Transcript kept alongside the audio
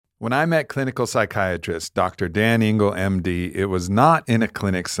When I met clinical psychiatrist Dr. Dan Engle, MD, it was not in a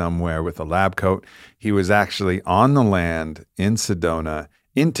clinic somewhere with a lab coat. He was actually on the land in Sedona,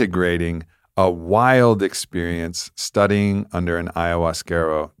 integrating a wild experience studying under an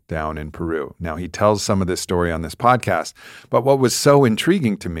ayahuasquero down in Peru. Now, he tells some of this story on this podcast, but what was so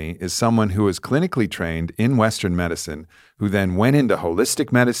intriguing to me is someone who was clinically trained in Western medicine, who then went into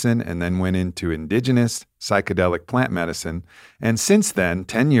holistic medicine and then went into indigenous psychedelic plant medicine. And since then,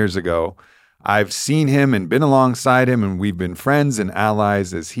 10 years ago, I've seen him and been alongside him, and we've been friends and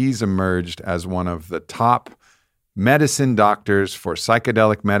allies as he's emerged as one of the top medicine doctors for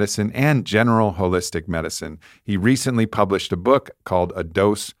psychedelic medicine and general holistic medicine. He recently published a book called A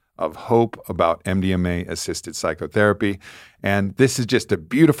Dose of Hope about MDMA-assisted psychotherapy. And this is just a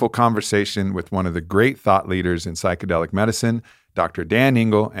beautiful conversation with one of the great thought leaders in psychedelic medicine, Dr. Dan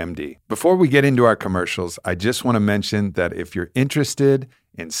Engle, MD. Before we get into our commercials, I just want to mention that if you're interested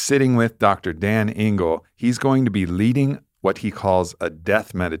in sitting with Dr. Dan Engle, he's going to be leading what he calls a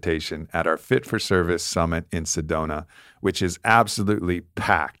death meditation at our Fit for Service Summit in Sedona, which is absolutely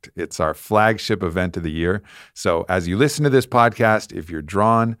packed. It's our flagship event of the year. So as you listen to this podcast, if you're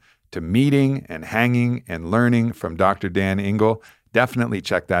drawn to meeting and hanging and learning from Dr. Dan Engle, definitely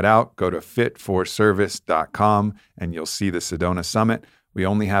check that out. Go to fitforservice.com and you'll see the Sedona Summit. We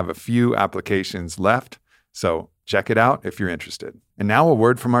only have a few applications left, so check it out if you're interested. And now a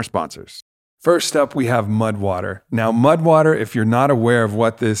word from our sponsors. First up, we have Mudwater. Now, Mudwater, if you're not aware of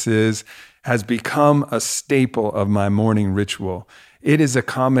what this is, has become a staple of my morning ritual. It is a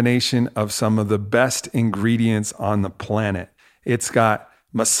combination of some of the best ingredients on the planet. It's got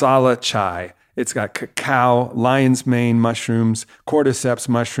masala chai. It's got cacao, lion's mane mushrooms, cordyceps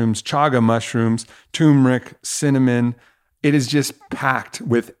mushrooms, chaga mushrooms, turmeric, cinnamon. It is just packed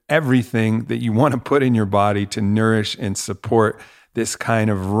with everything that you want to put in your body to nourish and support this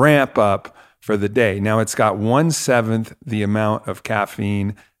kind of ramp up for the day. Now, it's got 1/7 the amount of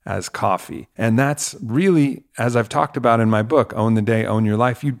caffeine as coffee. And that's really, as I've talked about in my book, Own the Day, Own Your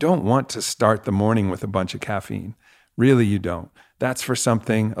Life, you don't want to start the morning with a bunch of caffeine. Really, you don't. That's for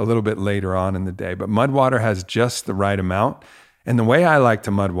something a little bit later on in the day. But Mudwater has just the right amount. And the way I like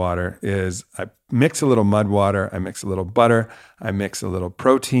to Mudwater is I mix a little Mudwater, I mix a little butter, I mix a little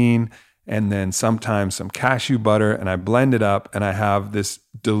protein, and then sometimes some cashew butter, and I blend it up, and I have this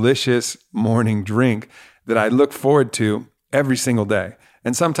delicious morning drink that I look forward to every single day.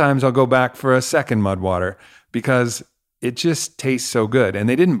 And sometimes I'll go back for a second Mudwater because it just tastes so good. And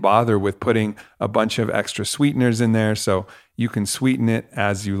they didn't bother with putting a bunch of extra sweeteners in there, so you can sweeten it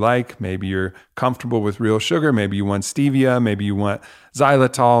as you like. Maybe you're comfortable with real sugar. Maybe you want stevia. Maybe you want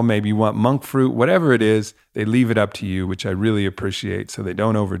xylitol. Maybe you want monk fruit. Whatever it is, they leave it up to you, which I really appreciate, so they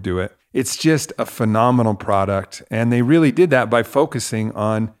don't overdo it. It's just a phenomenal product, and they really did that by focusing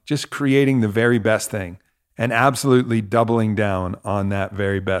on just creating the very best thing and absolutely doubling down on that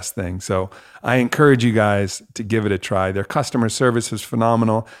very best thing. So I encourage you guys to give it a try. Their customer service is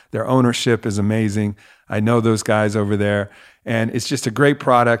phenomenal. Their ownership is amazing. I know those guys over there, and it's just a great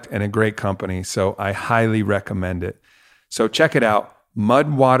product and a great company. So I highly recommend it. So check it out,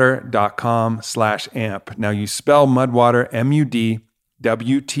 mudwater.com/amp. Now you spell Mudwater,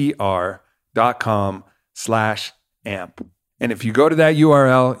 mudwtr.com/amp. And if you go to that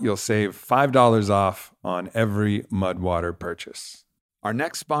URL, you'll save $5 off on every Mudwater purchase. Our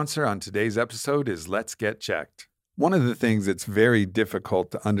next sponsor on today's episode is Let's Get Checked. One of the things that's very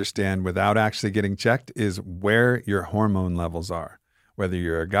difficult to understand without actually getting checked is where your hormone levels are. Whether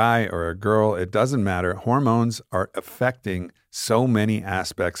you're a guy or a girl, it doesn't matter. Hormones are affecting so many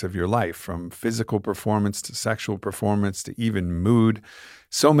aspects of your life, from physical performance to sexual performance to even mood.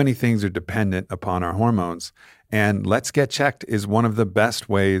 So many things are dependent upon our hormones. And Let's Get Checked is one of the best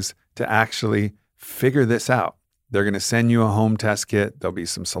ways to actually figure this out. They're going to send you a home test kit. There'll be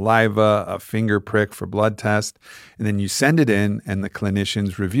some saliva, a finger prick for blood test, and then you send it in and the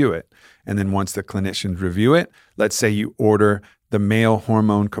clinicians review it. And then once the clinicians review it, let's say you order the male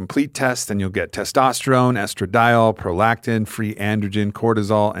hormone complete test, and you'll get testosterone, estradiol, prolactin, free androgen,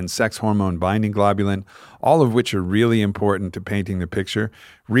 cortisol, and sex hormone binding globulin, all of which are really important to painting the picture.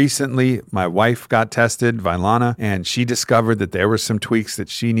 Recently, my wife got tested, Vailana, and she discovered that there were some tweaks that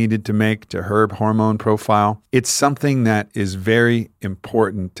she needed to make to her hormone profile. It's something that is very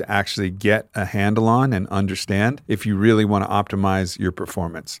important to actually get a handle on and understand if you really want to optimize your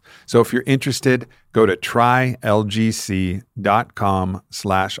performance. So if you're interested, go to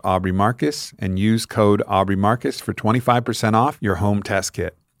trylgc.com/Aubrey Marcus and use code Aubrey Marcus for 25% off your home test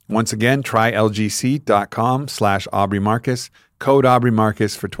kit. Once again, trylgc.com/Aubrey Marcus, code Aubrey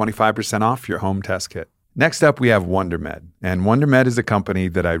Marcus for 25% off your home test kit. Next up, we have WonderMed. And WonderMed is a company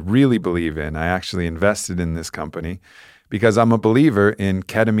that I really believe in. I actually invested in this company because I'm a believer in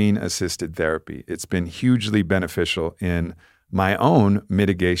ketamine-assisted therapy. It's been hugely beneficial in my own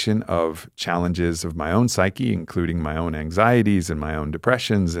mitigation of challenges of my own psyche, including my own anxieties and my own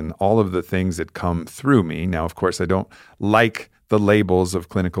depressions and all of the things that come through me. Now, of course, I don't like the labels of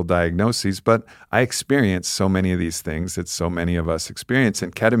clinical diagnoses, but I experience so many of these things that so many of us experience.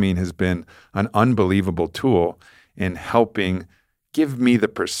 And ketamine has been an unbelievable tool in helping give me the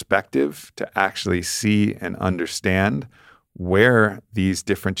perspective to actually see and understand where these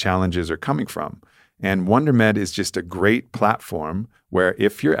different challenges are coming from. And WonderMed is just a great platform where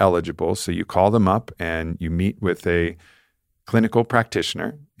if you're eligible, so you call them up and you meet with a clinical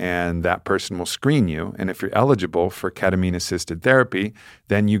practitioner and that person will screen you. And if you're eligible for ketamine-assisted therapy,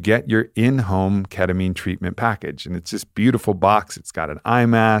 then you get your in-home ketamine treatment package. And it's this beautiful box. It's got an eye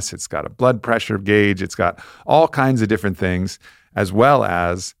mask. It's got a blood pressure gauge. It's got all kinds of different things, as well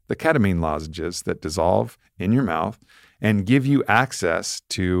as the ketamine lozenges that dissolve in your mouth and give you access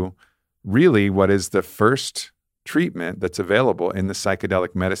to really what is the first treatment that's available in the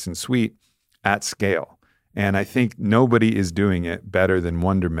psychedelic medicine suite at scale. And I think nobody is doing it better than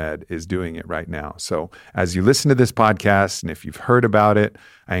WonderMed is doing it right now. So as you listen to this podcast, and if you've heard about it,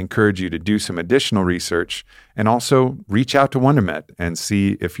 I encourage you to do some additional research and also reach out to WonderMed and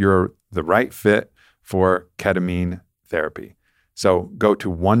see if you're the right fit for ketamine therapy. So go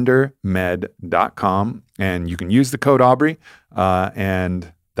to wondermed.com and you can use the code Aubrey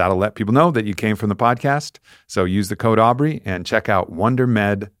and that'll let people know that you came from the podcast. So use the code Aubrey and check out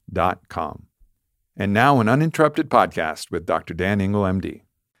wondermed.com. And now an uninterrupted podcast with Dr. Dan Engle, MD.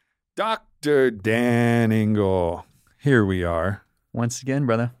 Dr. Dan Engle, here we are. Once again,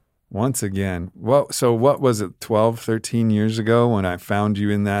 brother. Once again. So what was it, 12, 13 years ago when I found you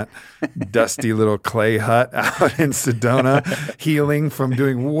in that dusty little clay hut out in Sedona, healing from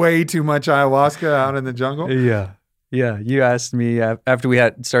doing way too much ayahuasca out in the jungle? Yeah. Yeah. You asked me after we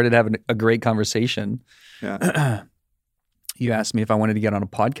had started having a great conversation. Yeah. You asked me if I wanted to get on a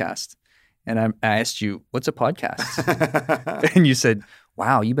podcast. And I asked you, what's a podcast? And you said,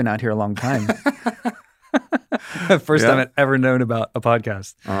 wow, you've been out here a long time. First time I'd ever known about a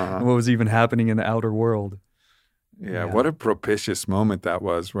podcast and what was even happening in the outer world. Yeah, what a propitious moment that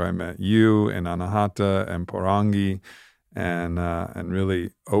was where I met you and Anahata and Porangi and really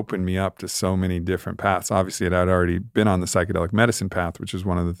opened me up to so many different paths. Obviously, I'd already been on the psychedelic medicine path, which is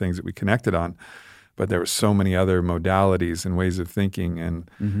one of the things that we connected on. But there were so many other modalities and ways of thinking,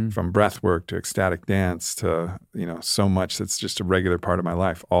 and from breath work to ecstatic dance to, so much that's just a regular part of my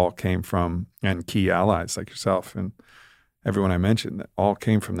life, all came from, and key allies like yourself and everyone I mentioned, that all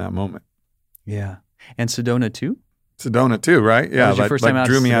came from that moment. Yeah. And Sedona too? Sedona too, right? Yeah. That was your first time out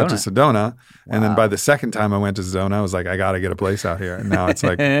drew to me Sedona. out to Sedona. Wow. And then by the second time I went to Sedona, I was like, I got to get a place out here. And now it's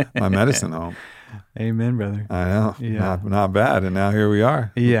like my medicine home. Amen, brother. I know. Yeah. Not bad. And now here we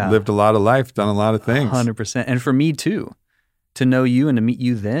are. Yeah. Lived a lot of life, done a lot of things. 100%. And for me too, to know you and to meet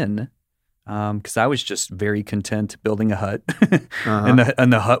you then, because I was just very content building a hut.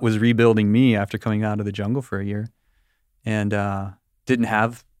 And the hut was rebuilding me after coming out of the jungle for a year. And didn't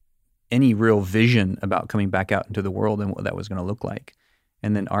have any real vision about coming back out into the world and what that was going to look like.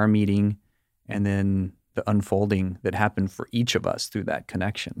 And then our meeting and then the unfolding that happened for each of us through that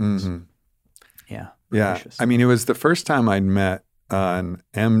connection. Mm-hmm. Yeah. Yeah. Precious. I mean, it was the first time I'd met an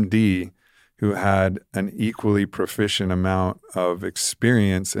MD who had an equally proficient amount of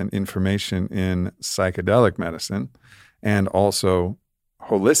experience and information in psychedelic medicine and also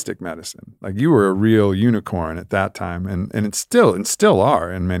holistic medicine. Like, you were a real unicorn at that time, and it's still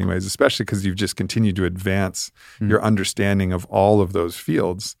are in many ways, especially because you've just continued to advance your understanding of all of those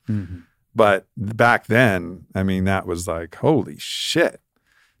fields. Mm-hmm. But back then, I mean, that was like, holy shit.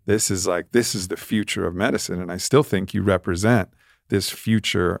 This is the future of medicine. And I still think you represent this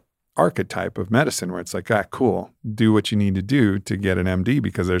future archetype of medicine where it's like, cool, do what you need to do to get an MD,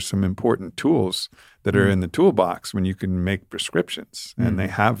 because there's some important tools that are in the toolbox when you can make prescriptions and they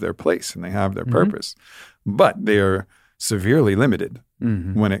have their place and they have their purpose. But they are severely limited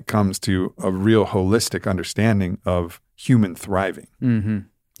when it comes to a real holistic understanding of human thriving. Mm-hmm.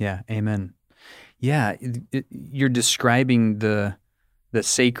 Yeah. Amen. Yeah. You're describing the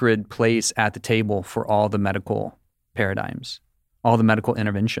sacred place at the table for all the medical paradigms, all the medical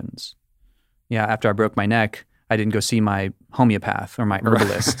interventions. Yeah, after I broke my neck, I didn't go see my homeopath or my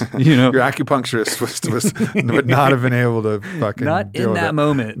herbalist. Your acupuncturist would not have been able to fucking not in that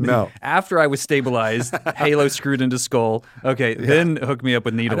moment. No. After I was stabilized, halo screwed into skull. Okay, then hook me up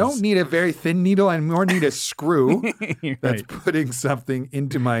with needles. I don't need a very thin needle. I more need a screw that's right. putting something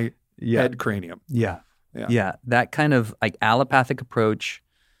into my head cranium. Yeah. Yeah, that kind of like allopathic approach,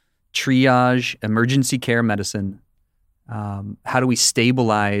 triage, emergency care medicine. How do we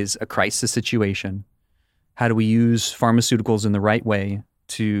stabilize a crisis situation? How do we use pharmaceuticals in the right way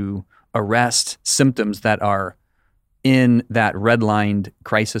to arrest symptoms that are in that redlined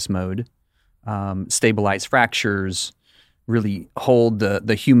crisis mode, stabilize fractures, really hold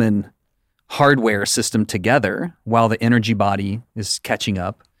the human hardware system together while the energy body is catching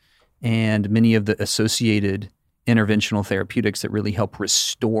up, and many of the associated interventional therapeutics that really help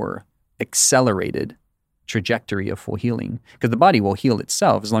restore accelerated trajectory of full healing, because the body will heal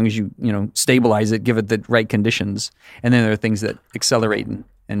itself as long as you stabilize it, give it the right conditions, and then there are things that accelerate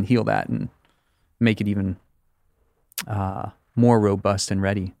and heal that and make it even more robust and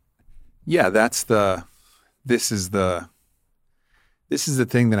ready. Yeah, this is the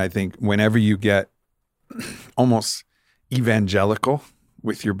thing that I think whenever you get almost evangelical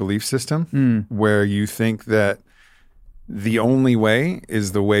with your belief system, where you think that the only way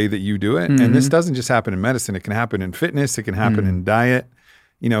is the way that you do it. And this doesn't just happen in medicine. It can happen in fitness. It can happen in diet.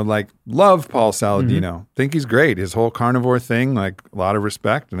 Like love Paul Saladino. Think he's great. His whole carnivore thing, like a lot of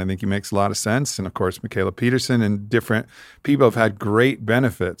respect. And I think he makes a lot of sense. And of course, Michaela Peterson and different people have had great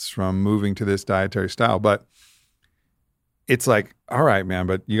benefits from moving to this dietary style. But it's like, all right, man,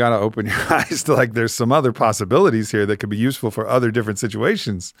 but you got to open your eyes to like, there's some other possibilities here that could be useful for other different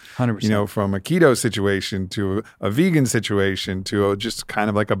situations. 100%. From a keto situation to a vegan situation to just kind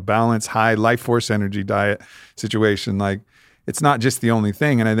of like a balanced, high life force energy diet situation. Like, it's not just the only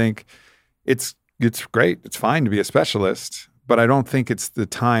thing. And I think it's great. It's fine to be a specialist, but I don't think it's the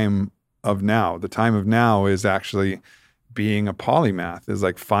time of now. The time of now is actually being a polymath, is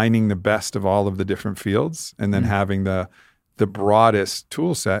like finding the best of all of the different fields and then having the broadest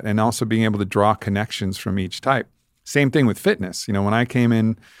tool set, and also being able to draw connections from each type. Same thing with fitness. When I came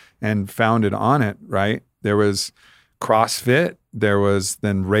in and founded Onnit, right, there was CrossFit, there was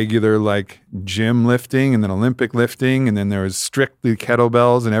then regular like gym lifting, and then Olympic lifting, and then there was strictly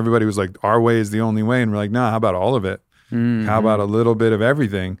kettlebells, and everybody was like, our way is the only way. And we're like, no, how about all of it? How about a little bit of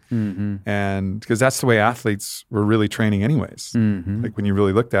everything? And because that's the way athletes were really training anyways. Like when you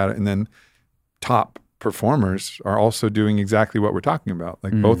really looked at it, and then top performers are also doing exactly what we're talking about.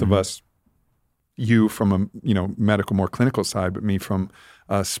 Like both of us, you from a medical, more clinical side, but me from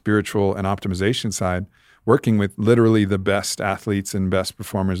a spiritual and optimization side, working with literally the best athletes and best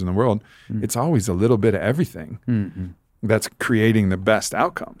performers in the world. It's always a little bit of everything that's creating the best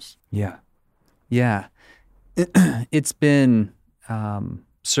outcomes. Yeah. It's been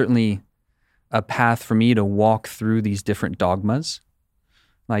certainly a path for me to walk through these different dogmas.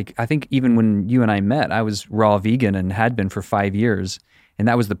 Like, I think even when you and I met, I was raw vegan and had been for 5 years. And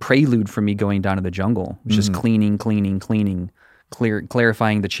that was the prelude for me going down to the jungle. It was just cleaning,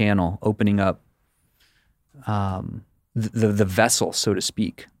 clarifying the channel, opening up the vessel, so to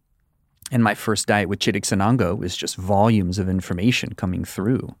speak. And my first diet with Chitiksanango was just volumes of information coming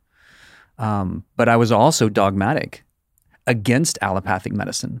through. But I was also dogmatic against allopathic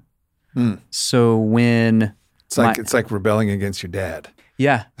medicine. So when... It's like rebelling against your dad.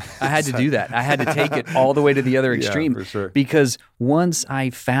 Yeah, I had to do that. I had to take it all the way to the other extreme. Yeah, for sure. Because once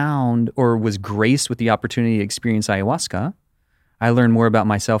I found or was graced with the opportunity to experience ayahuasca, I learned more about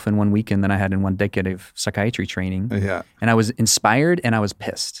myself in 1 weekend than I had in 1 decade of psychiatry training. Yeah. And I was inspired and I was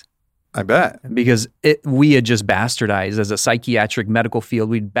pissed. I bet. Because we had just bastardized, as a psychiatric medical field,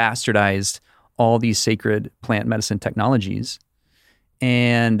 we'd bastardized all these sacred plant medicine technologies.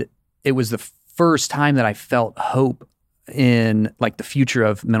 And it was the first time that I felt hope in like the future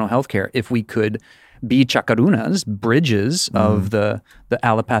of mental health care. If we could be chakarunas, bridges of the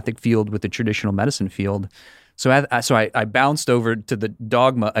allopathic field with the traditional medicine field. So I bounced over to the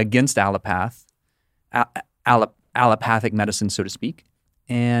dogma against allopathic medicine, so to speak.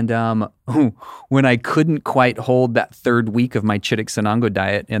 And when I couldn't quite hold that third week of my Chitiksanango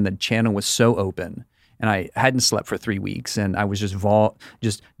diet, and the channel was so open, and I hadn't slept for 3 weeks, and I was just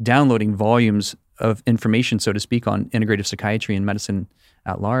downloading volumes of information, so to speak, on integrative psychiatry and medicine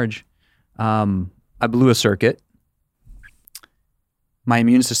at large, I blew a circuit. My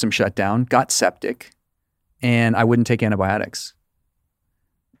immune system shut down, got septic, and I wouldn't take antibiotics.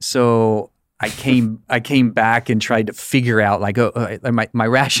 So I came back and tried to figure out, like, my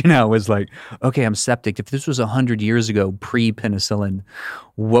rationale was like, okay, I'm septic. If this was 100 years ago, pre-penicillin,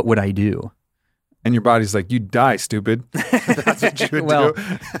 what would I do? And your body's like, you die, stupid. That's what you would do.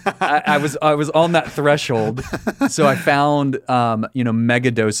 I was on that threshold. So I found,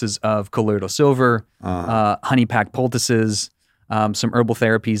 mega doses of colloidal silver, honey pack poultices, some herbal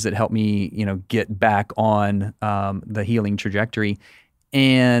therapies that helped me, get back on the healing trajectory.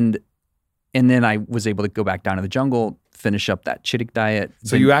 And And then I was able to go back down to the jungle, finish up that Chittick diet.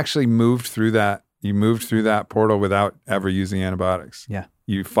 So you actually moved through that. You moved through that portal without ever using antibiotics. Yeah.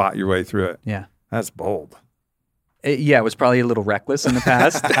 You fought your way through it. Yeah. That's bold. It was probably a little reckless in the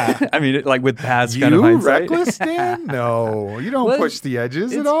past. I mean, like with past kind of You hindsight. reckless, Dan? No, you don't Well, push the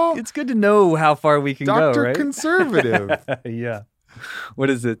edges at all. It's good to know how far we can go, Dr. right? Conservative. Yeah.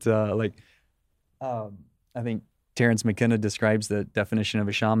 What is it? I think Terrence McKenna describes the definition of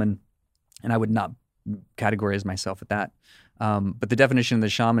a shaman, and I would not categorize myself at that. But the definition of the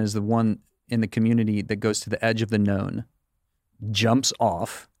shaman is the one in the community that goes to the edge of the known, jumps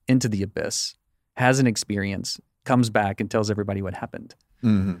off into the abyss, has an experience, comes back and tells everybody what happened.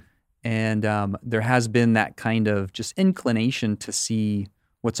 Mm-hmm. And there has been that kind of just inclination to see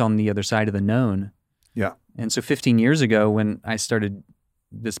what's on the other side of the known. Yeah. And so 15 years ago, when I started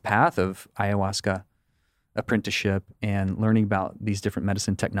this path of ayahuasca apprenticeship and learning about these different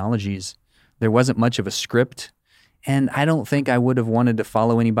medicine technologies, there wasn't much of a script. And I don't think I would have wanted to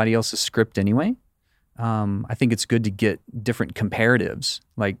follow anybody else's script anyway. I think it's good to get different comparatives,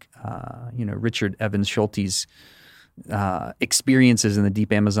 like Richard Evans Schulte's experiences in the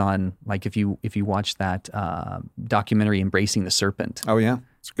deep Amazon. Like if you watch that documentary, Embracing the Serpent. Oh yeah,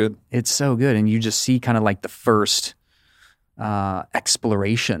 it's good. It's so good, and you just see kind of like the first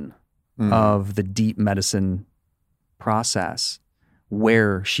exploration of the deep medicine process,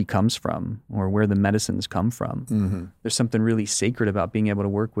 where she comes from or where the medicines come from. Mm-hmm. There's something really sacred about being able to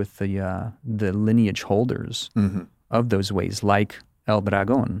work with the lineage holders of those ways, like El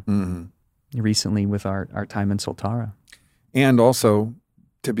Dragon, recently with our time in Soltara. And also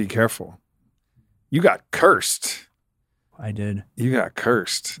to be careful. You got cursed. I did. You got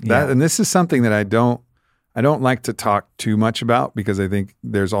cursed. Yeah. And this is something that I don't like to talk too much about, because I think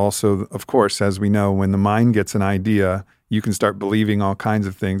there's also, of course, as we know, when the mind gets an idea, you can start believing all kinds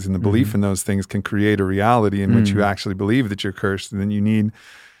of things, and the belief in those things can create a reality in which you actually believe that you're cursed, and then you need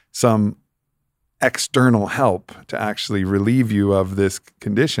some external help to actually relieve you of this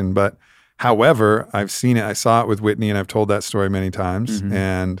condition. But however, I've seen it. I saw it with Whitney, and I've told that story many times,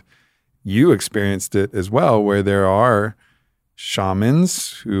 and you experienced it as well, where there are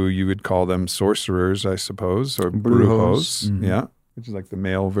shamans who you would call them sorcerers, I suppose, or brujos. Yeah. Which is like the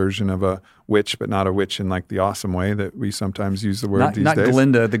male version of a witch, but not a witch in like the awesome way that we sometimes use the word these not days. Not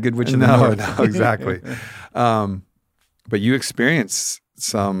Glinda, the Good Witch of the North. No, exactly. But you experience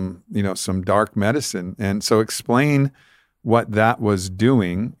some dark medicine. And so explain what that was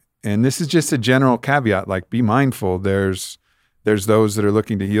doing. And this is just a general caveat, like be mindful. There's those that are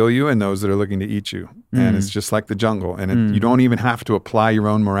looking to heal you and those that are looking to eat you. And it's just like the jungle. And you don't even have to apply your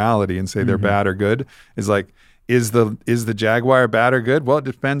own morality and say they're bad or good. It's like, is the jaguar bad or good? Well, it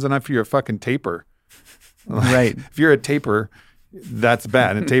depends on if you're a fucking tapir. Right. If you're a tapir, that's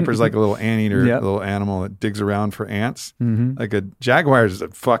bad. And a tapir is like a little anteater, little animal that digs around for ants. Like a jaguar is a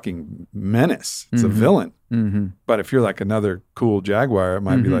fucking menace. It's a villain. But if you're like another cool jaguar, it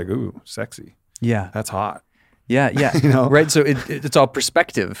might be like, ooh, sexy. Yeah. That's hot. Yeah. Right. So it's all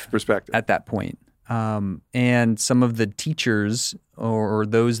perspective at that point. And some of the teachers or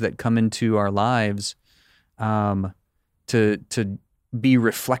those that come into our lives to be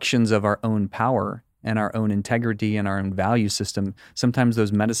reflections of our own power and our own integrity and our own value system. Sometimes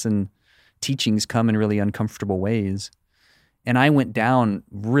those medicine teachings come in really uncomfortable ways. And I went down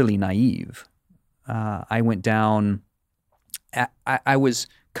really naive. I went down, I was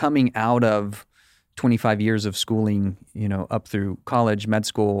coming out of 25 years of schooling, up through college, med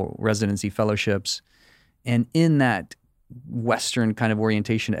school, residency, fellowships. And in that Western kind of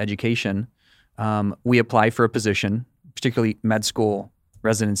orientation to education, we apply for a position, particularly med school,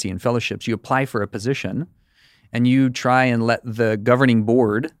 residency, and fellowships. You apply for a position and you try and let the governing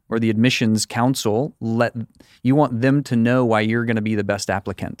board or the admissions council, you want them to know why you're going to be the best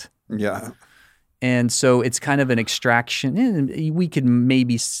applicant. Yeah. And so it's kind of an extraction. And we could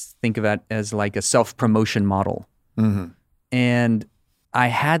maybe think of it as like a self-promotion model. And I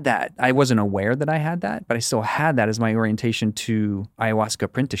had that. I wasn't aware that I had that, but I still had that as my orientation to ayahuasca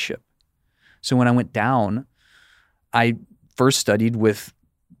apprenticeship. So when I went down, I first studied with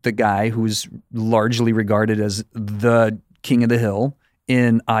the guy who's largely regarded as the king of the hill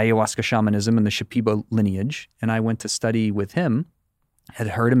in ayahuasca shamanism and the Shipibo lineage. And I went to study with him, had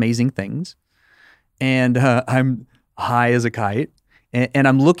heard amazing things. And I'm high as a kite. And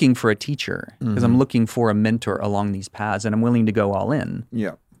I'm looking for a teacher because I'm looking for a mentor along these paths, and I'm willing to go all in.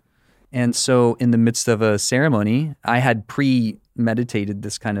 Yeah. And so in the midst of a ceremony, I had premeditated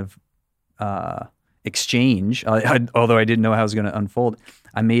this kind of exchange, although I didn't know how it was going to unfold.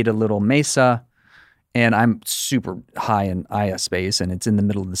 I made a little mesa And I'm super high in Aya space, and it's in the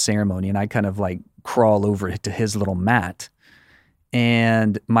middle of the ceremony, and I kind of like crawl over to his little mat.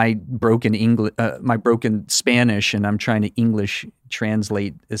 And my broken Spanish, and I'm trying to English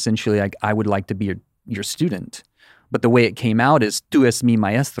translate essentially like, I would like to be your student. But the way it came out is, tú es mi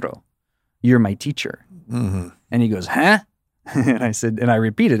maestro. You're my teacher. Mm-hmm. And he goes, huh? And I said, and I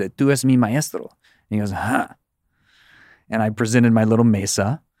repeated it, tú es mi maestro. And he goes, huh? And I presented my little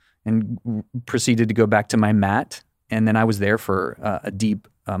mesa and proceeded to go back to my mat. And then I was there for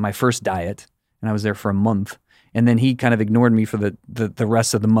my first diet, and I was there for a month. And then he kind of ignored me for the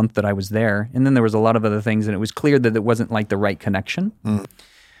rest of the month that I was there. And then there was a lot of other things, and it was clear that it wasn't like the right connection. Mm.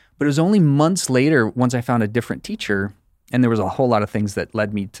 But it was only months later, once I found a different teacher, and there was a whole lot of things that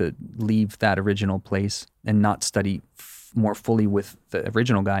led me to leave that original place and not study more fully with the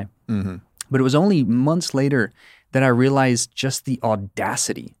original guy. Mm-hmm. But it was only months later that I realized just the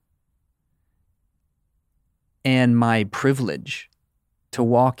audacity and my privilege to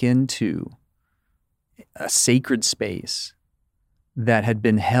walk into a sacred space that had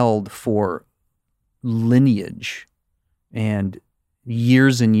been held for lineage and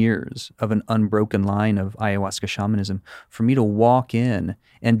years and years of an unbroken line of ayahuasca shamanism, for me to walk in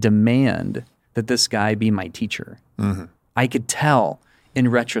and demand that this guy be my teacher. Mm-hmm. I could tell in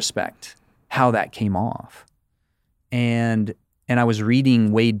retrospect how that came off. And I was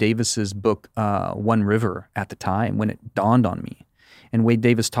reading Wade Davis's book, One River, at the time when it dawned on me. And Wade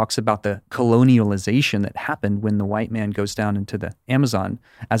Davis talks about the colonialization that happened when the white man goes down into the Amazon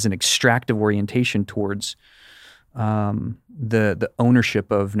as an extractive orientation towards the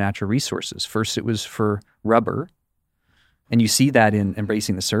ownership of natural resources. First, it was for rubber, and you see that in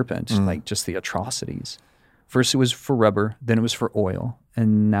Embracing the Serpent, like just the atrocities. First, it was for rubber, then it was for oil,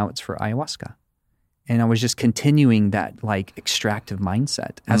 and now it's for ayahuasca. And I was just continuing that like extractive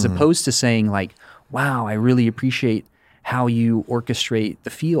mindset, as opposed to saying like, wow, I really appreciate how you orchestrate the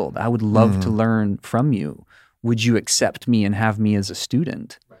field. I would love to learn from you. Would you accept me and have me as a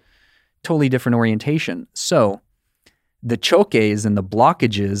student? Right. Totally different orientation. So the choques and the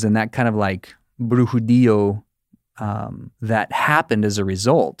blockages and that kind of like brujudio that happened as a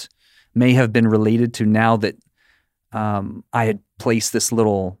result may have been related to now that I had placed this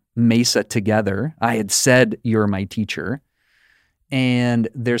little mesa together. I had said, you're my teacher. And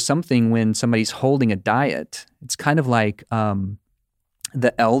there's something when somebody's holding a diet, it's kind of like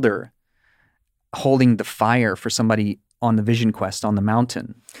the elder holding the fire for somebody on the vision quest on the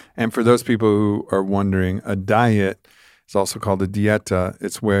mountain. And for those people who are wondering, a diet is also called a dieta.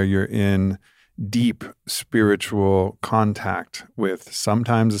 It's where you're in deep spiritual contact with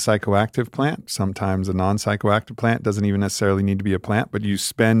sometimes a psychoactive plant, sometimes a non-psychoactive plant. Doesn't even necessarily need to be a plant, but you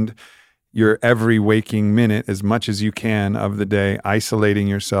spend your every waking minute, as much as you can of the day, isolating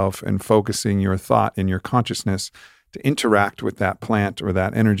yourself and focusing your thought and your consciousness to interact with that plant or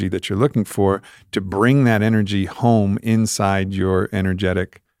that energy that you're looking for, to bring that energy home inside your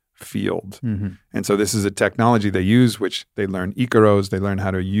energetic field. Mm-hmm. And so this is a technology they use, which they learn Icaros, they learn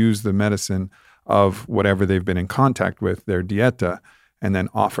how to use the medicine of whatever they've been in contact with, their dieta, and then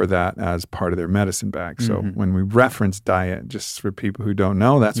offer that as part of their medicine bag. So when we reference diet, just for people who don't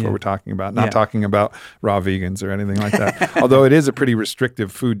know, that's what we're talking about. Not talking about raw vegans or anything like that. Although it is a pretty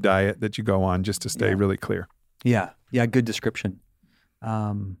restrictive food diet that you go on, just to stay really clear. Yeah. Good description.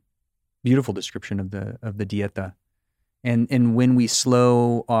 Beautiful description of the dieta. And when we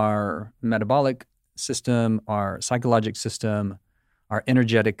slow our metabolic system, our psychological system, our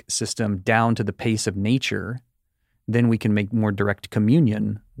energetic system down to the pace of nature, then we can make more direct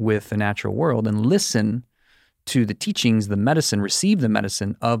communion with the natural world and listen to the teachings, the medicine, receive the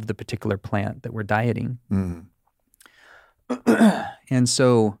medicine of the particular plant that we're dieting. And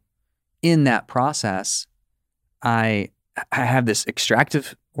so in that process, I have this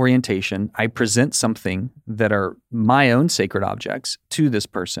extractive orientation. I present something that are my own sacred objects to this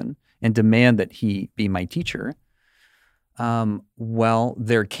person and demand that he be my teacher. Well,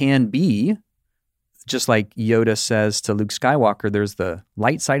 there can be, just like Yoda says to Luke Skywalker, there's the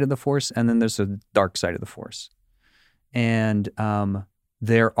light side of the Force and then there's the dark side of the Force. And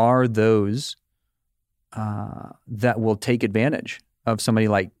there are those that will take advantage of somebody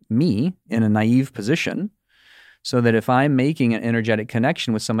like me in a naive position, so that if I'm making an energetic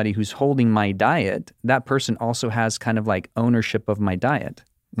connection with somebody who's holding my diet, that person also has kind of like ownership of my diet,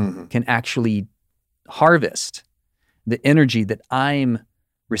 can actually harvest the energy that I'm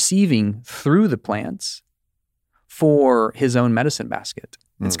receiving through the plants for his own medicine basket.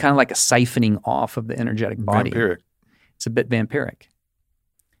 It's kind of like a siphoning off of the energetic body. Vampiric. It's a bit vampiric.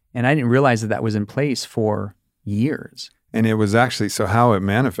 And I didn't realize that was in place for years. And it was actually, so how it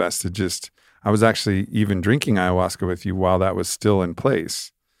manifested, just I was actually even drinking ayahuasca with you while that was still in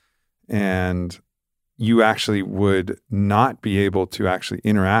place. And you actually would not be able to actually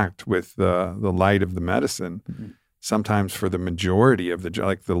interact with the light of the medicine. Mm-hmm. Sometimes for the majority of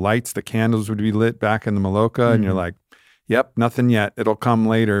the lights, the candles would be lit back in the Maloka, and you're like, yep, nothing yet. It'll come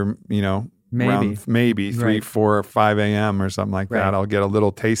later, around maybe 3, 4, or 5 a.m. or something like that. I'll get a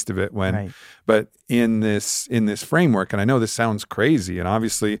little taste of it when, but in this framework, and I know this sounds crazy, and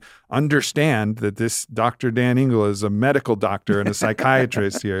obviously understand that this Dr. Dan Engle is a medical doctor and a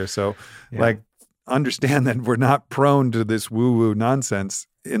psychiatrist here. So understand that we're not prone to this woo-woo nonsense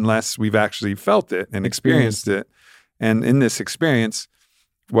unless we've actually felt it and experienced it. And in this experience,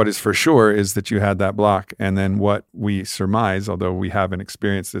 what is for sure is that you had that block. And then what we surmise, although we haven't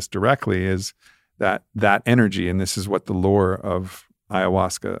experienced this directly, is that energy, and this is what the lore of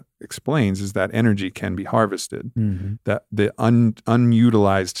ayahuasca explains, is that energy can be harvested. Mm-hmm. That the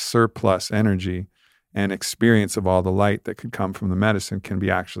unutilized surplus energy and experience of all the light that could come from the medicine can be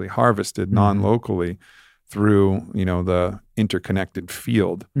actually harvested non-locally through, the interconnected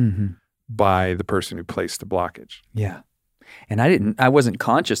field by the person who placed the blockage. Yeah. And I wasn't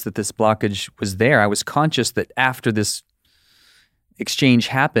conscious that this blockage was there. I was conscious that after this exchange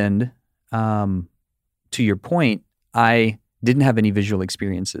happened, to your point, I didn't have any visual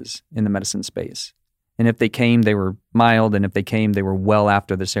experiences in the medicine space. And if they came, they were mild. And if they came, they were well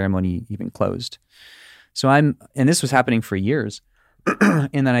after the ceremony even closed. So and this was happening for years.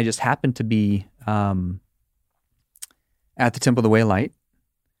 And then I just happened to be at the Temple of the Way of Light.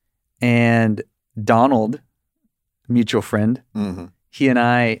 And Donald, mutual friend, he and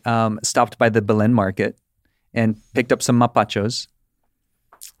I stopped by the Belen market and picked up some mapachos.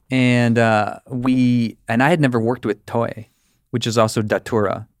 And I had never worked with Toy, which is also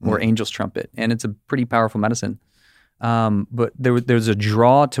datura or angel's trumpet. And it's a pretty powerful medicine. But there was a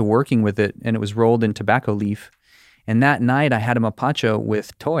draw to working with it, and it was rolled in tobacco leaf. And that night I had a mapacho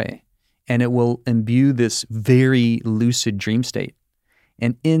with Toy, and it will imbue this very lucid dream state.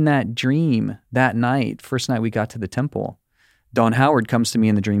 And in that dream, that night, first night we got to the temple, Don Howard comes to me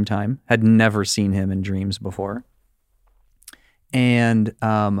in the dream time, had never seen him in dreams before. And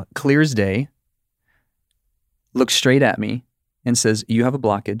clear as day, looks straight at me and says, "You have a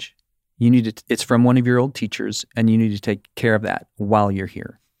blockage. It's from one of your old teachers, and you need to take care of that while you're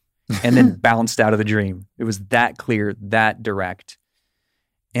here." And then bounced out of the dream. It was that clear, that direct.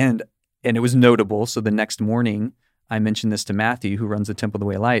 And it was notable. So the next morning, I mentioned this to Matthew, who runs the Temple of the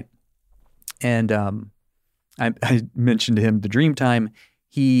Way of Light. And I mentioned to him the dream time.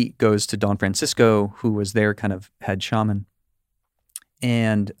 He goes to Don Francisco, who was their kind of head shaman.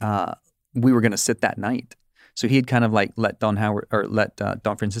 And we were going to sit that night. So he had kind of like let Don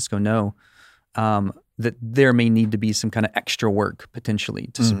Francisco know that there may need to be some kind of extra work potentially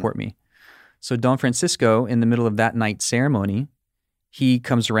to support me. So Don Francisco, in the middle of that night's ceremony, he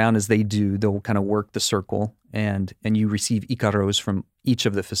comes around as they do. They'll kind of work the circle, and you receive icaros from each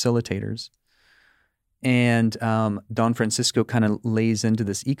of the facilitators. And Don Francisco kind of lays into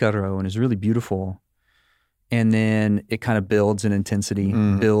this icaro and is really beautiful. And then it kind of builds in intensity,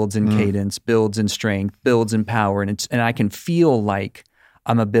 builds in cadence, builds in strength, builds in power. And I can feel like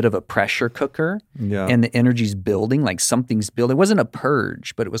I'm a bit of a pressure cooker, and the energy's building, like something's building. It wasn't a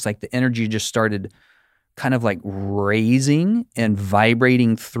purge, but it was like the energy just started kind of like raising and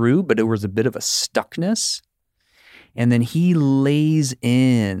vibrating through, but it was a bit of a stuckness. And then he lays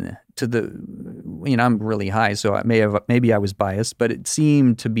in to I'm really high, so maybe I was biased, but it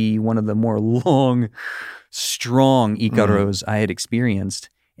seemed to be one of the more long, strong icaros I had experienced.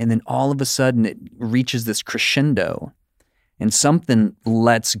 And then all of a sudden it reaches this crescendo and something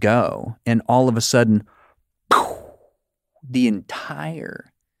lets go. And all of a sudden, the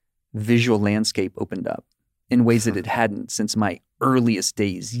entire visual landscape opened up in ways that it hadn't since my earliest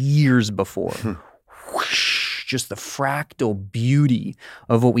days, years before. Whoosh, just the fractal beauty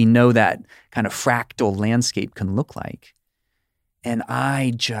of what we know that kind of fractal landscape can look like. And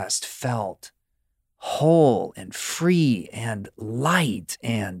I just felt whole and free and light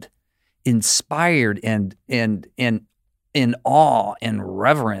and inspired and in awe and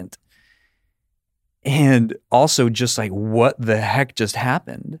reverent. And also just like, what the heck just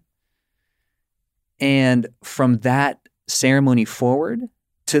happened? And from that ceremony forward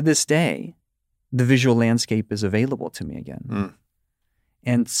to this day, the visual landscape is available to me again.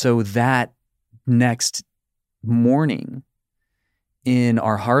 And so that next morning in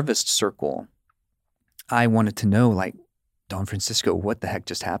our harvest circle, I wanted to know, like, Don Francisco, what the heck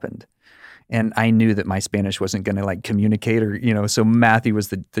just happened? And I knew that my Spanish wasn't going to like communicate or, so Matthew was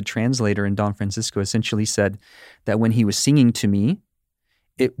the translator, and Don Francisco essentially said that when he was singing to me,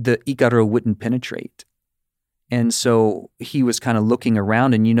 the Ikaro wouldn't penetrate. And so he was kind of looking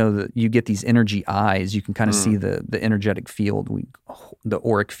around, and you get these energy eyes. You can kind of see the energetic field, the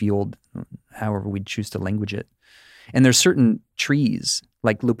auric field, however we choose to language it. And there's certain trees,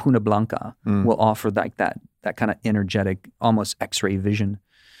 like Lupuna Blanca, will offer like that kind of energetic, almost X-ray vision.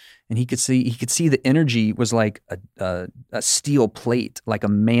 And he could see the energy was like a steel plate, like a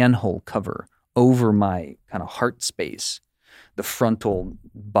manhole cover over my kind of heart space, the frontal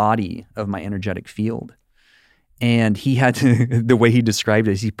body of my energetic field. And he had to, the way he described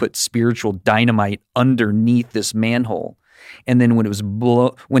it is he put spiritual dynamite underneath this manhole. And then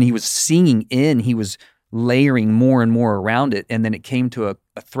when he was singing in, he was layering more and more around it. And then it came to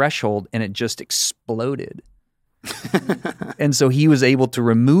a threshold and it just exploded. And so he was able to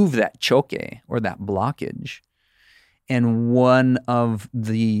remove that choke or that blockage. And one of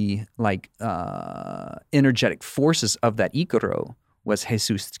the energetic forces of that Ikaro was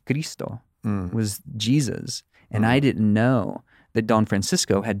Jesus Cristo, was Jesus. And I didn't know that Don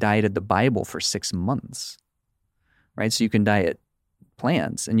Francisco had dieted the Bible for 6 months, right? So you can diet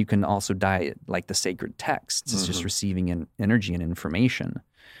plants and you can also diet like the sacred texts. It's just receiving energy and information.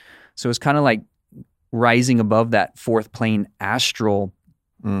 So it's kind of like rising above that fourth plane astral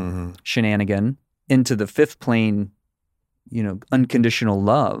shenanigan into the fifth plane, unconditional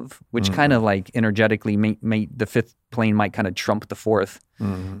love, which kind of like energetically the fifth plane might kind of trump the fourth.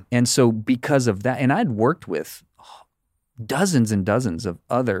 And so because of that, and I'd worked with dozens and dozens of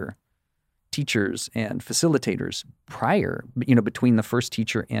other teachers and facilitators prior, between the first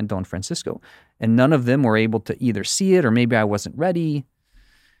teacher and Don Francisco, and none of them were able to either see it or maybe I wasn't ready.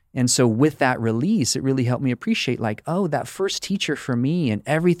 And so with that release, it really helped me appreciate that first teacher for me and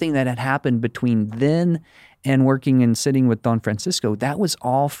everything that had happened between then and working and sitting with Don Francisco, that was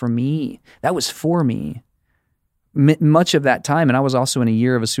all for me. That was for me. Much of that time, and I was also in a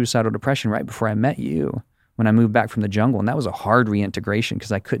year of a suicidal depression right before I met you when I moved back from the jungle. And that was a hard reintegration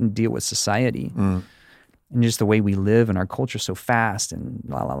because I couldn't deal with society and just the way we live and our culture so fast and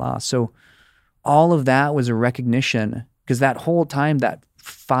la, la, la. So all of that was a recognition because that whole time, that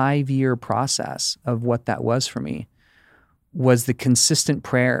 5-year process of what that was for me was the consistent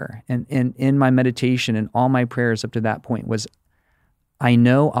prayer. And in my meditation and all my prayers up to that point was, I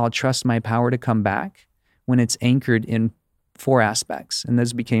know I'll trust my power to come back when it's anchored in 4 aspects. And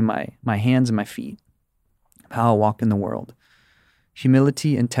those became my hands and my feet, how I'll walk in the world.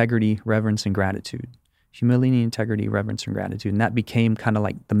 Humility, integrity, reverence, and gratitude. Humility, integrity, reverence, and gratitude. And that became kind of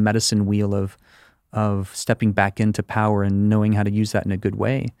like the medicine wheel of stepping back into power and knowing how to use that in a good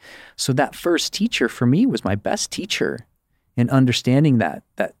way. So that first teacher for me was my best teacher in understanding that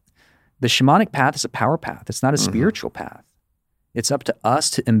the shamanic path is a power path. It's not a spiritual path. It's up to us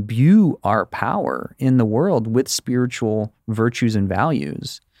to imbue our power in the world with spiritual virtues and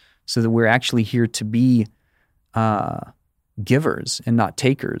values so that we're actually here to be givers and not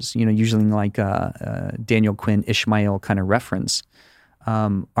takers, usually like Daniel Quinn, Ishmael kind of reference.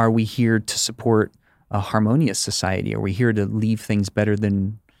 Are we here to support a harmonious society? Are we here to leave things better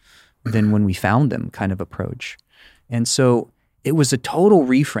than when we found them kind of approach? And so it was a total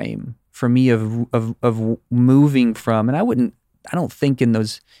reframe for me of moving from, and I don't think in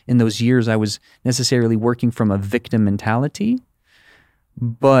those years I was necessarily working from a victim mentality,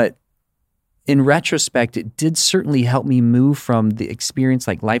 but in retrospect, it did certainly help me move from the experience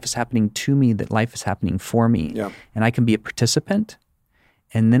like life is happening to me, that life is happening for me. Yeah. And I can be a participant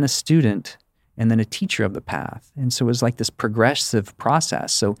and then a student and then a teacher of the path. And so it was like this progressive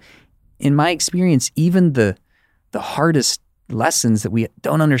process. So in my experience, even the hardest lessons that we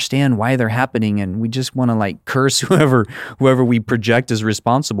don't understand why they're happening and we just want to like curse whoever we project is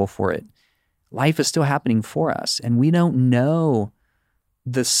responsible for it, life is still happening for us. And we don't know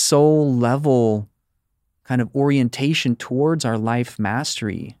the soul level kind of orientation towards our life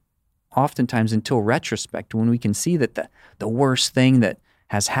mastery oftentimes until retrospect, when we can see that the worst thing that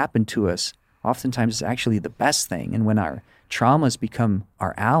has happened to us oftentimes is actually the best thing. And when our traumas become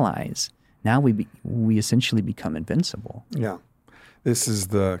our allies, now we essentially become invincible. Yeah. This is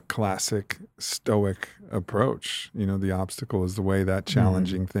the classic Stoic approach. The obstacle is the way. That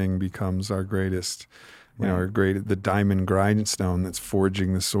challenging thing becomes our greatest, the diamond grindstone that's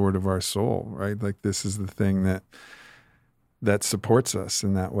forging the sword of our soul, right? Like this is the thing that supports us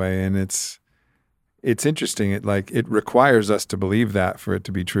in that way. And it's interesting. It requires us to believe that for it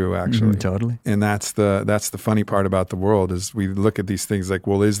to be true, actually. Totally. And that's the funny part about the world is we look at these things like,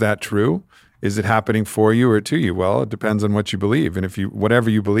 well, is that true? Is it happening for you or to you? Well, it depends on what you believe. And whatever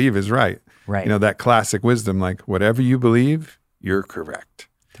you believe is right. Right. That classic wisdom, like whatever you believe, you're correct.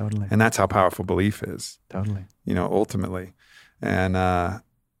 Totally. And that's how powerful belief is. Totally. Ultimately. And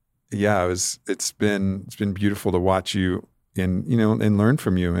yeah, it's been beautiful to watch you and, and learn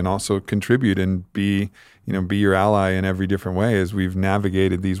from you, and also contribute and be your ally in every different way as we've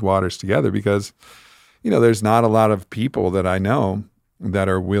navigated these waters together, because, there's not a lot of people that I know that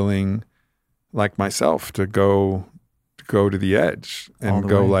are willing, like myself, to go to the edge and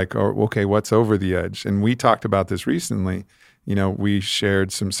go like, oh, okay, what's over the edge? And we talked about this recently. We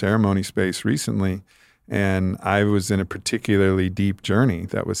shared some ceremony space recently, and I was in a particularly deep journey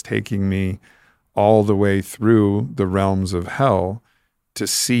that was taking me all the way through the realms of hell to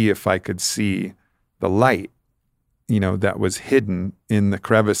see if I could see the light, that was hidden in the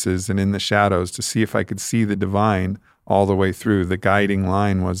crevices and in the shadows, to see if I could see the divine all the way through. The guiding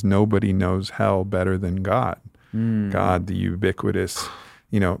line was, nobody knows hell better than God. God, the ubiquitous,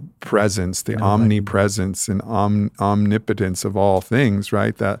 presence, the omnipresence and omnipotence of all things,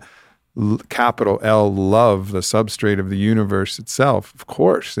 right? That capital L love, the substrate of the universe itself. Of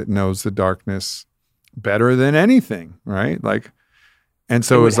course, it knows the darkness better than anything, right? Like, and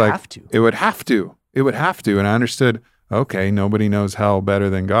so it was like, it would have to. And I understood, okay, nobody knows hell better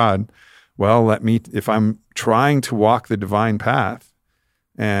than God. Well, if I'm trying to walk the divine path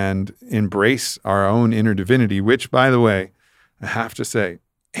and embrace our own inner divinity, which, by the way, I have to say,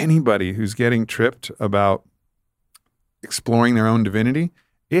 anybody who's getting tripped about exploring their own divinity,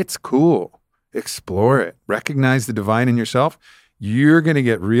 it's cool. Explore it. Recognize the divine in yourself. You're going to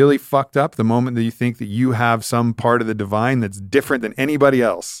get really fucked up the moment that you think that you have some part of the divine that's different than anybody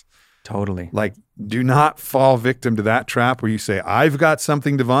else. Totally. Like, do not fall victim to that trap where you say, I've got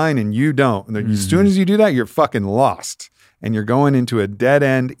something divine and you don't. And as soon as you do that, you're fucking lost. And you're going into a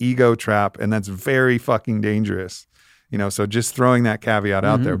dead-end ego trap, and that's very fucking dangerous. So just throwing that caveat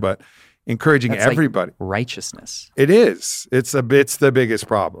out there, but encouraging everybody. Like righteousness. It is. It's the biggest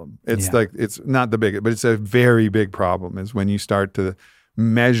problem. It's not the biggest, but it's a very big problem, is when you start to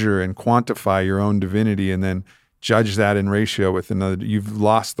measure and quantify your own divinity and then judge that in ratio with another. You've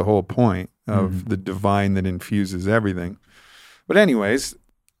lost the whole point of the divine that infuses everything. But anyways,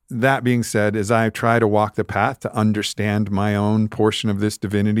 that being said, as I try to walk the path to understand my own portion of this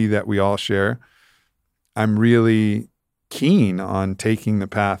divinity that we all share, I'm really keen on taking the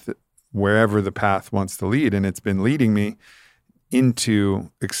path wherever the path wants to lead. And it's been leading me into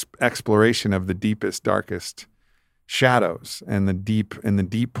exploration of the deepest, darkest shadows and the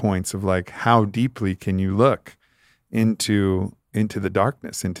deep points of, like, how deeply can you look into the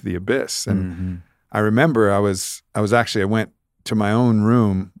darkness, into the abyss. And I remember I went to my own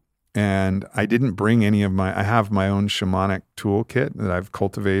room, and I didn't bring I have my own shamanic toolkit that I've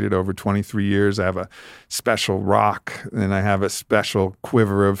cultivated over 23 years. I have a special rock, and I have a special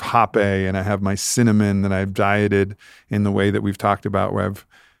quiver of hape, and I have my cinnamon that I've dieted in the way that we've talked about, where I've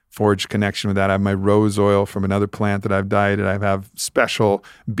forged connection with that. I have my rose oil from another plant that I've dieted. I have special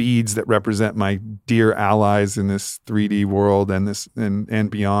beads that represent my dear allies in this 3D world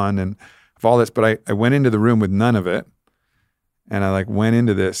and beyond, and of all this. But I went into the room with none of it. And I went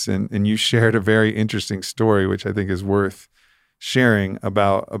into this, and you shared a very interesting story, which I think is worth sharing,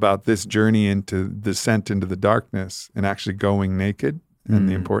 about this journey into descent into the darkness and actually going naked and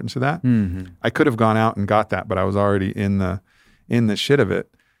the importance of that. I could have gone out and got that, but I was already in the shit of it.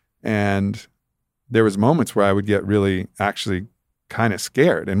 And there was moments where I would get really actually kind of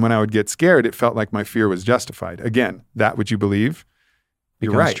scared. And when I would get scared, it felt like my fear was justified. Again, that which you believe,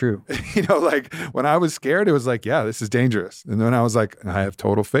 you're right. True. When I was scared, it was like, yeah, this is dangerous. And then I was like, I have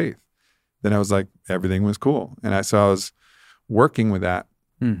total faith. Then I was like, everything was cool. And I was working with that,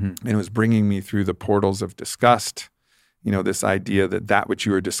 and it was bringing me through the portals of disgust. This idea that which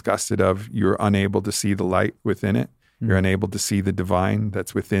you are disgusted of, you're unable to see the light within it. You're unable to see the divine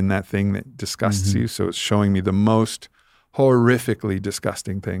that's within that thing that disgusts you. So it's showing me the most horrifically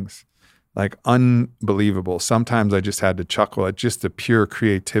disgusting things. Like, unbelievable. Sometimes I just had to chuckle at just the pure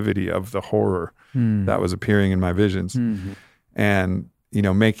creativity of the horror that was appearing in my visions, and,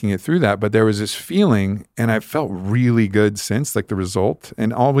 making it through that. But there was this feeling, and I felt really good since, like, the result.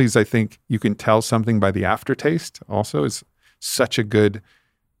 And always, I think you can tell something by the aftertaste also. Is such a good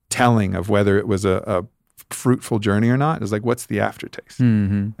telling of whether it was a fruitful journey or not. Is like, what's the aftertaste?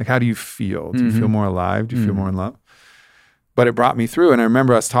 Like, how do you feel? Do you feel more alive? Do you feel more in love? But it brought me through. And I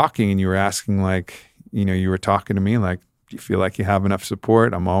remember us talking, and you were asking, you were talking to me like, do you feel like you have enough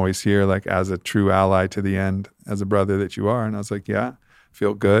support? I'm always here, like, as a true ally to the end, as a brother that you are. And I was like, yeah, I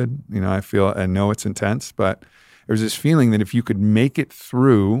feel good. I know it's intense, but there's this feeling that if you could make it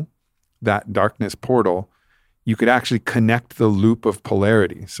through that darkness portal, you could actually connect the loop of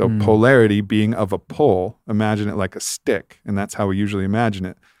polarity. So polarity being of a pole, imagine it like a stick. And that's how we usually imagine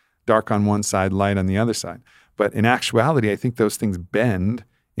it. Dark on one side, light on the other side. But in actuality, I think those things bend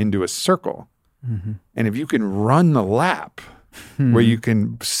into a circle. Mm-hmm. And if you can run the lap where you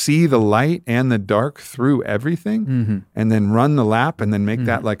can see the light and the dark through everything, Mm-hmm. and then run the lap and then make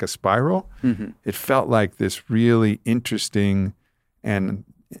that like a spiral, Mm-hmm. it felt like this really interesting and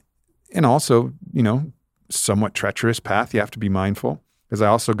also, somewhat treacherous path. You have to be mindful. Because I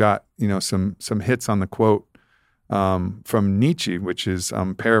also got, some hits on the quote from Nietzsche, which is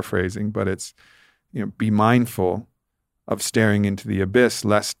paraphrasing, but it's, be mindful of staring into the abyss,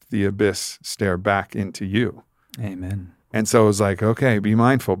 lest the abyss stare back into you. Amen. And so it was like, okay, be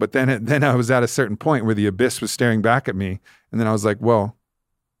mindful. But then I was at a certain point where the abyss was staring back at me. And then I was like, well,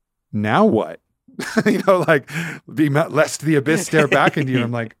 now what? Lest the abyss stare back into you.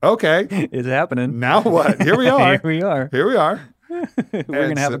 I'm like, okay. It's happening. Now what? Here we are. Here we are. We're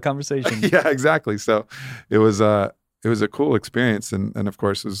going to have so, a conversation. Yeah, exactly. So it was a cool experience. And of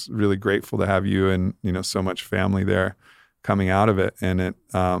course, was really grateful to have you and, so much family there coming out of it. And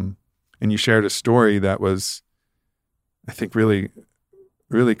and you shared a story that was, I think, really,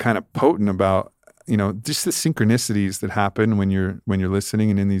 really kind of potent about, just the synchronicities that happen when you're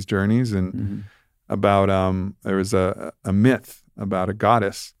listening and in these journeys, and about there was a myth about a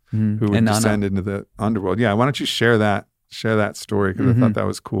goddess who would descend into the underworld. Yeah, why don't you share that story, because I thought that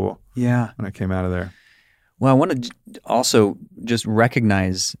was cool. Yeah, when I came out of there. Well, I want to also just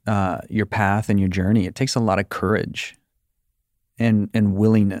recognize your path and your journey. It takes a lot of courage and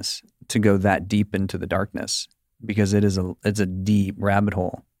willingness to go that deep into the darkness, because it's a deep rabbit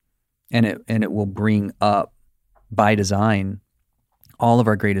hole, and it will bring up, by design, all of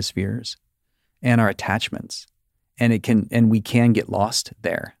our greatest fears and our attachments, and we can get lost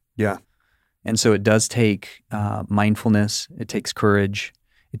there. Yeah. And so it does take mindfulness. It takes courage.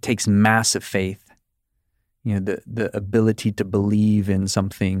 It takes massive faith. The ability to believe in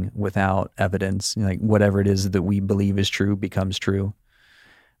something without evidence, like whatever it is that we believe is true becomes true.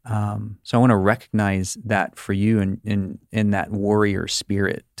 So I want to recognize that for you in that warrior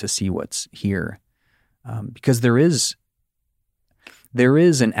spirit to see what's here, because there is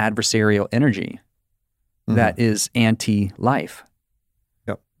an adversarial energy that is anti-life.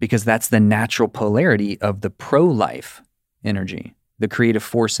 Yep. Because that's the natural polarity of the pro-life energy, the creative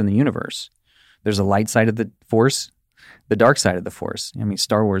force in the universe. There's a light side of the force, the dark side of the force. I mean,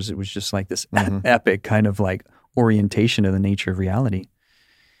 Star Wars, it was just like this epic kind of like orientation of the nature of reality.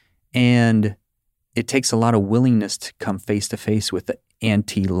 And it takes a lot of willingness to come face to face with the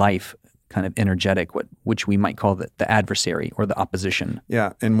anti-life kind of energetic, which we might call the adversary or the opposition.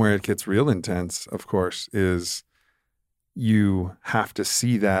 Yeah, and where it gets real intense, of course, is you have to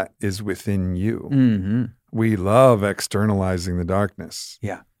see that is within you. Mm-hmm. We love externalizing the darkness.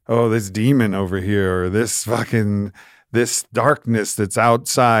 Yeah. Oh, this demon over here, or this darkness that's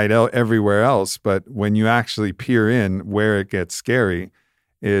outside everywhere else. But when you actually peer in, where it gets scary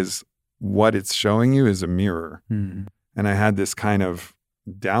is what it's showing you is a mirror. Mm-hmm. And I had this kind of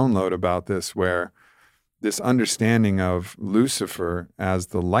download about this, where this understanding of Lucifer as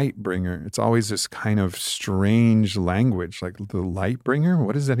the light bringer, it's always this kind of strange language, like the light bringer.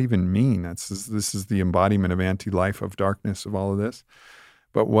 What does that even mean? This is the embodiment of anti-life, of darkness, of all of this.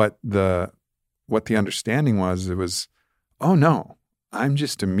 But what the understanding was, it was, oh no, I'm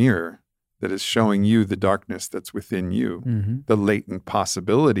just a mirror that is showing you the darkness that's within you. Mm-hmm. The latent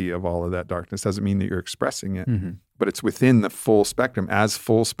possibility of all of that darkness doesn't mean that you're expressing it, Mm-hmm. but it's within the full spectrum, as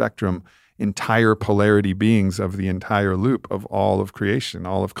full spectrum, entire polarity beings of the entire loop of all of creation,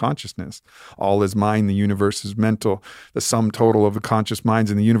 all of consciousness. All is mind, the universe is mental, the sum total of the conscious minds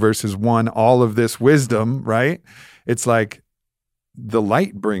in the universe is one, all of this wisdom, right? It's like the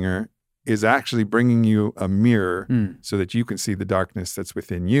light bringer is actually bringing you a mirror so that you can see the darkness that's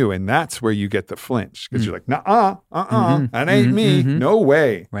within you. And that's where you get the flinch, because you're like, that ain't me. Mm-hmm. No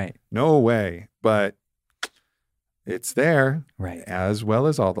way. Right. No way. But it's there, Right. as well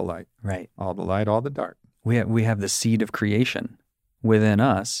as all the light. Right. All the light, all the dark. We have the seed of creation within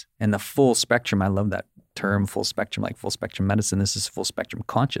us, and the full spectrum. I love that term, full spectrum, like full spectrum medicine. This is full spectrum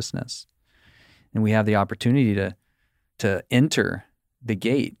consciousness. And we have the opportunity to enter the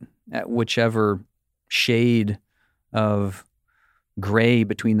gate at whichever shade of gray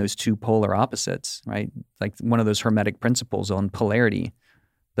between those two polar opposites, right? Like one of those hermetic principles on polarity.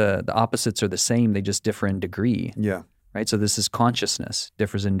 The opposites are the same, they just differ in degree. Yeah. Right? So this is consciousness,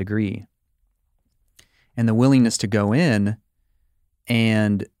 differs in degree. And the willingness to go in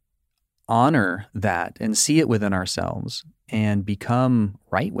and honor that and see it within ourselves and become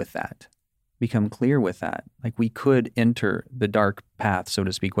right with that, become clear with that. Like we could enter the dark path, so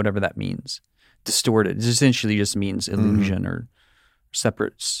to speak, whatever that means. Distorted. It essentially just means illusion or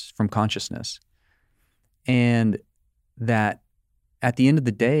separate from consciousness. And that at the end of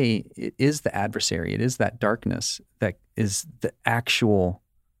the day, it is the adversary. It is that darkness that is the actual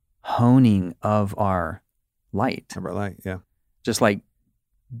honing of our light. Of our light, yeah. Just like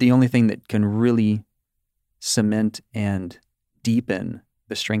the only thing that can really cement and deepen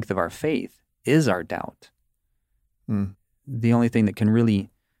the strength of our faith is our doubt. The only thing that can really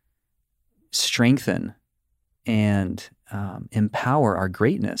strengthen and empower our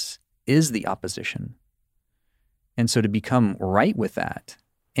greatness is the opposition. And so to become right with that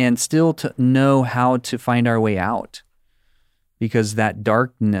and still to know how to find our way out, because that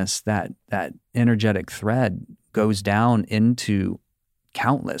darkness, that energetic thread goes down into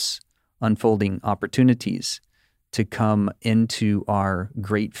countless unfolding opportunities to come into our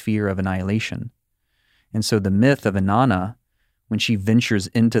great fear of annihilation. And so the myth of Inanna, when she ventures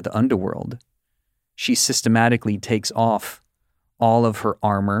into the underworld, she systematically takes off all of her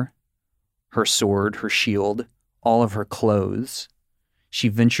armor, her sword, her shield, all of her clothes. She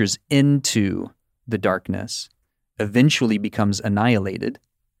ventures into the darkness, eventually becomes annihilated,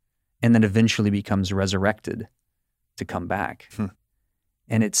 and then eventually becomes resurrected to come back.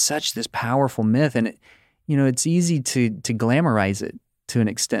 And it's such this powerful myth, and it's easy to glamorize it to an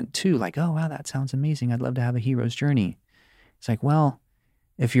extent too. Like, oh wow, that sounds amazing. I'd love to have a hero's journey. It's like, well,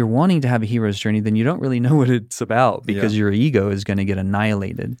 if you're wanting to have a hero's journey, then you don't really know what it's about, because your ego is going to get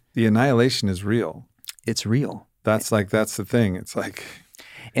annihilated. The annihilation is real. It's real. That's the thing. It's like,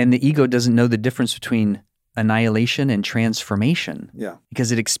 and the ego doesn't know the difference between annihilation and transformation. Yeah.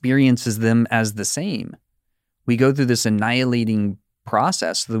 Because it experiences them as the same. We go through this annihilating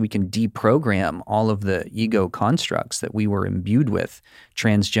process so that we can deprogram all of the ego constructs that we were imbued with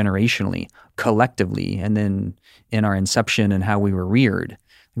transgenerationally, collectively, and then in our inception and how we were reared.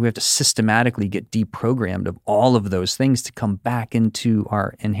 We have to systematically get deprogrammed of all of those things to come back into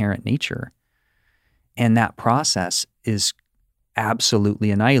our inherent nature. And that process is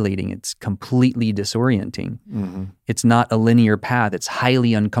absolutely annihilating. It's completely disorienting. Mm-hmm. It's not a linear path. It's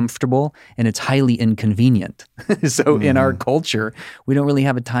highly uncomfortable and it's highly inconvenient. So in our culture, we don't really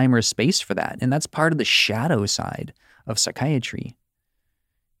have a time or a space for that. And that's part of the shadow side of psychiatry.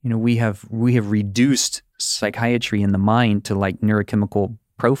 We have reduced psychiatry in the mind to like neurochemical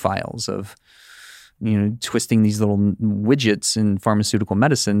profiles of twisting these little widgets in pharmaceutical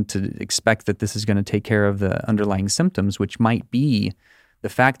medicine to expect that this is going to take care of the underlying symptoms, which might be the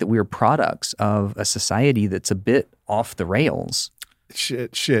fact that we are products of a society that's a bit off the rails.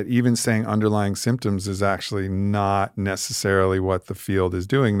 Shit. Even saying underlying symptoms is actually not necessarily what the field is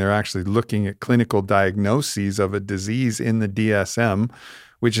doing. They're actually looking at clinical diagnoses of a disease in the DSM,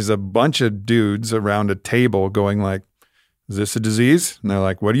 which is a bunch of dudes around a table going like, is this a disease? And they're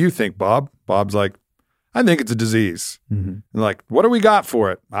like, what do you think, Bob? Bob's like, I think it's a disease. Mm-hmm. Like, what do we got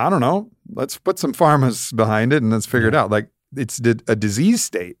for it? I don't know. Let's put some pharmas behind it and let's figure it out. Like, it's a disease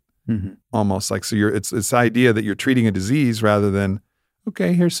state, almost like, so it's this idea that you're treating a disease rather than,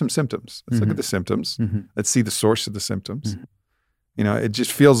 okay, here's some symptoms. Let's look at the symptoms. Let's see the source of the symptoms. It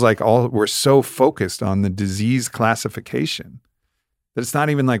just feels like we're so focused on the disease classification that it's not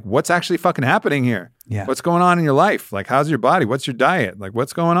even like, what's actually fucking happening here? Yeah. What's going on in your life? Like, how's your body? What's your diet? Like,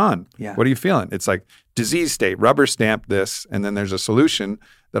 what's going on? Yeah. What are you feeling? It's like disease state, rubber stamp this, and then there's a solution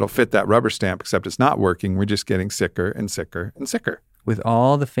that'll fit that rubber stamp, except it's not working. We're just getting sicker and sicker and sicker. With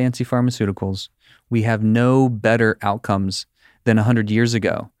all the fancy pharmaceuticals, we have no better outcomes than 100 years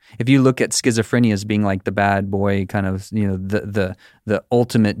ago. If you look at schizophrenia as being like the bad boy kind of, the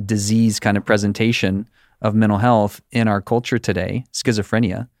ultimate disease kind of presentation of mental health in our culture today,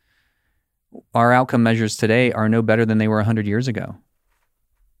 schizophrenia, our outcome measures today are no better than they were 100 years ago,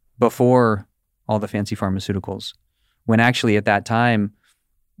 before all the fancy pharmaceuticals, when actually at that time,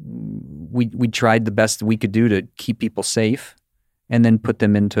 we tried the best we could do to keep people safe and then put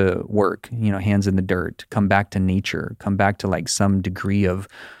them into work, hands in the dirt, come back to nature, come back to like some degree of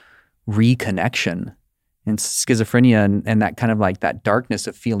reconnection. And schizophrenia and that kind of like that darkness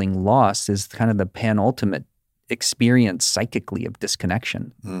of feeling lost is kind of the penultimate experience psychically of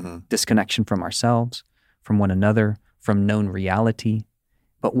disconnection. Disconnection from ourselves, from one another, from known reality.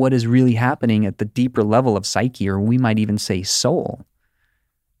 But what is really happening at the deeper level of psyche, or we might even say soul,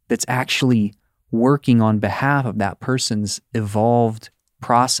 that's actually working on behalf of that person's evolved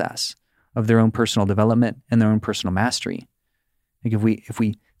process of their own personal development and their own personal mastery. Like if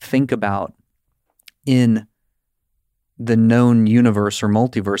we think about in the known universe or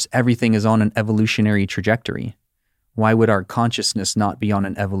multiverse, everything is on an evolutionary trajectory. Why would our consciousness not be on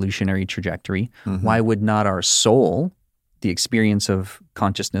an evolutionary trajectory? Why would not our soul, the experience of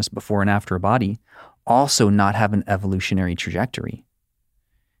consciousness before and after a body, also not have an evolutionary trajectory?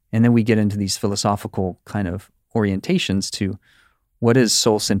 And then we get into these philosophical kind of orientations to, what does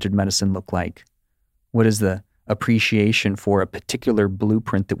soul-centered medicine look like? What is the appreciation for a particular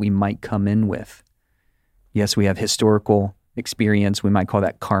blueprint that we might come in with? Yes, we have historical experience. We might call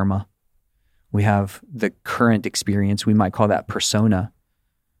that karma. We have the current experience. We might call that persona.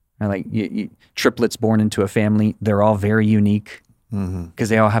 Like triplets born into a family, they're all very unique because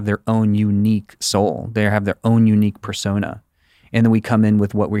they all have their own unique soul. They have their own unique persona. And then we come in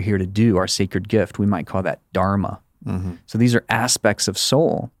with what we're here to do, our sacred gift. We might call that dharma. So these are aspects of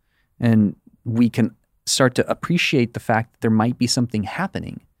soul. And we can start to appreciate the fact that there might be something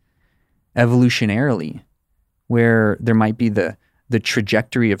happening evolutionarily, where there might be the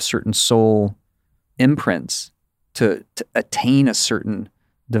trajectory of certain soul imprints to attain a certain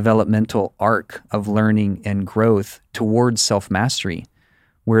developmental arc of learning and growth towards self-mastery,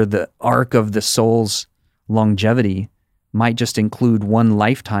 where the arc of the soul's longevity might just include one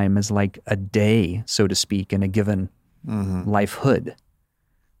lifetime as like a day, so to speak, in a given lifehood.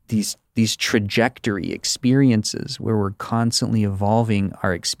 These trajectory experiences where we're constantly evolving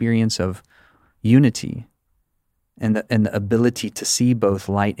our experience of unity and the ability to see both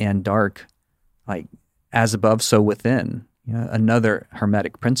light and dark, like as above, so within. You know, another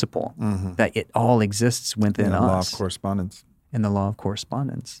Hermetic principle that it all exists within us. The law of correspondence. And the law of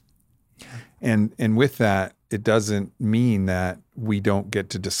correspondence. And with that, it doesn't mean that we don't get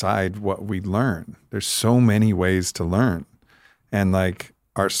to decide what we learn. There's so many ways to learn. And like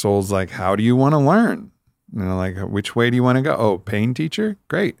our soul's like, how do you want to learn? You know, like which way do you want to go? Oh, pain teacher?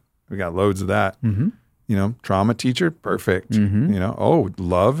 Great. We got loads of that. You know, trauma teacher? Perfect. You know, oh,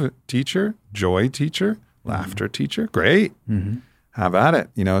 love teacher? Joy teacher? Laughter teacher? Great. Have at it.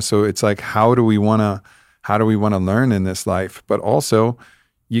 You know, so it's like, how do we want to learn in this life? But also,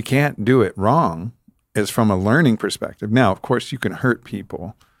 you can't do it wrong as from a learning perspective. Now, of course, you can hurt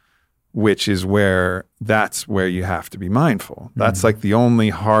people, which is that's where you have to be mindful. That's like the only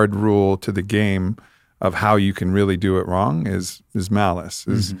hard rule to the game of how you can really do it wrong is malice,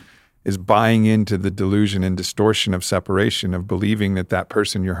 is buying into the delusion and distortion of separation, of believing that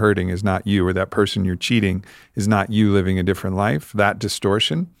person you're hurting is not you, or that person you're cheating is not you living a different life. That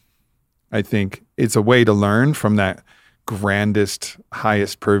distortion, I think it's a way to learn from that grandest,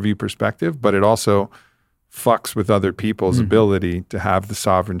 highest purview perspective, but it also fucks with other people's ability to have the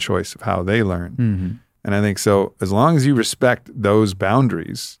sovereign choice of how they learn. And I think so, as long as you respect those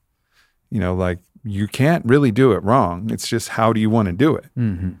boundaries, you know, like you can't really do it wrong. It's just, how do you want to do it?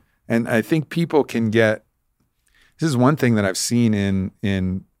 And I think people can get, this is one thing that I've seen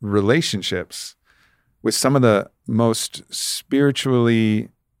in relationships with some of the most spiritually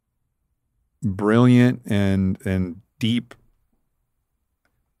brilliant and deep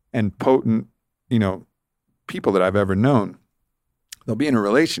and potent, you know, people that I've ever known. They'll be in a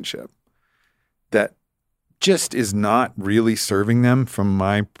relationship that just is not really serving them from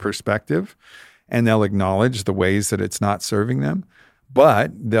my perspective, and they'll acknowledge the ways that it's not serving them,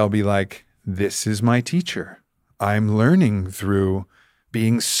 but they'll be like, this is my teacher. I'm learning through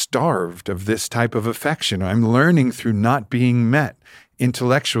being starved of this type of affection. I'm learning through not being met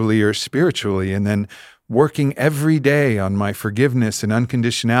intellectually or spiritually, and then working every day on my forgiveness and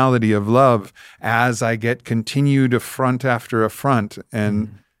unconditionality of love as I get continued affront after affront.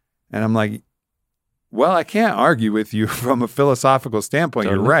 And I'm like, well, I can't argue with you from a philosophical standpoint.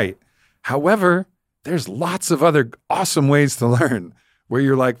 Totally. You're right. However, there's lots of other awesome ways to learn where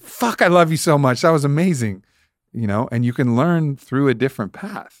you're like, fuck, I love you so much. That was amazing. You know, and you can learn through a different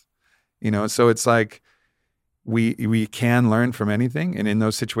path, you know? So it's like, we can learn from anything. And in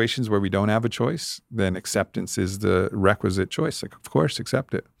those situations where we don't have a choice, then acceptance is the requisite choice. Like, of course,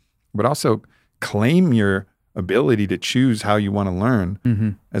 accept it, but also claim your ability to choose how you want to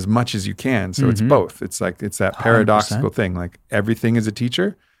learn as much as you can. So it's both. It's like, it's that paradoxical 100%. Thing. Like everything is a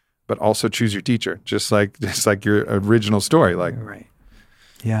teacher, but also choose your teacher. Just like your original story. Like, right.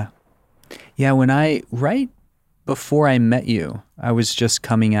 Yeah. Yeah. Right before I met you, I was just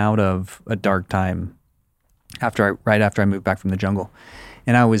coming out of a dark time right after I moved back from the jungle.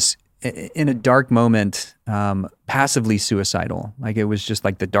 And I was in a dark moment, passively suicidal. Like it was just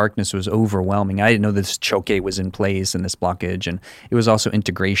like the darkness was overwhelming. I didn't know this choke was in place and this blockage. And it was also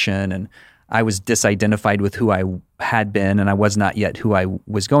integration. And I was disidentified with who I had been, and I was not yet who I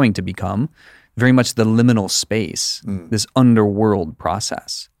was going to become. Very much the liminal space, this underworld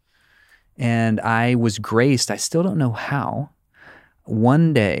process. And I was graced, I still don't know how.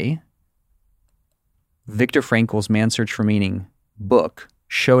 One day, Viktor Frankl's Man's Search for Meaning book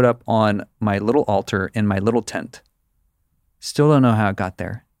showed up on my little altar in my little tent. Still don't know how it got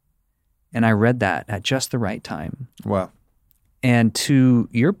there. And I read that at just the right time. Wow. And to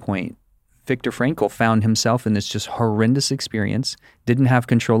your point, Viktor Frankl found himself in this just horrendous experience, didn't have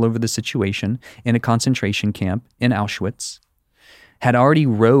control over the situation, in a concentration camp in Auschwitz, had already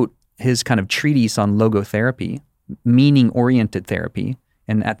wrote his kind of treatise on logotherapy, meaning-oriented therapy.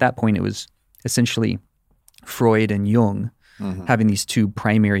 And at that point, it was essentially Freud and Jung having these two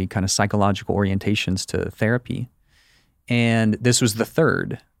primary kind of psychological orientations to therapy. And this was the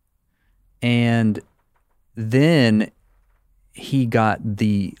third. And then he got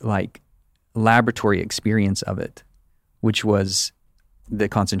the laboratory experience of it, which was the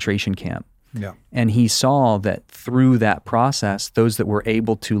concentration camp. Yeah. And he saw that through that process, those that were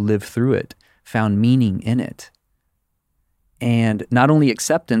able to live through it found meaning in it. And not only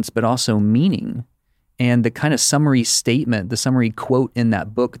acceptance, but also meaning. And the kind of summary statement, the summary quote in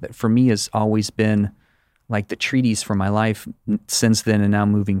that book that for me has always been like the treatise for my life since then and now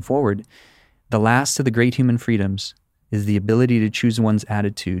moving forward, the last of the great human freedoms is the ability to choose one's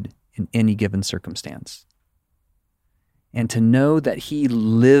attitude in any given circumstance. And to know that he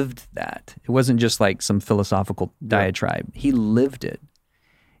lived that, it wasn't just like some philosophical diatribe. He lived it.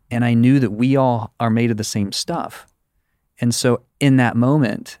 And I knew that we all are made of the same stuff. And so in that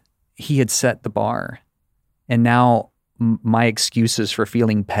moment, he had set the bar. And now my excuses for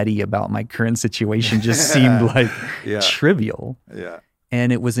feeling petty about my current situation just seemed like trivial. Yeah.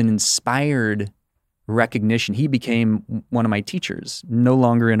 And it was an inspired recognition. He became one of my teachers, no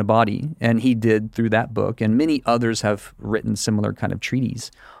longer in a body. And he did through that book. And many others have written similar kind of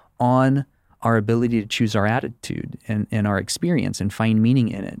treatises on our ability to choose our attitude and our experience and find meaning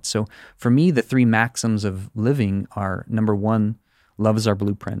in it. So for me, the three maxims of living are: number one, love is our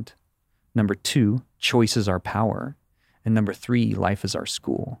blueprint. Number two, choice is our power. And number three, life is our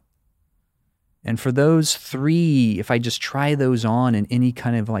school. And for those three, if I just try those on in any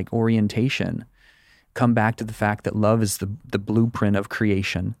kind of like orientation, come back to the fact that love is the blueprint of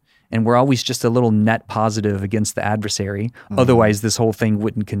creation. And we're always just a little net positive against the adversary. Otherwise, this whole thing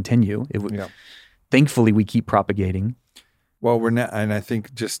wouldn't continue. It would. Thankfully, we keep propagating. Well, we're net, and I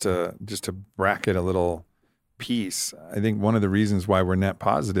think just to bracket a little piece, I think one of the reasons why we're net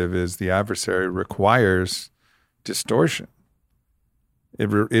positive is the adversary requires distortion. It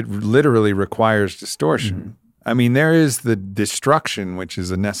literally requires distortion. I mean, there is the destruction, which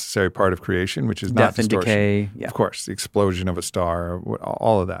is a necessary part of creation, which is not death and distortion. decay. Yeah. Of course, the explosion of a star,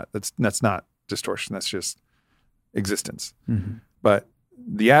 all of that. That's not distortion. That's just existence. But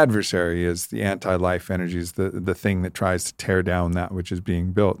the adversary is the anti-life energy, is the thing that tries to tear down that which is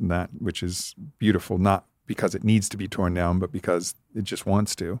being built and that which is beautiful, not because it needs to be torn down, but because it just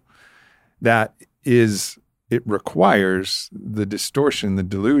wants to. It requires the distortion, the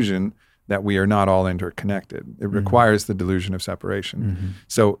delusion that we are not all interconnected. It requires the delusion of separation.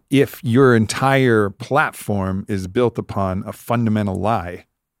 So if your entire platform is built upon a fundamental lie,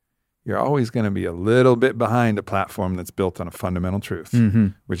 you're always going to be a little bit behind a platform that's built on a fundamental truth,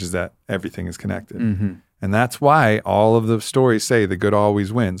 which is that everything is connected. And that's why all of the stories say the good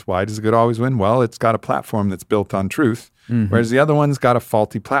always wins. Why does the good always win? Well, it's got a platform that's built on truth, whereas the other one's got a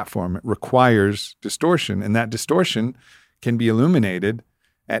faulty platform. It requires distortion, and that distortion can be illuminated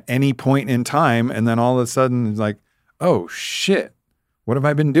at any point in time, and then all of a sudden it's like, oh shit, what have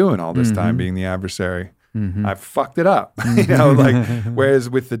I been doing all this time being the adversary? I fucked it up.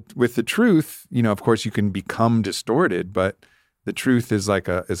 Whereas with the truth, of course you can become distorted, but the truth is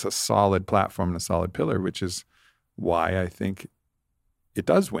is a solid platform and a solid pillar, which is why I think it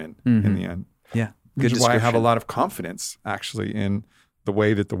does win in the end. Yeah. Which is why I have a lot of confidence actually in the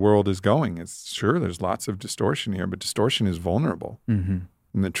way that the world is going. It's sure there's lots of distortion here, but distortion is vulnerable.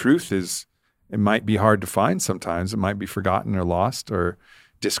 And the truth is, it might be hard to find sometimes. It might be forgotten or lost or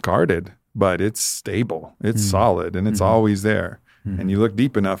discarded, but it's stable, it's solid, and it's always there. And you look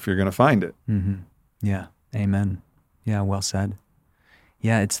deep enough, you're going to find it. Yeah. Amen. Yeah, well said.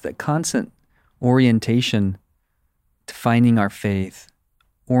 Yeah, it's the constant orientation to finding our faith,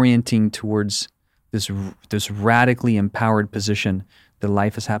 orienting towards this radically empowered position that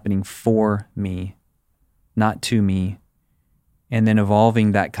life is happening for me, not to me, and then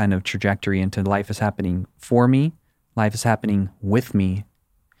evolving that kind of trajectory into life is happening for me, life is happening with me,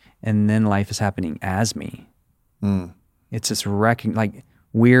 and then life is happening as me. It's this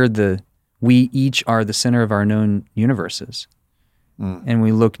we each are the center of our known universes. And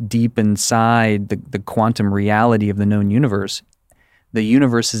we look deep inside the quantum reality of the known universe. The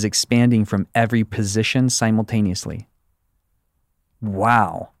universe is expanding from every position simultaneously.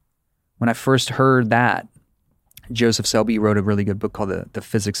 Wow. When I first heard that, Joseph Selby wrote a really good book called The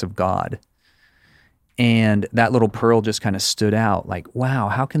Physics of God. And that little pearl just kind of stood out like, wow,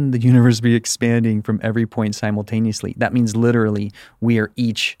 how can the universe be expanding from every point simultaneously? That means literally we are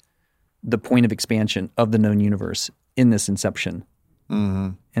each the point of expansion of the known universe in this inception. Mm-hmm.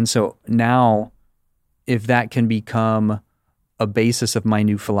 And so now, if that can become a basis of my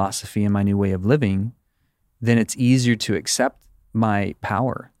new philosophy and my new way of living, then it's easier to accept my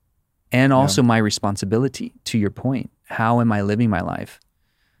power and also my responsibility, to your point. How am I living my life?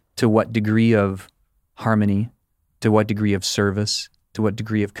 To what degree of harmony? To what degree of service? To what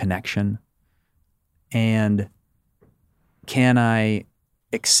degree of connection? And can I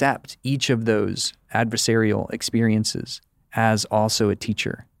accept each of those adversarial experiences as also a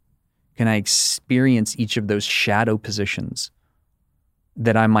teacher? Can I experience each of those shadow positions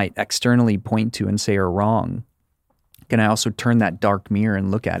that I might externally point to and say are wrong? Can I also turn that dark mirror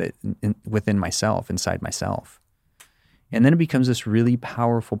and look at it within myself, inside myself? And then it becomes this really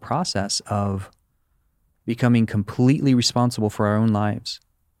powerful process of becoming completely responsible for our own lives.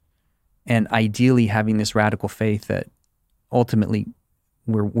 And ideally having this radical faith that ultimately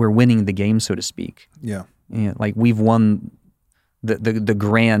we're winning the game, so to speak. Yeah. And like we've won the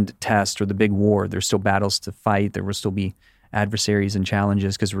grand test or the big war. There's still battles to fight. There will still be adversaries and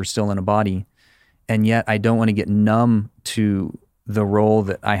challenges because we're still in a body. And yet I don't want to get numb to the role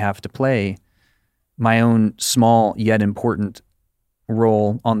that I have to play, my own small yet important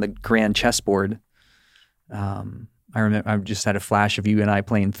role on the grand chessboard. I remember I just had a flash of you and I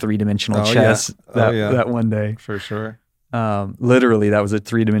playing 3-dimensional chess that one day. For sure. Literally, that was a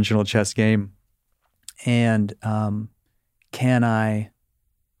 3-dimensional chess game. And can I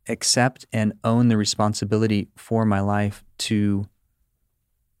accept and own the responsibility for my life to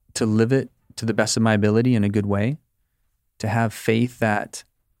live it to the best of my ability in a good way, to have faith that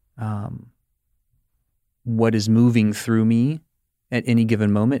what is moving through me at any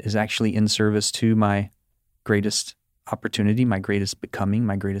given moment is actually in service to my greatest opportunity, my greatest becoming,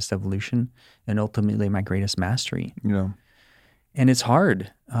 my greatest evolution, and ultimately my greatest mastery. Yeah. And it's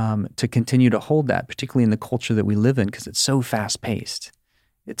hard to continue to hold that, particularly in the culture that we live in, because it's so fast-paced.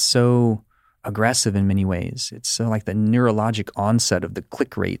 It's so aggressive in many ways. It's so like the neurologic onset of the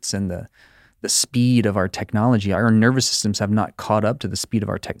click rates and the speed of our technology. Our nervous systems have not caught up to the speed of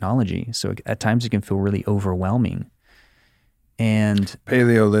our technology. So at times it can feel really overwhelming. And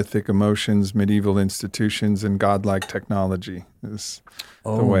Paleolithic emotions, medieval institutions, and godlike technology is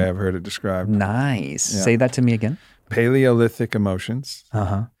the way I've heard it described. Nice. Yeah. Say that to me again. Paleolithic emotions,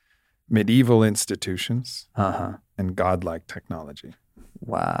 Uh-huh. medieval institutions, Uh-huh. and godlike technology.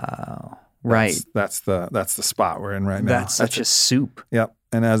 Wow. Right. That's the spot we're in right now. That's such a soup. Yep.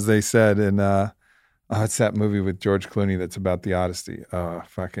 And as they said in it's that movie with George Clooney that's about the Odyssey.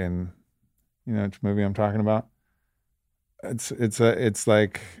 Fucking, you know which movie I'm talking about? It's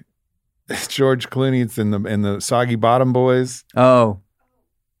like it's George Clooney. It's in the Soggy Bottom Boys. Oh.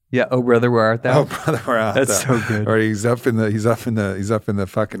 Yeah. Oh, brother, where art thou? Oh, brother, where art thou? That's so good. Or he's up in the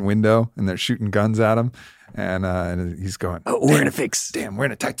fucking window and they're shooting guns at him, and he's going, "Oh, we're in a fix. Damn, we're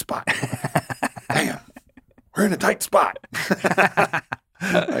in a tight spot. Damn, we're in a tight spot."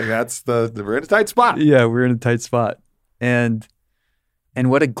 Like that's we're in a tight spot. Yeah, we're in a tight spot, and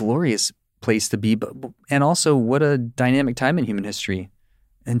what a glorious place to be, and also what a dynamic time in human history,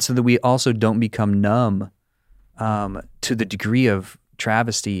 and so that we also don't become numb to the degree of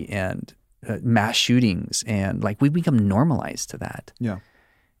travesty and mass shootings, and like we become normalized to that. Yeah.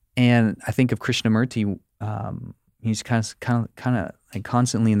 And I think of Krishnamurti. He's kind of like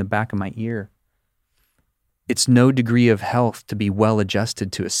constantly in the back of my ear. It's no degree of health to be well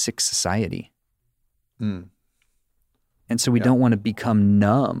adjusted to a sick society. Mm. And so we don't want to become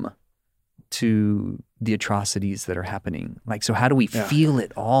numb to the atrocities that are happening. Like, so how do we feel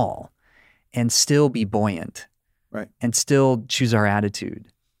it all and still be buoyant? Right. And still choose our attitude?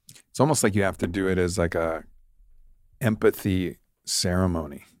 It's almost like you have to do it as like a empathy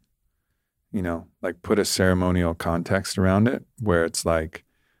ceremony. You know, like put a ceremonial context around it where it's like,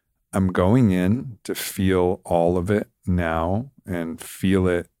 I'm going in to feel all of it now and feel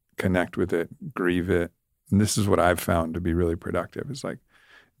it, connect with it, grieve it. And this is what I've found to be really productive. Is like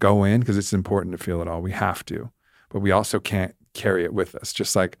go in because it's important to feel it all. We have to, but we also can't carry it with us.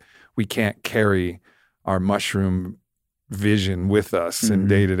 Just like we can't carry our mushroom vision with us in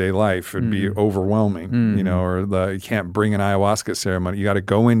day-to-day life. It'd be overwhelming, you know, or you can't bring an ayahuasca ceremony. You got to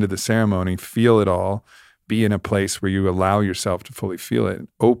go into the ceremony, feel it all, be in a place where you allow yourself to fully feel it,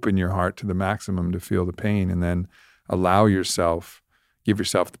 open your heart to the maximum to feel the pain, and then give yourself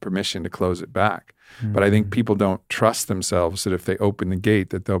the permission to close it back. But I think people don't trust themselves that if they open the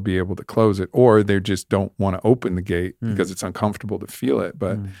gate that they'll be able to close it, or they just don't want to open the gate because it's uncomfortable to feel it.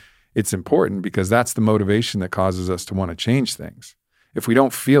 But it's important because that's the motivation that causes us to want to change things. If we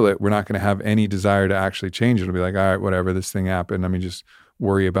don't feel it, we're not going to have any desire to actually change it. It'll be like, all right, whatever, this thing happened. Let me just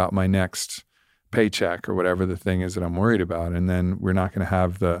worry about my next paycheck or whatever the thing is that I'm worried about. And then we're not going to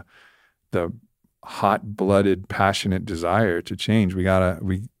have the hot-blooded, passionate desire to change. We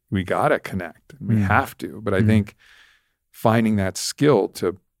gotta connect. We have to. But I think finding that skill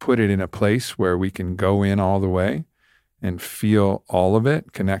to put it in a place where we can go in all the way and feel all of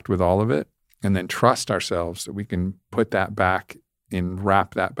it, connect with all of it, and then trust ourselves that we can put that back and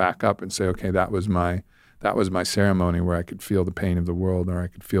wrap that back up and say, okay, that was my ceremony where I could feel the pain of the world, or I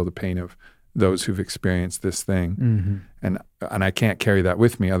could feel the pain of those who've experienced this thing. And I can't carry that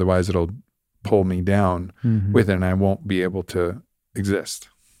with me. Otherwise it'll pull me down with it and I won't be able to exist.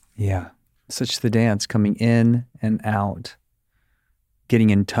 Yeah. Such the dance, coming in and out,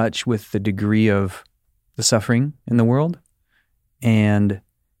 getting in touch with the degree of the suffering in the world and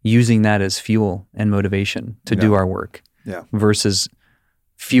using that as fuel and motivation to do our work. Yeah. Versus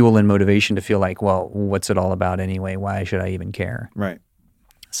fuel and motivation to feel like, well, what's it all about anyway? Why should I even care? Right.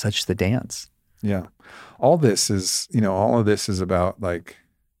 Such the dance. Yeah. All of this is about like,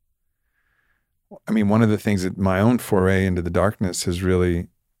 I mean, one of the things that my own foray into the darkness has really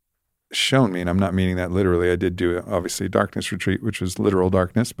shown me, and I'm not meaning that literally. I did do obviously a darkness retreat, which was literal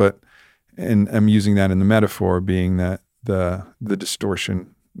darkness, and I'm using that in the metaphor being that the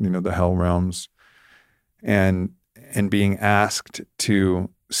distortion, the hell realms, and being asked to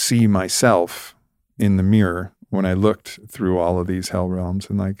see myself in the mirror when I looked through all of these hell realms,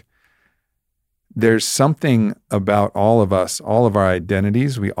 and like, there's something about all of us, all of our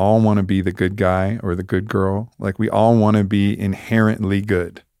identities. We all want to be the good guy or the good girl. Like we all want to be inherently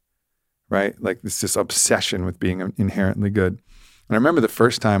good, right? Like it's this obsession with being inherently good. And I remember the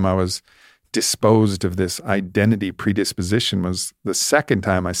first time I was disposed of this identity predisposition was the second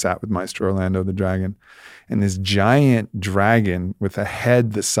time I sat with Maestro Orlando the dragon. And this giant dragon with a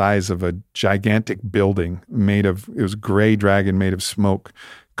head the size of a gigantic building it was gray dragon made of smoke,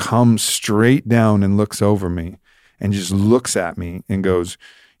 comes straight down and looks over me and just looks at me and goes,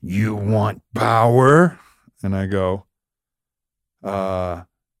 "You want power?" And I go,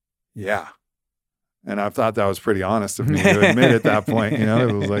 yeah. And I thought that was pretty honest of me to admit at that point.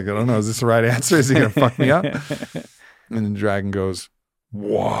 It was like, I don't know, is this the right answer? Is he going to fuck me up? And the dragon goes,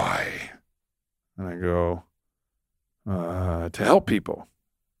 "Why?" And I go, to help people.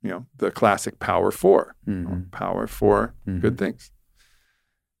 The classic power for. Power for good things.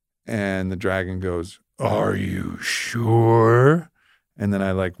 And the dragon goes, "Are you sure?" And then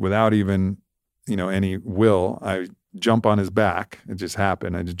I without even, any will, I jump on his back. It just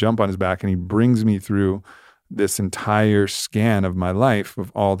happened. I just jump on his back and he brings me through this entire scan of my life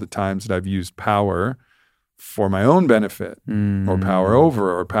of all the times that I've used power for my own benefit or power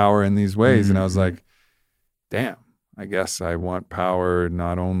over or power in these ways. And I was like, damn, I guess I want power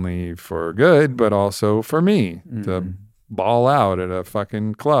not only for good, but also for me to ball out at a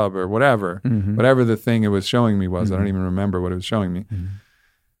fucking club or whatever, whatever the thing it was showing me was. I don't even remember what it was showing me.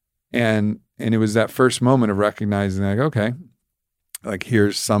 And it was that first moment of recognizing like, okay, like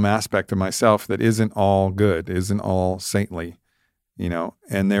here's some aspect of myself that isn't all good, isn't all saintly,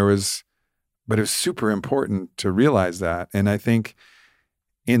 and but it was super important to realize that. And I think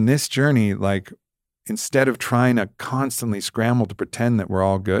in this journey, like instead of trying to constantly scramble to pretend that we're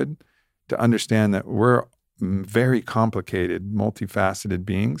all good, to understand that we're very complicated, multifaceted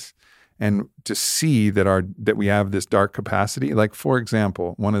beings, and to see that we have this dark capacity. Like, for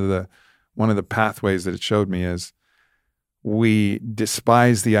example, one of the pathways that it showed me is we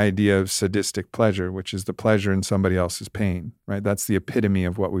despise the idea of sadistic pleasure, which is the pleasure in somebody else's pain, right? That's the epitome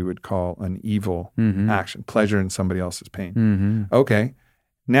of what we would call an evil action, pleasure in somebody else's pain. Okay.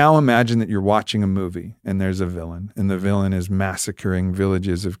 Now imagine that you're watching a movie and there's a villain, and the villain is massacring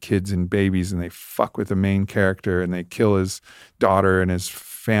villages of kids and babies, and they fuck with the main character and they kill his daughter and his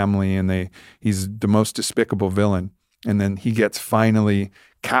family, and he's the most despicable villain. And then he gets finally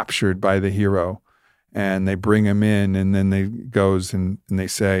captured by the hero, and they bring him in, and then they goes and they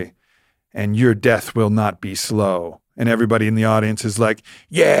say, "And your death will not be slow." And everybody in the audience is like,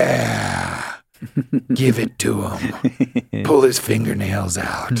 "Yeah. Give it to him. Pull his fingernails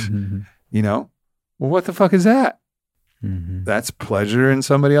out." Well, what the fuck is that? That's pleasure in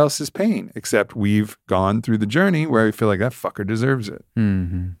somebody else's pain, except we've gone through the journey where we feel like that fucker deserves it.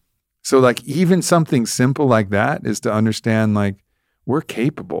 So like even something simple like that is to understand like we're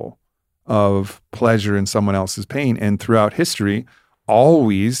capable of pleasure in someone else's pain. And throughout history,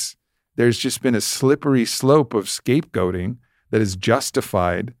 always there's just been a slippery slope of scapegoating that has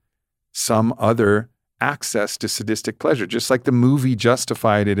justified some other access to sadistic pleasure, just like the movie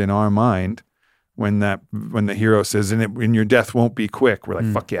justified it in our mind when the hero says, and your death won't be quick. We're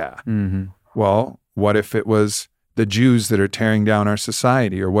like, fuck yeah. Well, what if it was the Jews that are tearing down our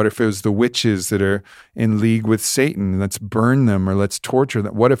society? Or what if it was the witches that are in league with Satan? Let's burn them or let's torture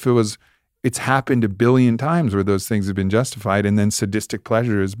them. What if it's happened 1 billion times where those things have been justified and then sadistic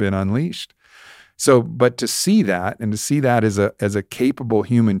pleasure has been unleashed? So, but to see that and to see that as a capable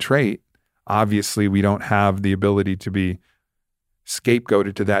human trait, obviously we don't have the ability to be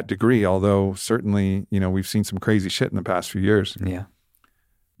scapegoated to that degree, although certainly, we've seen some crazy shit in the past few years. Yeah.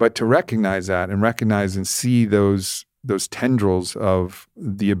 But to recognize that and recognize and see those tendrils of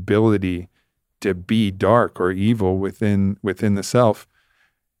the ability to be dark or evil within the self,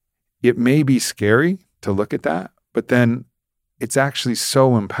 it may be scary to look at that, but then it's actually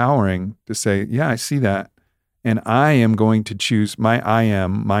so empowering to say, yeah, I see that. And I am going to choose my I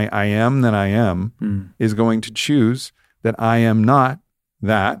am that I am is going to choose that I am not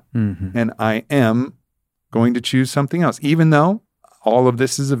that. Mm-hmm. And I am going to choose something else. Even though all of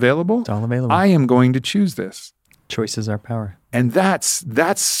this is available, it's all available. I am going to choose this. Choices are power. And that's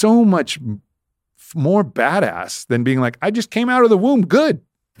so much more badass than being like, I just came out of the womb good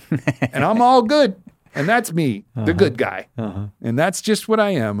and I'm all good. And that's me, the good guy. And that's just what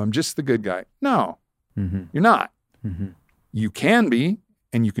I am. I'm just the good guy. No, you're not. You can be,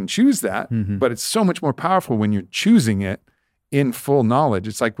 and you can choose that, but it's so much more powerful when you're choosing it in full knowledge.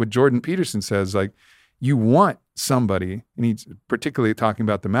 It's like what Jordan Peterson says, like, you want somebody, and he's particularly talking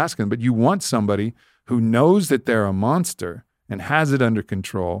about the masculine, but you want somebody who knows that they're a monster and has it under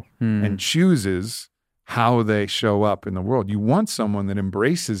control and chooses how they show up in the world. You want someone that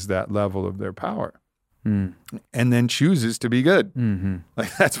embraces that level of their power. And then chooses to be good.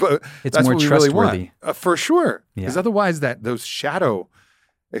 Like that's what we really want, for sure. Because otherwise, those shadow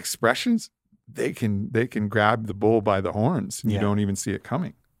expressions, they can grab the bull by the horns, and you don't even see it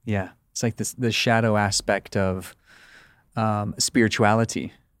coming. Yeah, it's like the shadow aspect of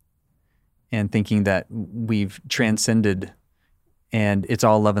spirituality, and thinking that we've transcended, and it's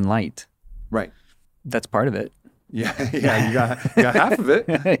all love and light. Right. That's part of it. Yeah. You got half of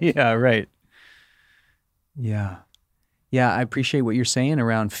it. Yeah. Right. Yeah. Yeah, I appreciate what you're saying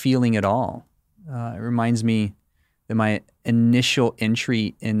around feeling it all. It reminds me that my initial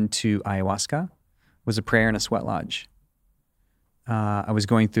entry into ayahuasca was a prayer in a sweat lodge. I was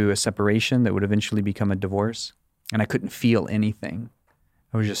going through a separation that would eventually become a divorce, and I couldn't feel anything.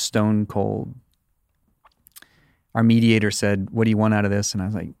 I was just stone cold. Our mediator said, "What do you want out of this?" And I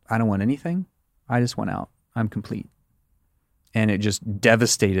was like, "I don't want anything. I just want out. I'm complete." And it just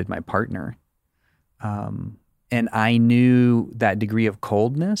devastated my partner. And I knew that degree of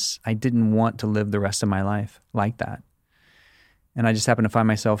coldness, I didn't want to live the rest of my life like that. And I just happened to find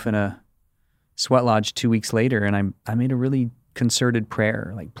myself in a sweat lodge 2 weeks later, and I made a really concerted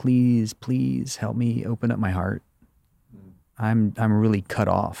prayer, like, please help me open up my heart. I'm really cut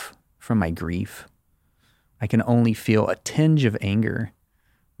off from my grief. I can only feel a tinge of anger,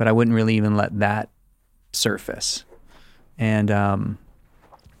 but I wouldn't really even let that surface. And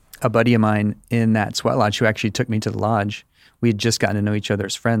a buddy of mine in that sweat lodge who actually took me to the lodge, we had just gotten to know each other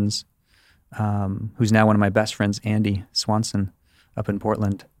as friends, who's now one of my best friends, Andy Swanson, up in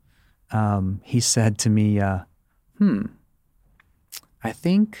Portland. He said to me, I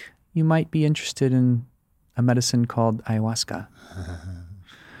think you might be interested in a medicine called ayahuasca.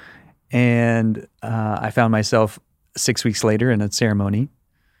 And I found myself 6 weeks later in a ceremony.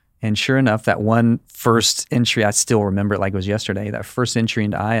 And sure enough, that one first entry, I still remember it like it was yesterday, that first entry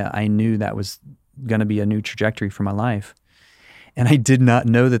into Aya, I knew that was going to be a new trajectory for my life. And I did not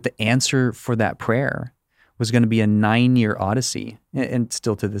know that the answer for that prayer was going to be a 9-year odyssey, and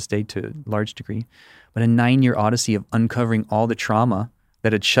still to this day to a large degree, but a 9-year odyssey of uncovering all the trauma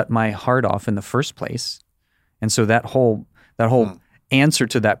that had shut my heart off in the first place. And so that whole answer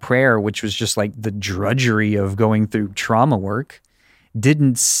to that prayer, which was just like the drudgery of going through trauma work,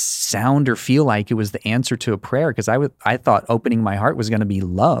 didn't sound or feel like it was the answer to a prayer, because I thought opening my heart was going to be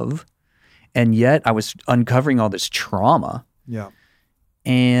love, and yet I was uncovering all this trauma. Yeah.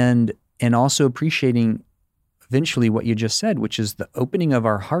 And also appreciating eventually what you just said, which is the opening of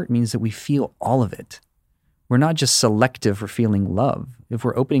our heart means that we feel all of it. We're not just selective for feeling love. If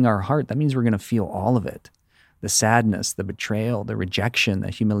we're opening our heart, that means we're going to feel all of it. The sadness, the betrayal, the rejection,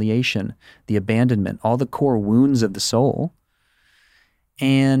 the humiliation, the abandonment, all the core wounds of the soul.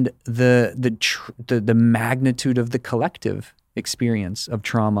 And the magnitude of the collective experience of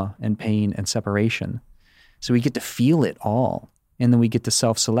trauma and pain and separation. So we get to feel it all. And then we get to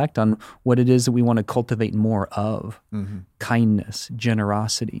self-select on what it is that we want to cultivate more of. Kindness,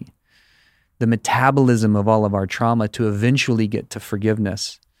 generosity, the metabolism of all of our trauma to eventually get to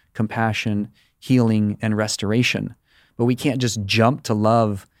forgiveness, compassion, healing, and restoration. But we can't just jump to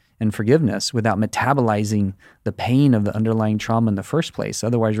love and forgiveness without metabolizing the pain of the underlying trauma in the first place.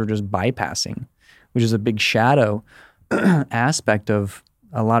 Otherwise, we're just bypassing, which is a big shadow aspect of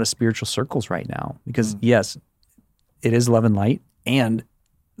a lot of spiritual circles right now. Because yes, it is love and light, and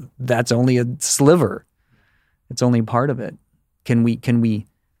that's only a sliver. It's only part of it. Can we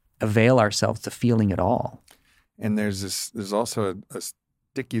avail ourselves to feeling it all? And there's also a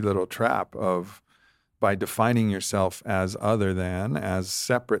sticky little trap of, by defining yourself as other than, as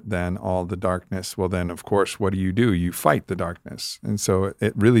separate than all the darkness, well then, of course, what do? You fight the darkness. And so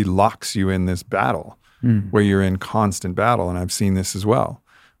it really locks you in this battle where you're in constant battle. And I've seen this as well,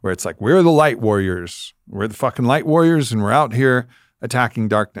 where it's like, we're the light warriors. We're the fucking light warriors, and we're out here attacking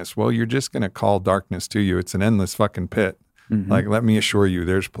darkness. Well, you're just going to call darkness to you. It's an endless fucking pit. Like, let me assure you,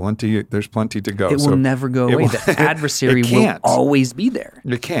 there's plenty to go. It will never go away. The adversary will always be there.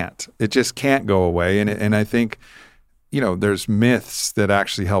 It can't. It just can't go away. And I think, there's myths that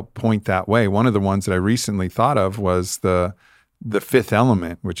actually help point that way. One of the ones that I recently thought of was the Fifth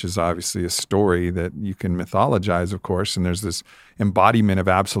Element, which is obviously a story that you can mythologize, of course. And there's this embodiment of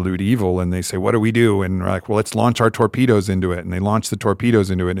absolute evil. And they say, what do we do? And we're like, well, let's launch our torpedoes into it. And they launch the torpedoes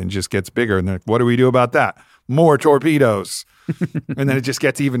into it, and it just gets bigger. And they're like, what do we do about that? More torpedoes. And then it just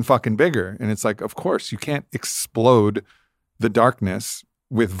gets even fucking bigger. And it's like, of course, you can't explode the darkness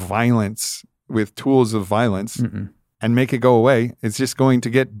with violence, with tools of violence, and make it go away. It's just going to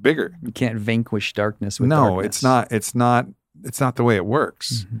get bigger. You can't vanquish darkness with darkness. No, it's not the way it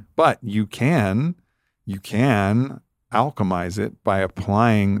works. But you can alchemize it by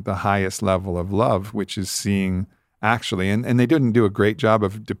applying the highest level of love, which is seeing actually, and they didn't do a great job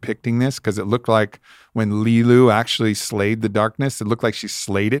of depicting this, because it looked like when Lilu actually slayed the darkness, it looked like she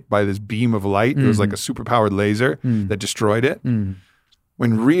slayed it by this beam of light. It was like a superpowered laser that destroyed it.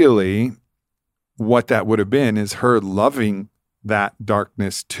 When really what that would have been is her loving that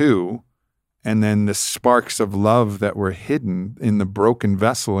darkness too, and then the sparks of love that were hidden in the broken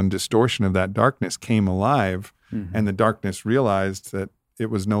vessel and distortion of that darkness came alive, and the darkness realized that it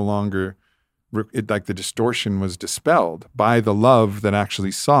was no longer like the distortion was dispelled by the love that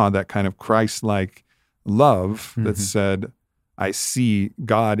actually saw that kind of Christ-like love that said, I see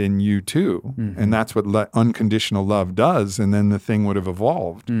God in you too. And that's what unconditional love does. And then the thing would have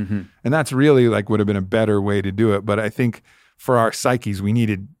evolved. And that's really like would have been a better way to do it. But I think for our psyches, we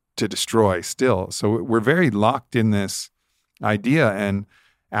needed to destroy still. So we're very locked in this idea. And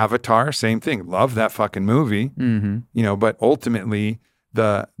Avatar, same thing. Love that fucking movie, but ultimately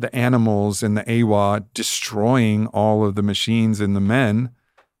the animals and the Awa destroying all of the machines and the men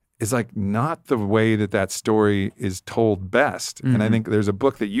is like not the way that story is told best. And I think there's a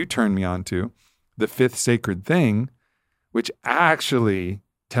book that you turned me on to, The Fifth Sacred Thing, which actually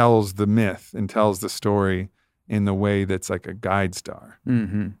tells the myth and tells the story in the way that's like a guide star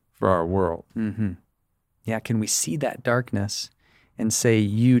for our world. Yeah, can we see that darkness and say,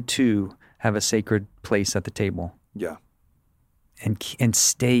 you too have a sacred place at the table? Yeah. And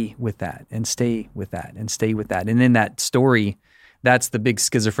stay with that, and stay with that, and stay with that. And in that story, that's the big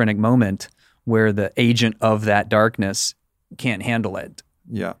schizophrenic moment where the agent of that darkness can't handle it.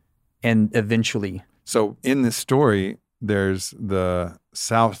 Yeah. And eventually. So in this story, there's the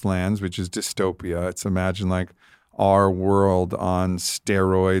Southlands, which is dystopia. It's imagine like our world on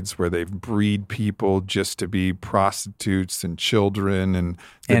steroids, where they breed people just to be prostitutes and children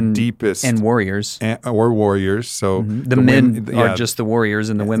and deepest and warriors or warriors. So the men are just the warriors,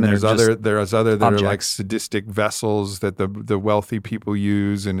 and the women there's are other just there's other that objects. Are like sadistic vessels that the wealthy people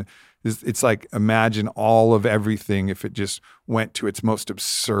use, and it's like imagine all of everything if it just went to its most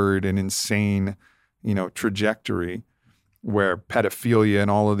absurd and insane, trajectory, where pedophilia and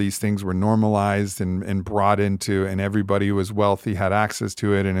all of these things were normalized and brought into, and everybody who was wealthy had access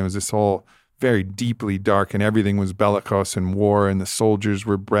to it. And it was this whole very deeply dark, and everything was bellicose and war, and the soldiers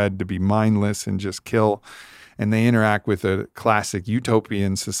were bred to be mindless and just kill. And they interact with a classic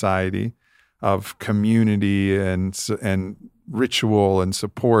utopian society of community and ritual and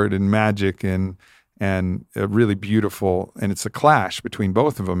support and magic and a really beautiful, and it's a clash between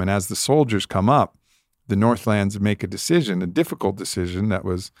both of them. And as the soldiers come up, the Northlands make a decision, a difficult decision that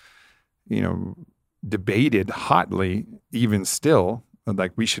was, debated hotly, even still,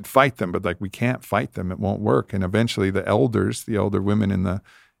 like we should fight them, but like we can't fight them. It won't work. And eventually the elder women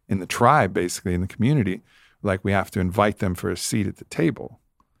in the tribe, basically in the community, like we have to invite them for a seat at the table.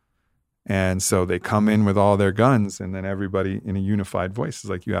 And so they come in with all their guns, and then everybody in a unified voice is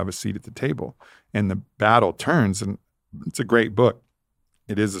like, you have a seat at the table. And the battle turns, and it's a great book.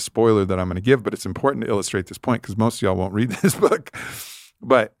 It is a spoiler that I'm going to give, but it's important to illustrate this point because most of y'all won't read this book.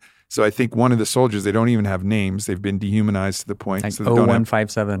 But So I think one of the soldiers, they don't even have names. They've been dehumanized to the point. Like so they don't have,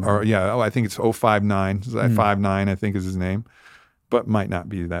 0157. I think it's 059. 59, I think is his name, but might not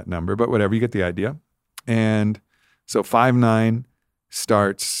be that number. But whatever, you get the idea. And so 59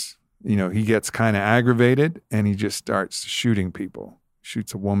 starts, he gets kind of aggravated and he just starts shooting people.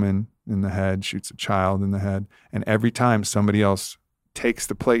 Shoots a woman in the head, shoots a child in the head. And every time somebody else takes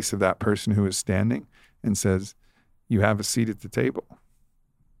the place of that person who is standing and says, you have a seat at the table.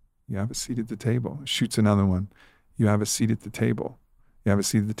 You have a seat at the table. Shoots another one. You have a seat at the table. You have a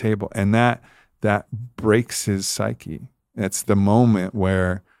seat at the table. And that breaks his psyche. It's the moment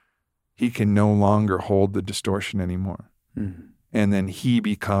where he can no longer hold the distortion anymore. Mm-hmm. And then he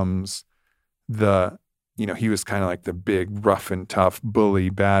becomes he was kind of like the big, rough and tough bully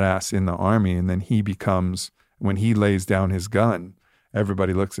badass in the army. And then he becomes, when he lays down his gun,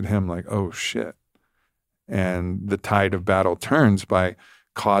 everybody looks at him like, oh shit. And the tide of battle turns by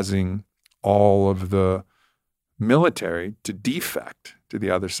causing all of the military to defect to the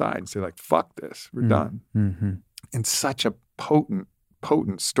other side and say like, fuck this, we're done. Mm-hmm. And such a potent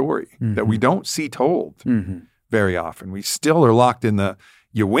story that we don't see told very often. We still are locked in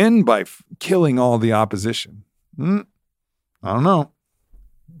you win by killing all the opposition. I don't know.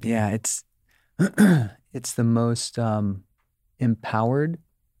 Yeah, it's the most empowered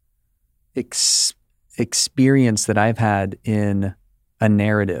experience that I've had in a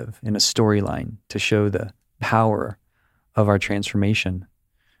narrative, in a storyline, to show the power of our transformation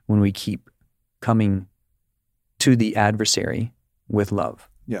when we keep coming to the adversary with love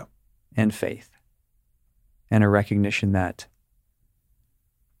and faith and a recognition that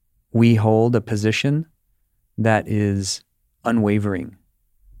we hold a position that is unwavering.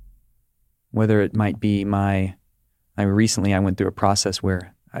 Whether it might be recently I went through a process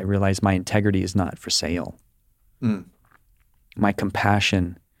where I realized my integrity is not for sale. My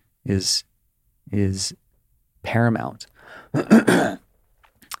compassion is paramount.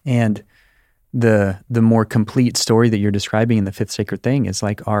 And the more complete story that you're describing in the Fifth Sacred Thing is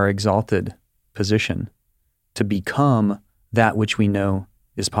like our exalted position to become that which we know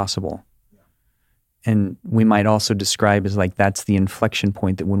is possible. And we might also describe as like that's the inflection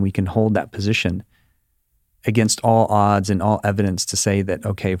point, that when we can hold that position against all odds and all evidence to say that,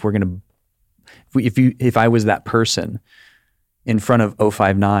 okay, if I was that person in front of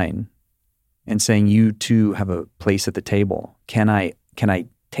 059 and saying you too have a place at the table, can I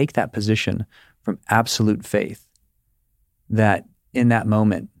take that position from absolute faith that in that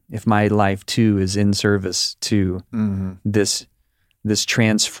moment, if my life too is in service to this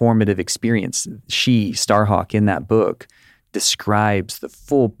transformative experience. She, Starhawk, in that book, describes the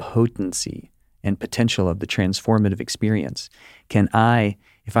full potency and potential of the transformative experience. Can I,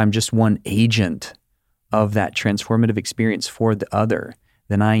 if I'm just one agent of that transformative experience for the other,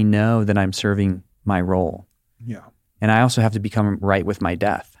 then I know that I'm serving my role. Yeah. And I also have to become right with my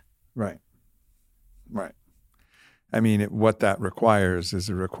death. Right. I mean, what that requires is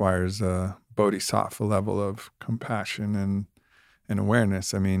a bodhisattva level of compassion and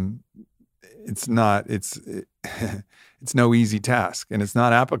awareness. I mean, it's no easy task, and it's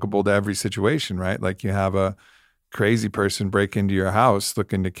not applicable to every situation, right? Like you have a crazy person break into your house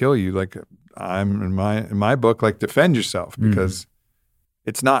looking to kill you. Like I'm in my book, like defend yourself, because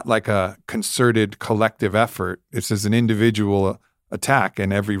it's not like a concerted collective effort. It's as an individual attack,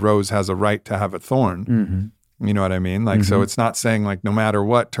 and every rose has a right to have a thorn. You know what I mean? Like, so it's not saying like, no matter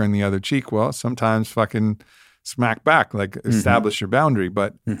what, turn the other cheek. Well, sometimes fucking smack back, like establish your boundary.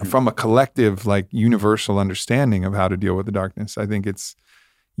 But from a collective, like universal understanding of how to deal with the darkness, I think it's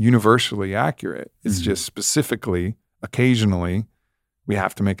universally accurate. It's just specifically, occasionally, we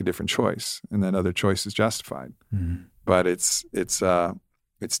have to make a different choice, and that other choice is justified. But it's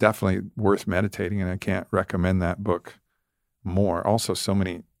definitely worth meditating, and I can't recommend that book more. Also, so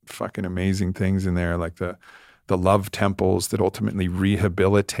many fucking amazing things in there, like the love temples that ultimately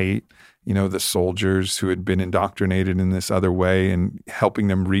rehabilitate, the soldiers who had been indoctrinated in this other way, and helping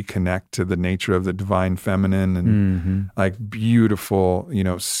them reconnect to the nature of the divine feminine, and like beautiful,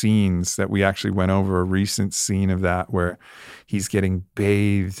 scenes that we actually went over, a recent scene of that where he's getting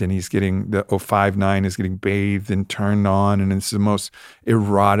bathed, and the 059 is getting bathed and turned on, and it's the most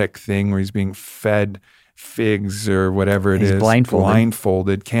erotic thing where he's being fed figs or whatever it is,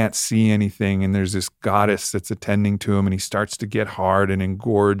 blindfolded, can't see anything, and there's this goddess that's attending to him, and he starts to get hard and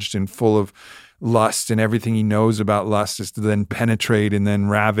engorged and full of lust, and everything he knows about lust is to then penetrate and then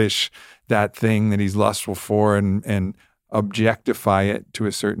ravish that thing that he's lustful for, and objectify it to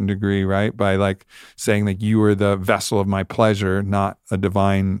a certain degree, right? By like saying that you are the vessel of my pleasure, not a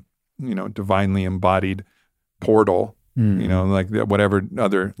divine, divinely embodied portal you know, like whatever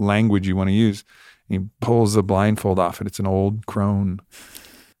other language you want to use. He pulls the blindfold off and it's an old crone,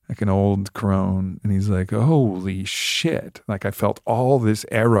 like an old crone. And he's like, holy shit. Like I felt all this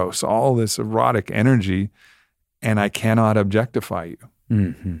eros, all this erotic energy, and I cannot objectify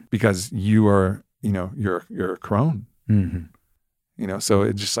you because you are, you know, you're a crone. You know, so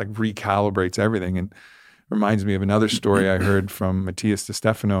it just like recalibrates everything. And reminds me of another story I heard from Matthias de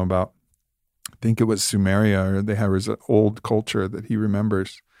Stefano about, I think it was Sumeria, or they was an old culture that he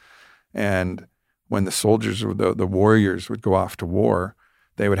remembers. And when the soldiers or the warriors would go off to war,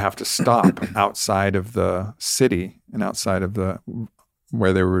 they would have to stop outside of the city and outside of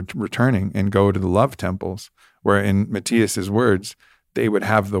where they were returning and go to the love temples, where in Matthias's words, they would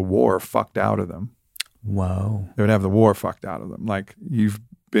have the war fucked out of them. Whoa. They would have the war fucked out of them. Like, you've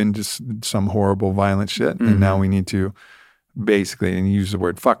been just some horrible, violent shit, and now we need to basically, and use the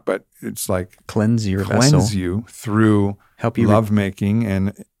word fuck, but it's like cleanse you through help you lovemaking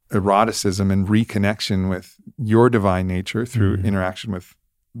and eroticism and reconnection with your divine nature through interaction with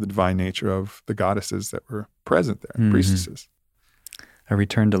the divine nature of the goddesses that were present there, priestesses. A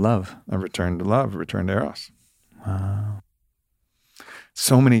return to love. A return to love, a return to Eros. Wow.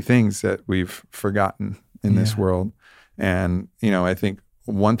 So many things that we've forgotten in this world. And, you know, I think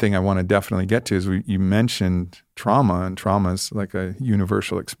one thing I want to definitely get to is you mentioned trauma, and trauma is like a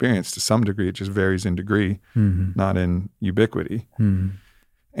universal experience to some degree. It just varies in degree, not in ubiquity.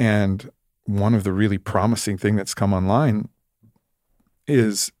 And one of the really promising thing that's come online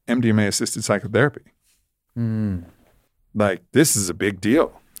is MDMA-assisted psychotherapy. Like, this is a big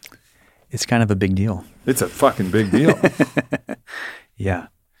deal. It's kind of a big deal. It's a fucking big deal. Yeah.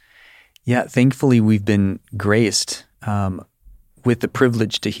 Yeah, thankfully we've been graced with the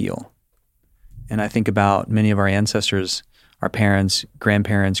privilege to heal. And I think about many of our ancestors, our parents,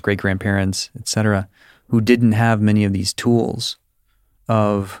 grandparents, great-grandparents, etc., who didn't have many of these tools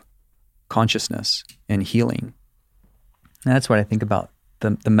of consciousness and healing. And that's what I think about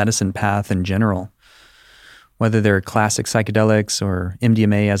the medicine path in general, whether they're classic psychedelics or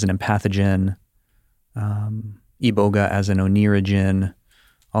MDMA as an empathogen, Iboga as an onerogen,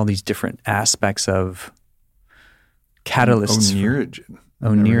 all these different aspects of catalysts.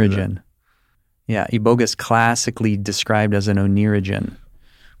 Onerogen. Yeah, Iboga is classically described as an onerogen,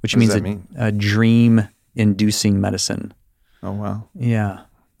 which means a dream-inducing medicine. Oh, wow. Yeah.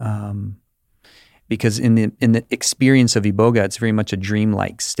 Because in the experience of Iboga, it's very much a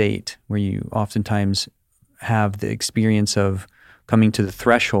dreamlike state where you oftentimes have the experience of coming to the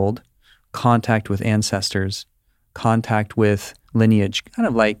threshold, contact with ancestors, contact with lineage, kind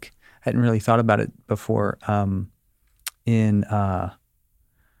of like, I hadn't really thought about it before,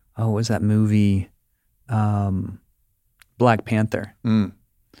 what was that movie? Black Panther.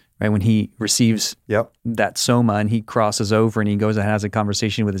 Right, when he receives that soma and he crosses over and he goes and has a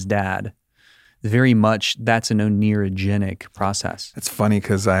conversation with his dad. Very much that's an onerogenic process. It's funny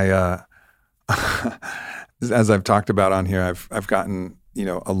because I, as I've talked about on here, I've gotten, you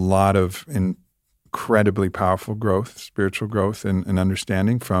know, a lot of incredibly powerful growth, spiritual growth and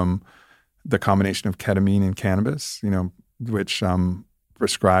understanding from the combination of ketamine and cannabis, you know, which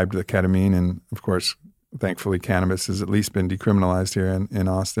prescribed the ketamine, and of course, thankfully, cannabis has at least been decriminalized here in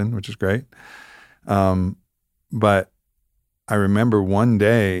Austin, which is great. But I remember one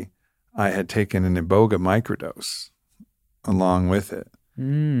day I had taken an Iboga microdose along with it.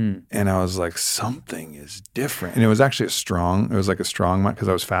 And I was like, something is different. And it was actually it was like a strong, because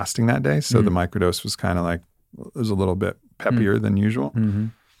I was fasting that day. So the microdose was kind of like, it was a little bit peppier than usual.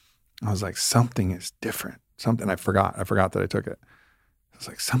 I was like, something is different. I forgot that I took it. I was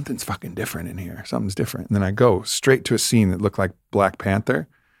like, something's fucking different in here. Something's different. And then I go straight to a scene that looked like Black Panther.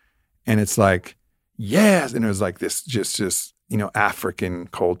 And it's like, yes. And it was like this just, you know, African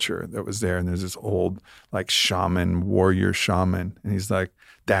culture that was there. And there's this old like warrior shaman. And he's like,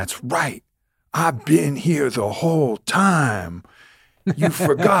 that's right. I've been here the whole time. You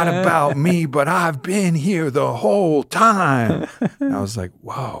forgot about me, but I've been here the whole time. And I was like,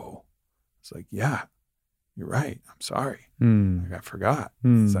 whoa. It's like, yeah, you're right. I'm sorry. Like, I forgot.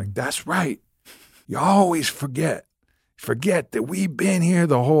 It's like, that's right. You always forget that we've been here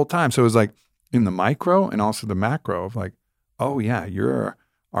the whole time. So it was like in the micro and also the macro of like, oh yeah, you're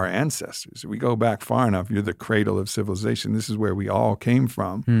our ancestors. We go back far enough. You're the cradle of civilization. This is where we all came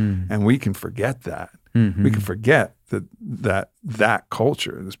from. And we can forget that. We can forget that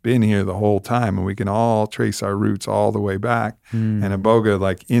culture that's been here the whole time, and we can all trace our roots all the way back. And Iboga,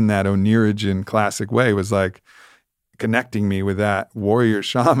 like in that onerogen classic way, was like connecting me with that warrior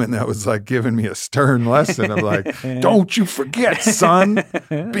shaman that was like giving me a stern lesson of like, don't you forget, son,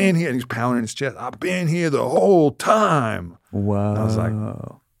 been here. And he's pounding his chest. I've been here the whole time. Whoa. And I was like,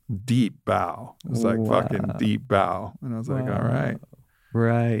 deep bow. It was like fucking deep bow. And I was like, all right.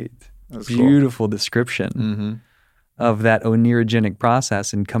 Right. That's beautiful description Mm-hmm. of that onirogenic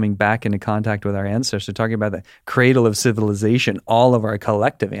process and coming back into contact with our ancestors, talking about the cradle of civilization, all of our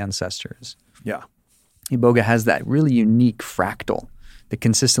collective ancestors. Yeah. Iboga has that really unique fractal that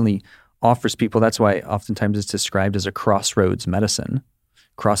consistently offers people. That's why oftentimes it's described as a crossroads medicine,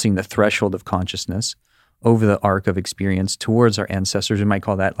 crossing the threshold of consciousness over the arc of experience towards our ancestors. We might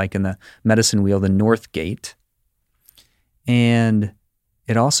call that, like in the medicine wheel, the North Gate. And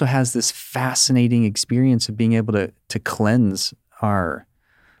it also has this fascinating experience of being able to cleanse our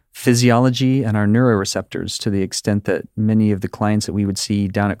physiology and our neuroreceptors to the extent that many of the clients that we would see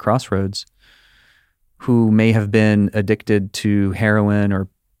down at Crossroads who may have been addicted to heroin or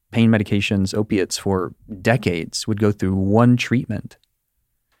pain medications, opiates for decades, would go through one treatment.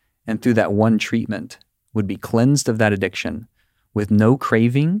 And through that one treatment would be cleansed of that addiction with no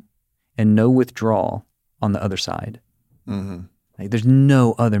craving and no withdrawal on the other side. Mm-hmm. Like, there's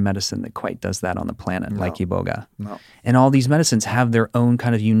no other medicine that quite does that on the planet like Iboga. No. And all these medicines have their own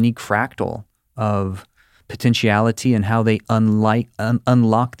kind of unique fractal of potentiality and how they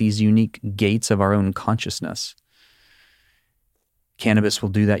unlock these unique gates of our own consciousness. Cannabis will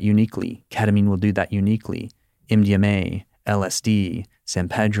do that uniquely. Ketamine will do that uniquely. MDMA, LSD, San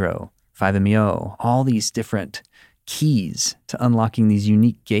Pedro, 5-MeO, all these different keys to unlocking these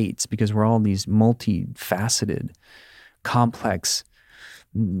unique gates, because we're all these multifaceted, complex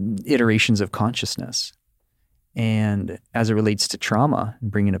iterations of consciousness. And as it relates to trauma,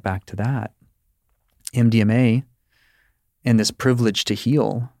 and bringing it back to that, MDMA and this privilege to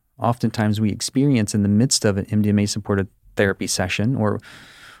heal, oftentimes we experience in the midst of an MDMA-supported therapy session. Or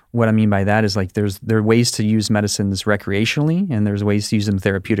what I mean by that is, like, there are ways to use medicines recreationally and there's ways to use them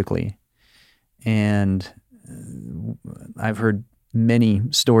therapeutically. And I've heard many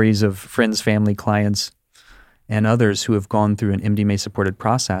stories of friends, family, clients, and others who have gone through an MDMA-supported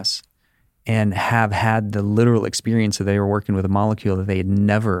process and have had the literal experience that they were working with a molecule that they had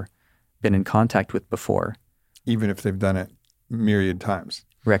never been in contact with before. Even if they've done it myriad times.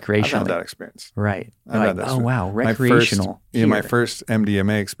 Recreationally. I've had that experience. Right. I've had that experience. Wow, recreational. My first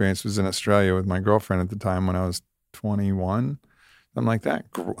MDMA experience was in Australia with my girlfriend at the time when I was 21, something like that.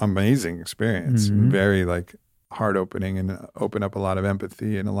 Amazing experience. Mm-hmm. Very like heart-opening and opened up a lot of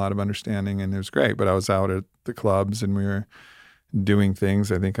empathy and a lot of understanding, and it was great. But I was out at the clubs and we were doing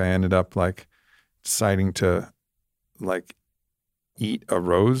things. I think I ended up like deciding to like eat a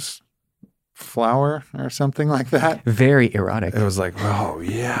rose flower or something like that. Very erotic. It was like, oh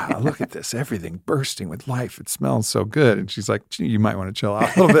yeah, look at this, everything bursting with life. It smells so good. And she's like, you might want to chill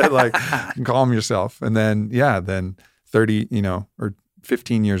out a little bit, like calm yourself. And then, then 30, or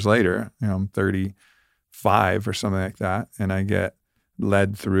 15 years later, I'm 35 or something like that. And I get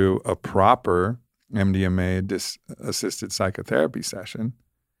led through a proper MDMA assisted psychotherapy session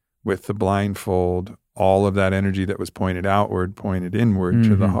with the blindfold, all of that energy that was pointed outward, pointed inward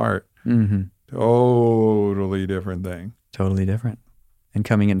to the heart. Mm-hmm. Totally different thing. Totally different. And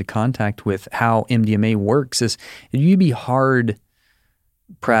coming into contact with how MDMA works is, you'd be hard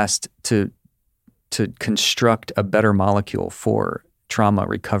pressed to construct a better molecule for trauma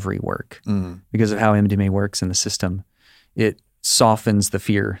recovery work because of how MDMA works in the system. It softens the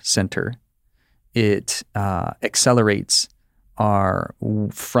fear center. It accelerates our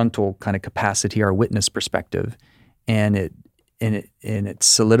frontal kind of capacity, our witness perspective, and it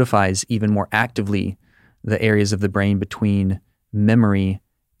solidifies even more actively the areas of the brain between memory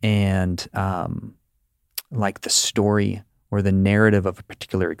and like the story or the narrative of a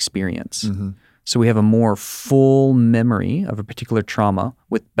particular experience. Mm-hmm. So we have a more full memory of a particular trauma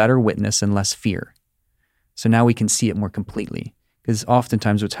with better witness and less fear. So now we can see it more completely. Because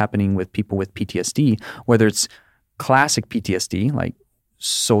oftentimes what's happening with people with PTSD, whether it's classic PTSD, like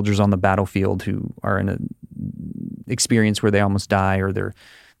soldiers on the battlefield who are in an experience where they almost die, or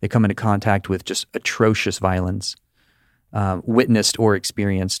they come into contact with just atrocious violence, witnessed or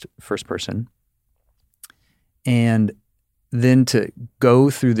experienced first person. And then to go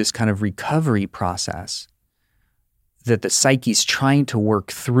through this kind of recovery process that the psyche's trying to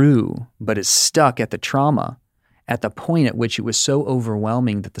work through, but is stuck at the trauma, at the point at which it was so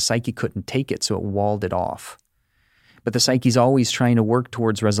overwhelming that the psyche couldn't take it, so it walled it off. But the psyche's always trying to work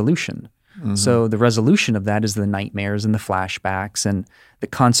towards resolution. Mm-hmm. So the resolution of that is the nightmares and the flashbacks and the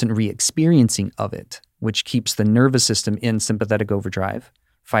constant re-experiencing of it, which keeps the nervous system in sympathetic overdrive,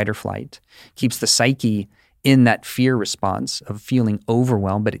 fight or flight, keeps the psyche in that fear response of feeling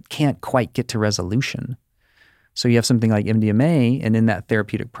overwhelmed, but it can't quite get to resolution. So you have something like MDMA, and in that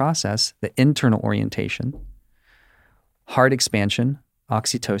therapeutic process, the internal orientation, heart expansion,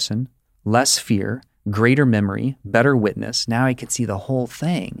 oxytocin, less fear, greater memory, better witness. Now I can see the whole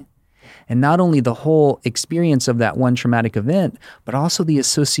thing. And not only the whole experience of that one traumatic event, but also the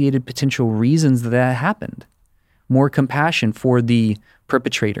associated potential reasons that happened. More compassion for the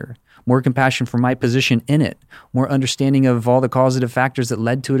perpetrator, more compassion for my position in it, more understanding of all the causative factors that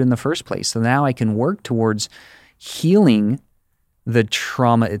led to it in the first place. So now I can work towards healing the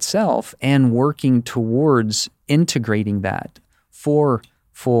trauma itself and working towards integrating that for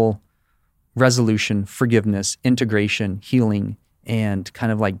full resolution, forgiveness, integration, healing, and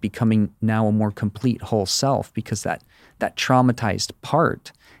kind of like becoming now a more complete whole self, because that traumatized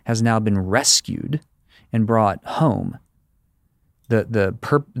part has now been rescued and brought home.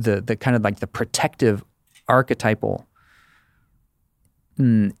 The kind of like the protective archetypal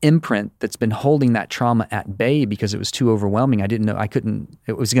imprint that's been holding that trauma at bay because it was too overwhelming. I didn't know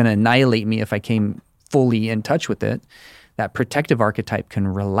it was going to annihilate me if I came fully in touch with it. That protective archetype can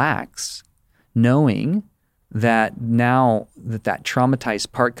relax, knowing that now that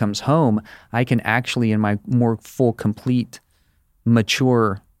traumatized part comes home, I can actually, in my more full, complete,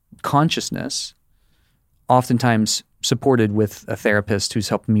 mature consciousness, oftentimes supported with a therapist who's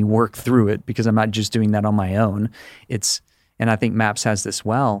helping me work through it, because I'm not just doing that on my own. And I think MAPS has this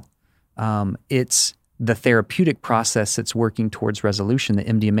well. It's the therapeutic process that's working towards resolution. The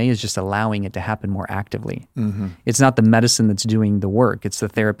MDMA is just allowing it to happen more actively. Mm-hmm. It's not the medicine that's doing the work. It's the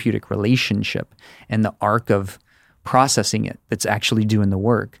therapeutic relationship and the arc of processing it that's actually doing the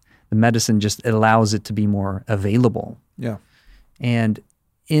work. The medicine just allows it to be more available. Yeah. And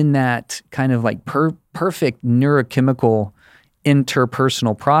in that kind of like perfect neurochemical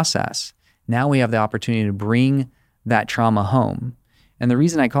interpersonal process, now we have the opportunity to bring that trauma home. And the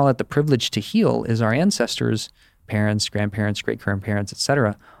reason I call it the privilege to heal is our ancestors, parents, grandparents, great-grandparents,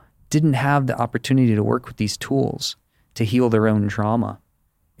 etc., didn't have the opportunity to work with these tools to heal their own trauma.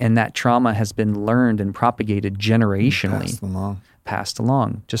 And that trauma has been learned and propagated generationally. Passed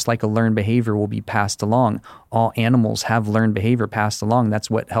along. Just like a learned behavior will be passed along. All animals have learned behavior passed along.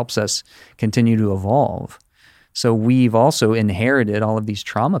 That's what helps us continue to evolve. So we've also inherited all of these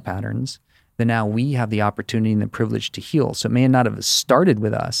trauma patterns that now we have the opportunity and the privilege to heal. So it may not have started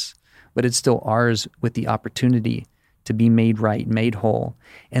with us, but it's still ours with the opportunity to be made right, made whole,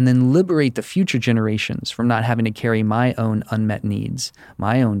 and then liberate the future generations from not having to carry my own unmet needs,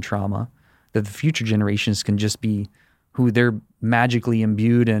 my own trauma, that the future generations can just be who they're magically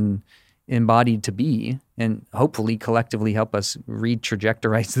imbued and embodied to be, and hopefully collectively help us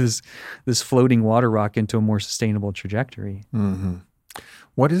re-trajectorize this floating water rock into a more sustainable trajectory. Mm-hmm.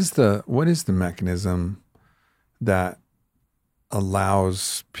 What is the mechanism that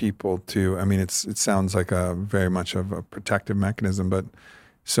allows people to, I mean, it sounds like a very much of a protective mechanism, but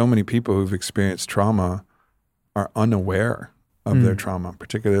so many people who've experienced trauma are unaware of their trauma,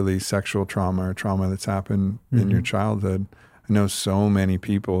 particularly sexual trauma or trauma that's happened in your childhood. I know so many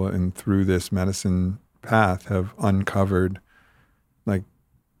people, and through this medicine path, have uncovered like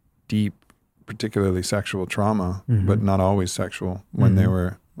deep, particularly sexual trauma, but not always sexual when they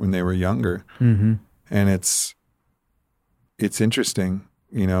were younger. And it's interesting,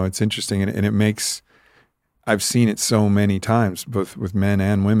 it's interesting. And it makes, I've seen it so many times, both with men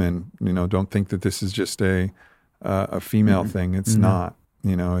and women, don't think that this is just a female thing. It's not,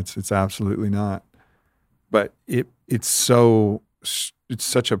 it's absolutely not. But it's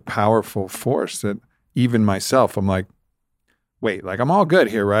such a powerful force that even myself, I'm like, wait, like I'm all good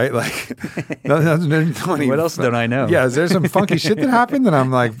here, right? Like, what else don't I know? Yeah, is there some funky shit that happened that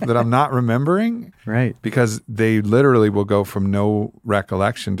I'm not remembering? Right. Because they literally will go from no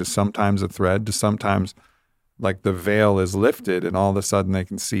recollection to sometimes a thread to sometimes like the veil is lifted and all of a sudden they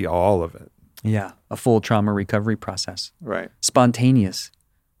can see all of it. Yeah, a full trauma recovery process. Right. Spontaneous.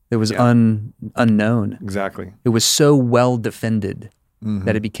 It was unknown. Exactly. It was so well defended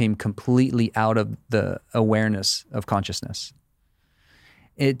that it became completely out of the awareness of consciousness.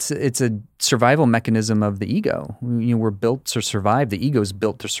 It's a survival mechanism of the ego. We're built to survive. The ego is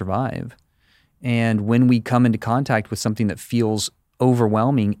built to survive. And when we come into contact with something that feels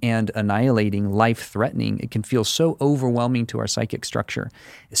overwhelming and annihilating, life-threatening, it can feel so overwhelming to our psychic structure,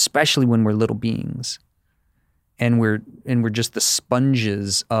 especially when we're little beings. And we're just the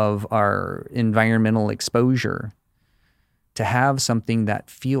sponges of our environmental exposure. To have something that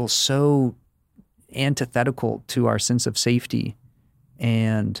feels so antithetical to our sense of safety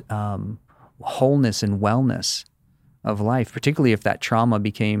and wholeness and wellness of life, particularly if that trauma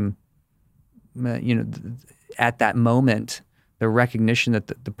became at that moment, the recognition that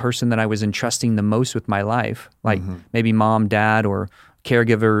the person that I was entrusting the most with my life, like maybe mom, dad, or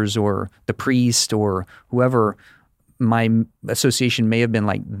caregivers, or the priest, or whoever my association may have been,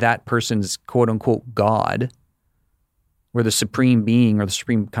 like that person's quote unquote God, or the supreme being or the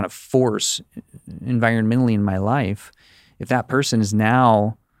supreme kind of force environmentally in my life, if that person is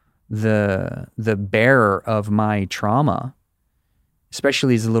now the bearer of my trauma,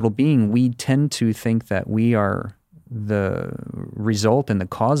 especially as a little being, we tend to think that we are the result and the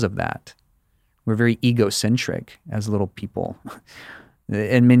cause of that. We're very egocentric as little people.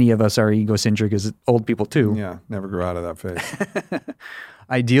 And many of us are egocentric as old people too. Yeah, never grew out of that phase.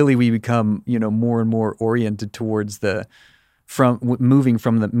 Ideally, we become, more and more oriented towards moving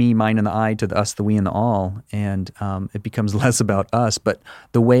from the me, mine, and the I to the us, the we, and the all, and it becomes less about us. But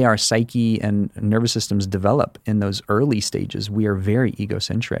the way our psyche and nervous systems develop in those early stages, we are very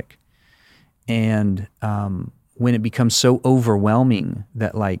egocentric. And when it becomes so overwhelming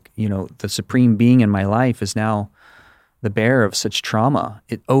that, the supreme being in my life is now the bearer of such trauma,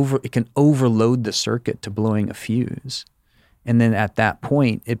 it can overload the circuit to blowing a fuse. And then at that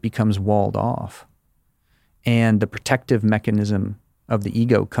point, it becomes walled off. And the protective mechanism of the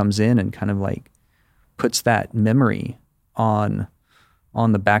ego comes in and kind of puts that memory on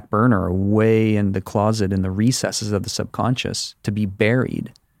the back burner, away in the closet, in the recesses of the subconscious, to be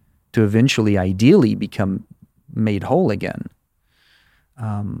buried, to eventually, ideally, become made whole again.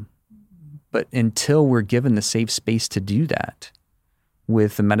 But until we're given the safe space to do that,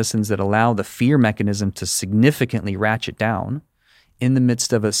 with the medicines that allow the fear mechanism to significantly ratchet down in the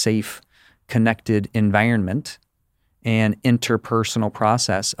midst of a safe, connected environment and interpersonal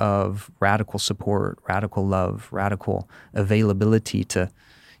process of radical support, radical love, radical availability to,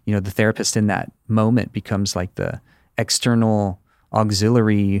 the therapist in that moment becomes like the external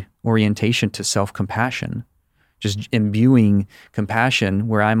auxiliary orientation to self-compassion, just imbuing compassion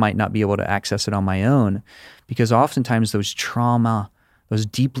where I might not be able to access it on my own, because oftentimes those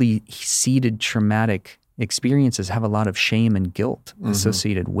deeply seated traumatic experiences have a lot of shame and guilt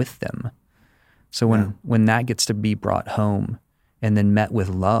associated with them. So when that gets to be brought home and then met with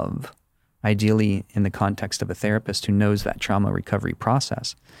love, ideally in the context of a therapist who knows that trauma recovery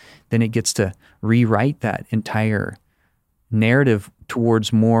process, then it gets to rewrite that entire narrative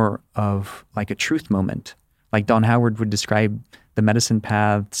towards more of like a truth moment. Like Don Howard would describe the medicine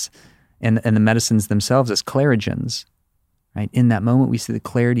paths and the medicines themselves as clarigens, right? In that moment, we see the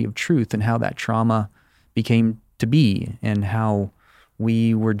clarity of truth and how that trauma became to be and how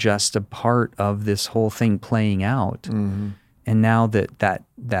we were just a part of this whole thing playing out. Mm-hmm. And now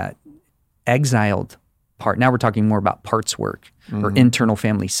that exiled part, now we're talking more about parts work or internal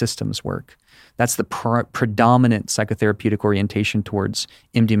family systems work. That's the predominant psychotherapeutic orientation towards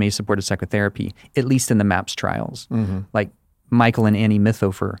MDMA-supported psychotherapy, at least in the MAPS trials. Mm-hmm. Like Michael and Annie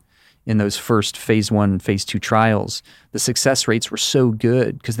Mithofer in those first phase 1, phase 2 trials, the success rates were so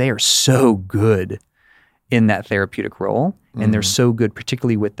good because they are so good in that therapeutic role. And they're so good,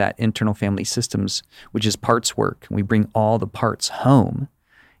 particularly with that internal family systems, which is parts work. We bring all the parts home,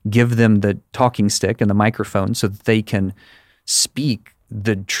 give them the talking stick and the microphone so that they can speak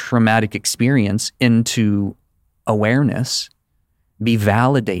the traumatic experience into awareness, be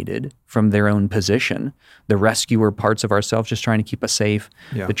validated from their own position. The rescuer parts of ourselves just trying to keep us safe.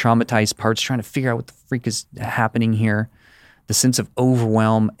 Yeah. The traumatized parts trying to figure out what the freak is happening here. The sense of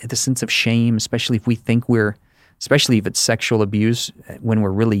overwhelm, the sense of shame, especially if it's sexual abuse when we're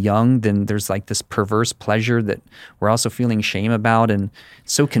really young, then there's like this perverse pleasure that we're also feeling shame about, and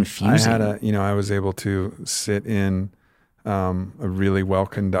it's so confusing. I was able to sit in a really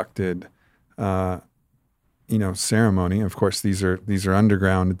well-conducted, ceremony. Of course, these are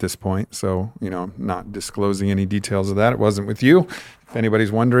underground at this point, so I'm not disclosing any details of that. It wasn't with you. If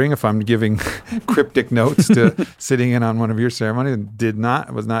anybody's wondering if I'm giving cryptic notes to sitting in on one of your ceremonies,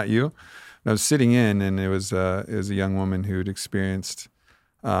 it was not you. I was sitting in, and it was a young woman who'd experienced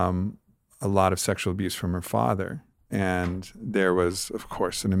a lot of sexual abuse from her father, and there was, of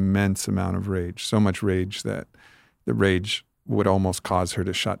course, an immense amount of rage. So much rage that the rage would almost cause her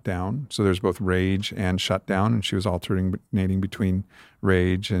to shut down. So there's both rage and shutdown, and she was alternating between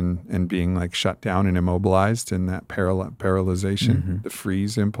rage and being like shut down and immobilized in that paralyzation, the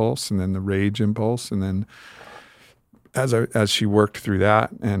freeze impulse, and then the rage impulse, and then as she worked through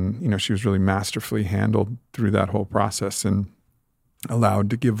that, and she was really masterfully handled through that whole process and allowed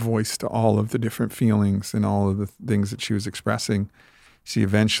to give voice to all of the different feelings and all of the things that she was expressing, she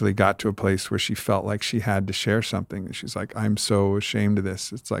eventually got to a place where she felt like she had to share something. And she's like, I'm so ashamed of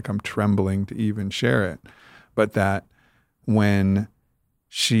this. It's like I'm trembling to even share it. But that when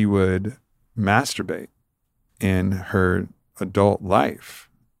she would masturbate in her adult life,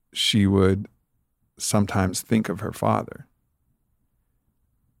 she would sometimes think of her father.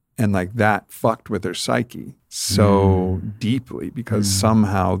 And like that fucked with her psyche so deeply because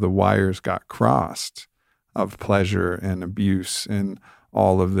somehow the wires got crossed of pleasure and abuse and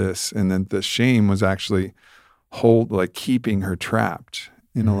all of this. And then the shame was actually keeping her trapped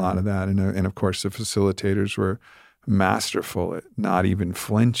in a lot of that. And of course, the facilitators were masterful at not even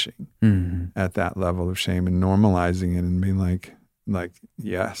flinching at that level of shame and normalizing it and being like,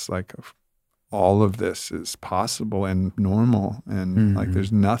 yes, like all of this is possible and normal. And like,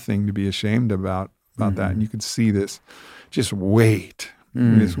 there's nothing to be ashamed about that. And you could see this just weight,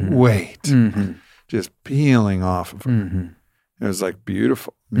 just peeling off of her. It was like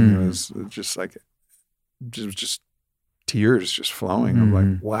beautiful. I mean, it was just like, just tears just flowing. I'm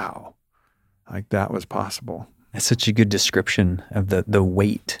like, wow, like that was possible. That's such a good description of the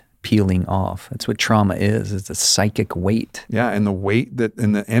weight peeling off. That's what trauma is. It's a psychic weight. Yeah, and the weight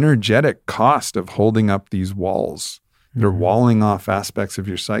and the energetic cost of holding up these walls. They're walling off aspects of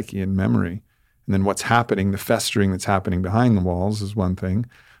your psyche and memory. And then what's happening, the festering that's happening behind the walls is one thing,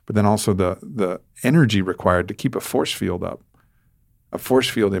 but then also the energy required to keep a force field up. A force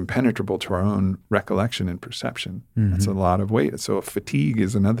field impenetrable to our own recollection and perception. That's a lot of weight. So fatigue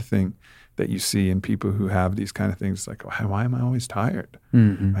is another thing that you see in people who have these kind of things. Like, oh, why am I always tired?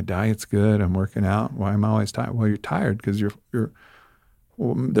 My diet's good. I'm working out. Why am I always tired? Well, you're tired because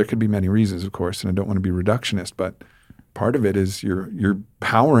there could be many reasons, of course, and I don't want to be reductionist, but part of it is you're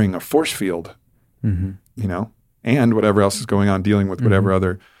powering a force field, you know, and whatever else is going on, dealing with whatever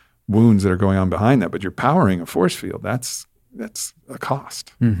other wounds that are going on behind that. But you're powering a force field. That's a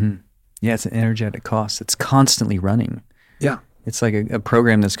cost. Yeah, it's an energetic cost. It's constantly running. Yeah. It's like a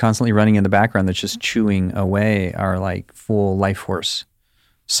program that's constantly running in the background that's just chewing away our like full life force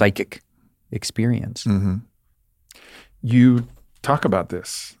psychic experience. You talk about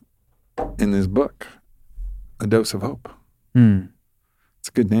this in this book, A Dose of Hope. It's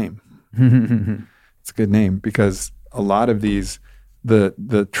a good name. It's a good name because a lot of these,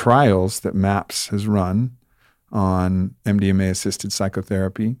 the trials that MAPS has run on MDMA-assisted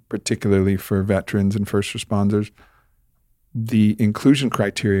psychotherapy, particularly for veterans and first responders, the inclusion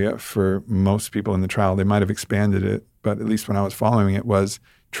criteria for most people in the trial, they might have expanded it, but at least when I was following it, was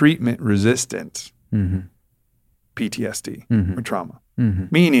treatment-resistant PTSD or trauma,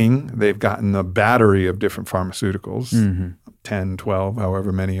 meaning they've gotten a battery of different pharmaceuticals, 10, 12,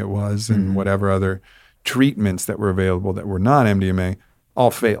 however many it was, and whatever other treatments that were available that were not MDMA,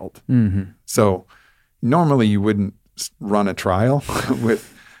 all failed. So normally you wouldn't run a trial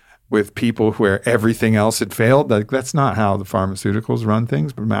with people where everything else had failed. Like that's not how the pharmaceuticals run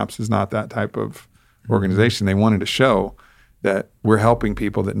things, but MAPS is not that type of organization. They wanted to show that we're helping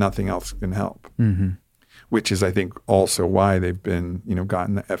people that nothing else can help, which is, I think, also why they've been,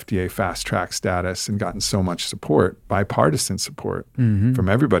 gotten the FDA fast track status and gotten so much support, bipartisan support from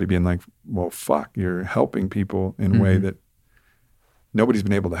everybody being like, well, fuck, you're helping people in a way that nobody's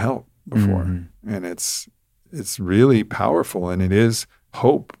been able to help before. And it's really powerful, and it is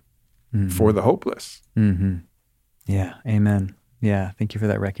hope for the hopeless. Yeah. Amen. Yeah. Thank you for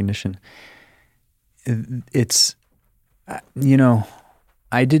that recognition. It's,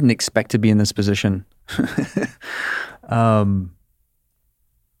 I didn't expect to be in this position. I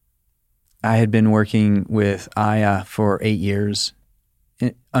had been working with Aya for 8 years,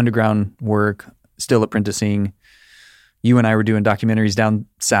 underground work, still apprenticing. You and I were doing documentaries down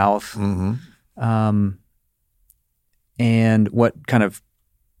south. And what kind of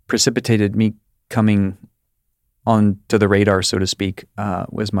precipitated me coming onto the radar, so to speak,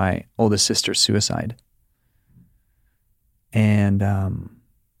 was my oldest sister's suicide. And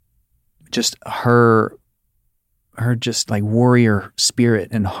just her just like warrior spirit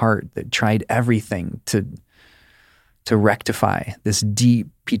and heart that tried everything to rectify this deep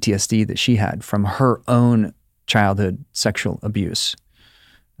PTSD that she had from her own childhood sexual abuse.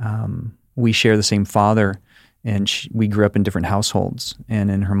 We share the same father, and we grew up in different households.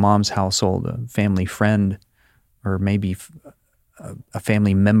 And in her mom's household, a family friend, or maybe a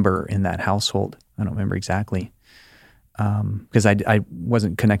family member in that household, I don't remember exactly, because I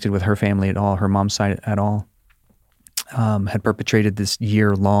wasn't connected with her family at all, her mom's side at all, had perpetrated this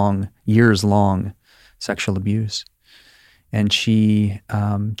years-long sexual abuse. And she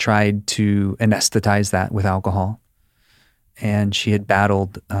tried to anesthetize that with alcohol. And she had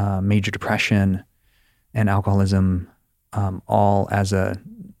battled major depression and alcoholism, all as a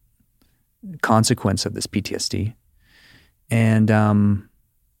consequence of this PTSD. And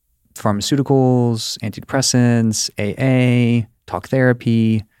pharmaceuticals, antidepressants, AA, talk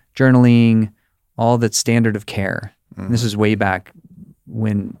therapy, journaling, all the standard of care. Mm-hmm. This is way back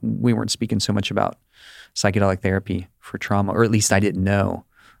when we weren't speaking so much about psychedelic therapy for trauma, or at least I didn't know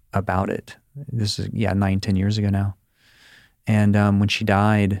about it. This is 9-10 years ago now. And when she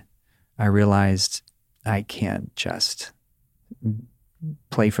died, I realized I can't just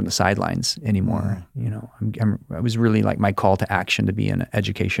play from the sidelines anymore. You know, it was really like my call to action to be in an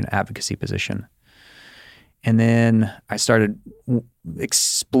education advocacy position. And then I started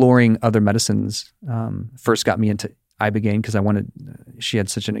exploring other medicines. First got me into Ibogaine because she had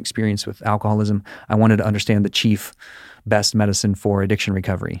such an experience with alcoholism. I wanted to understand the chief best medicine for addiction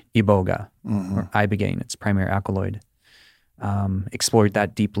recovery, Iboga, or Ibogaine, its primary alkaloid. Explored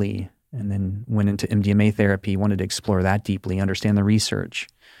that deeply, and then went into MDMA therapy, wanted to explore that deeply, understand the research.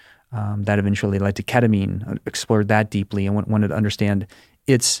 That eventually led to ketamine, explored that deeply, and wanted to understand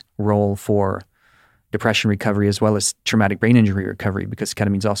its role for depression recovery as well as traumatic brain injury recovery, because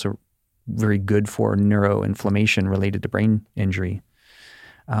ketamine is also very good for neuroinflammation related to brain injury.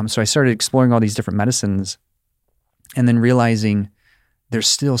 So I started exploring all these different medicines, and then realizing there's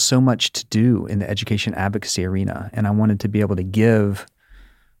still so much to do in the education advocacy arena. And I wanted to be able to give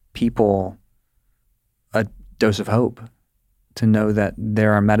people a dose of hope, to know that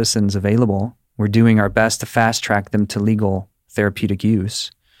there are medicines available. We're doing our best to fast track them to legal therapeutic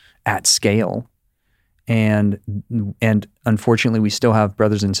use at scale. And unfortunately, we still have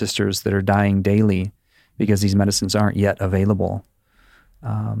brothers and sisters that are dying daily because these medicines aren't yet available.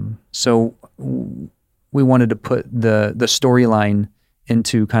 So we wanted to put the storyline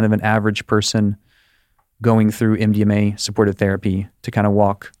into kind of an average person going through MDMA supported therapy, to kind of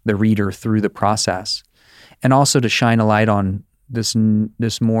walk the reader through the process, and also to shine a light on this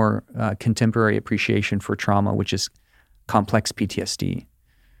more contemporary appreciation for trauma, which is complex PTSD,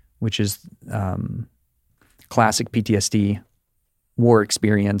 which is classic PTSD, war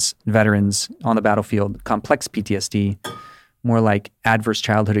experience, veterans on the battlefield. Complex PTSD, more like adverse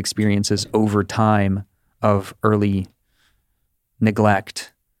childhood experiences over time of early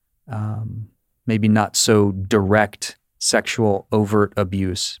neglect, maybe not so direct sexual overt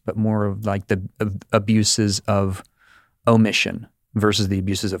abuse, but more of like the abuses of omission versus the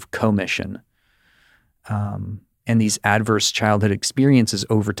abuses of commission. And these adverse childhood experiences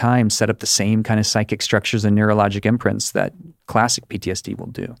over time set up the same kind of psychic structures and neurologic imprints that classic PTSD will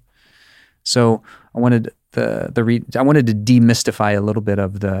do. So I wanted to demystify a little bit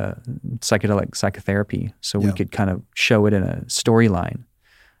of the psychedelic psychotherapy, so we could kind of show it in a storyline,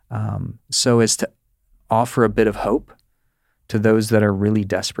 so as to offer a bit of hope to those that are really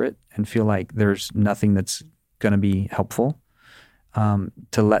desperate and feel like there's nothing that's going to be helpful,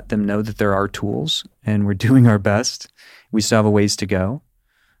 to let them know that there are tools and we're doing our best. We still have a ways to go.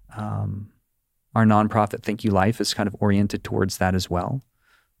 Our nonprofit Thank You Life is kind of oriented towards that as well,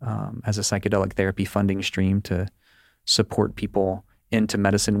 as a psychedelic therapy funding stream to support people into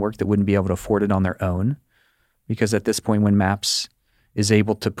medicine work that wouldn't be able to afford it on their own. Because at this point, when MAPS is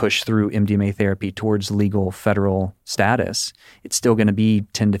able to push through MDMA therapy towards legal federal status, it's still going to be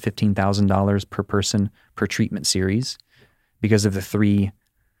 $10,000 to $15,000 per person per treatment series, because of the 3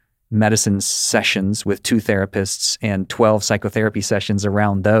 medicine sessions with 2 therapists and 12 psychotherapy sessions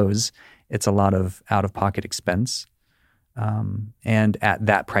around those. It's a lot of out-of-pocket expense. And at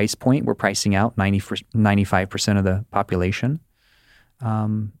that price point, we're pricing out 95% of the population.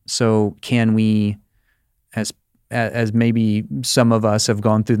 So can we, as maybe some of us have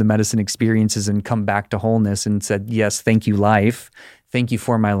gone through the medicine experiences and come back to wholeness and said, yes, thank you, life. Thank you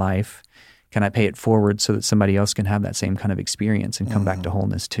for my life. Can I pay it forward so that somebody else can have that same kind of experience and come back to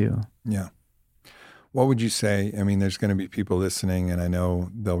wholeness too? Yeah. What would you say? I mean, there's going to be people listening, and I know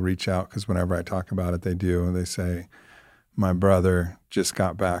they'll reach out, because whenever I talk about it, they do. They say, my brother just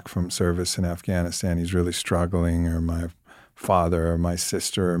got back from service in Afghanistan. He's really struggling, or my father or my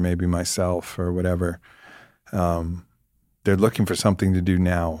sister or maybe myself or whatever. They're looking for something to do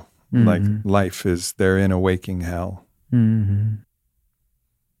now. Mm-hmm. Like life is, they're in a waking hell. Mm-hmm.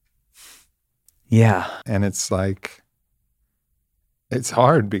 Yeah. And it's like, it's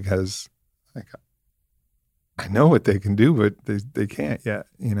hard because like, I know what they can do, but they can't yet,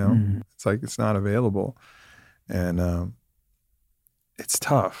 you know? Mm-hmm. It's like, it's not available. And it's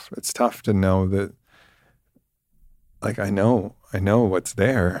tough. It's tough to know that, like, I know what's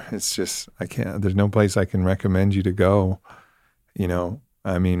there. It's just, I can't, there's no place I can recommend you to go, you know?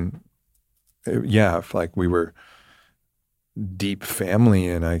 I mean, if like we were deep family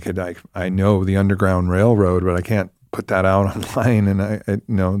and I know the Underground Railroad, but I can't put that out online, and I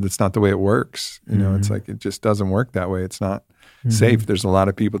know that's not the way it works. You know, it's like, it just doesn't work that way. It's not safe. There's a lot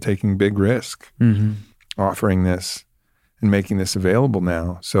of people taking big risk offering this. and making this available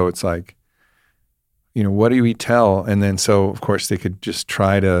now. So it's like, what do we tell? And then so, of course, they could just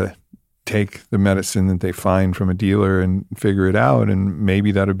try to take the medicine that they find from a dealer and figure it out. And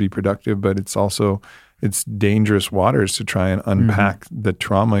maybe that would be productive, but it's dangerous waters to try and unpack the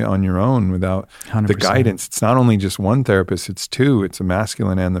trauma on your own without 100%. The guidance. It's not only just one therapist, it's two. It's a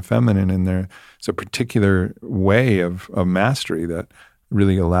masculine and the feminine. And there's a particular way of mastery that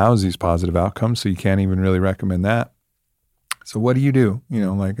really allows these positive outcomes. So you can't even really recommend that. So what do you do?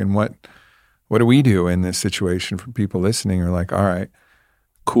 And what do we do in this situation for people listening? Are like, all right,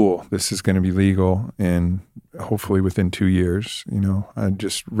 cool, this is going to be legal in hopefully within 2 years. I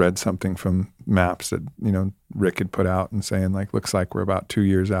just read something from MAPS that, Rick had put out and saying like, looks like we're about 2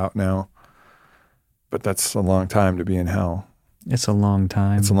 years out now, but that's a long time to be in hell. It's a long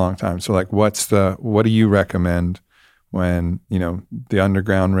time. It's a long time. So like, what do you recommend when, the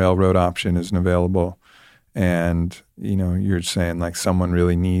Underground Railroad option isn't available and, you're saying like someone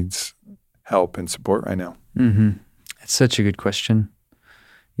really needs help and support right now? Mm-hmm. It's such a good question.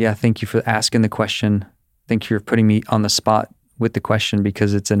 Yeah, thank you for asking the question. Thank you for putting me on the spot with the question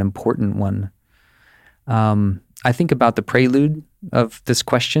because it's an important one. I think about the prelude of this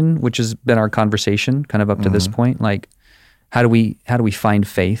question, which has been our conversation kind of up to this point. Like, how do we find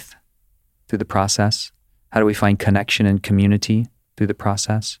faith through the process? How do we find connection and community through the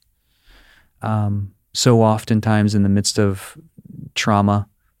process? So oftentimes in the midst of trauma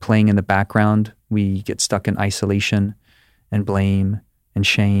playing in the background, we get stuck in isolation and blame and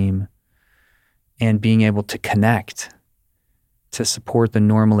shame, and being able to connect to support the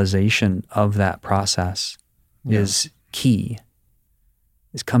normalization of that process is key,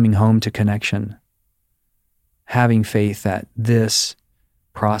 is coming home to connection, having faith that this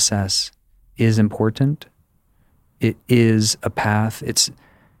process is important. It is a path. It's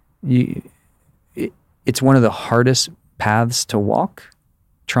one of the hardest paths to walk,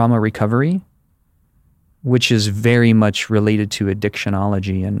 trauma recovery, which is very much related to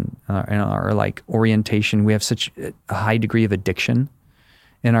addictionology and our like orientation. We have such a high degree of addiction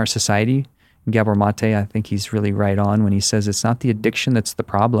in our society. Gabor Mate, I think he's really right on when he says it's not the addiction that's the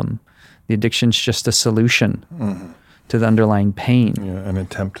problem. The addiction's just a solution to the underlying pain. Yeah, an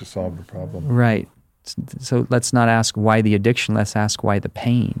attempt to solve the problem. Right. So let's not ask why the addiction, let's ask why the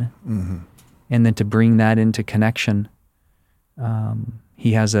pain. And then to bring that into connection.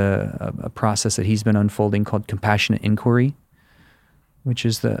 He has a process that he's been unfolding called compassionate inquiry, which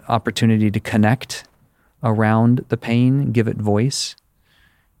is the opportunity to connect around the pain, give it voice,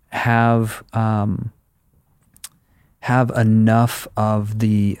 have enough of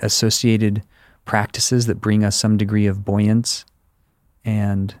the associated practices that bring us some degree of buoyance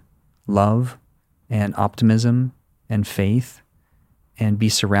and love and optimism and faith, and be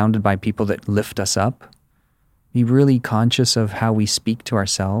surrounded by people that lift us up. Be really conscious of how we speak to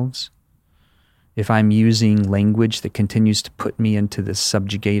ourselves. If I'm using language that continues to put me into this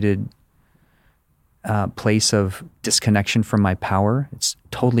subjugated place of disconnection from my power, it's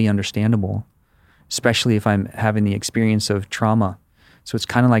totally understandable, especially if I'm having the experience of trauma. So it's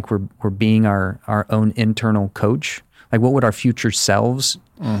kind of like we're being our own internal coach. Like, what would our future selves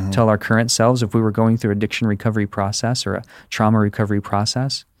tell our current selves if we were going through addiction recovery process or a trauma recovery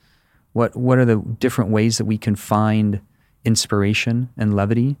process? What are the different ways that we can find inspiration and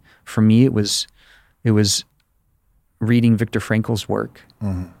levity? For me, it was reading Viktor Frankl's work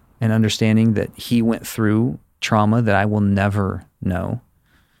and understanding that he went through trauma that I will never know,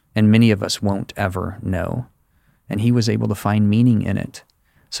 and many of us won't ever know. And he was able to find meaning in it.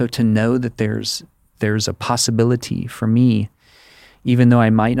 So to know that there's a possibility for me, even though I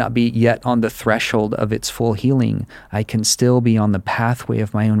might not be yet on the threshold of its full healing, I can still be on the pathway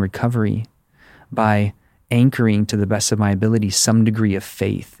of my own recovery by anchoring to the best of my ability some degree of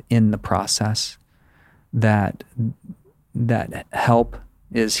faith in the process that help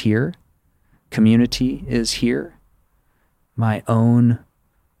is here, community is here, my own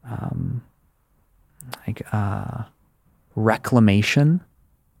reclamation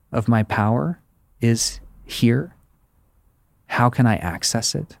of my power is here. How can I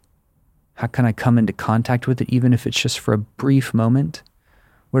access it? How can I come into contact with it, even if it's just for a brief moment?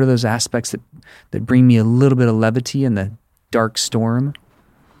 What are those aspects that bring me a little bit of levity in the dark storm?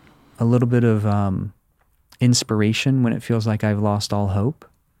 A little bit of inspiration when it feels like I've lost all hope?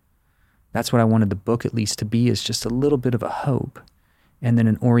 That's what I wanted the book at least to be, is just a little bit of a hope. And then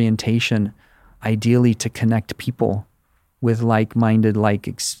an orientation, ideally to connect people with like-minded,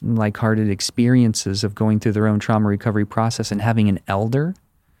 like-hearted experiences of going through their own trauma recovery process, and having an elder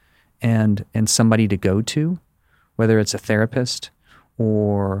and somebody to go to, whether it's a therapist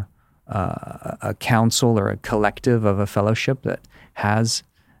or a council or a collective of a fellowship that has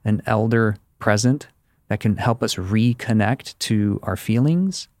an elder present that can help us reconnect to our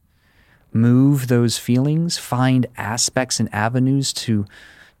feelings, move those feelings, find aspects and avenues to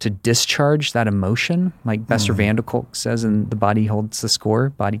discharge that emotion. Like Bessar van der Kolk says in The Body Holds the Score,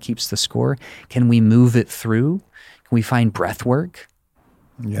 Body Keeps the Score. Can we move it through? Can we find breath work?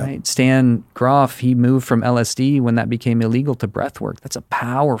 Yeah. Right? Stan Grof, he moved from LSD when that became illegal to breath work. That's a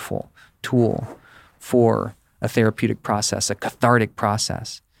powerful tool for a therapeutic process, a cathartic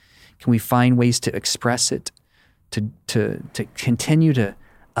process. Can we find ways to express it, to continue to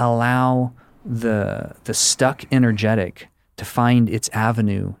allow the stuck energetic to find its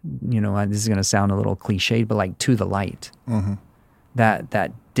avenue? This is going to sound a little cliched, but like to the light. Mm-hmm.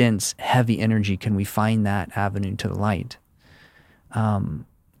 That dense, heavy energy, can we find that avenue to the light?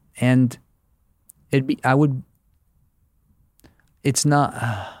 And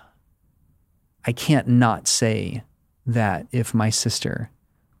I can't not say that if my sister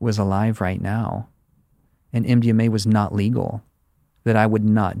was alive right now and MDMA was not legal, that I would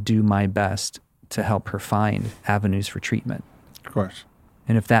not do my best to help her find avenues for treatment. Of course.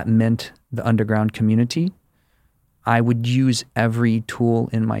 And if that meant the underground community, I would use every tool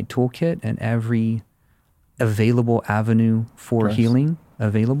in my toolkit and every available avenue for healing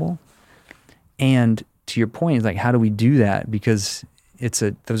available. And to your point, it's like, how do we do that? Because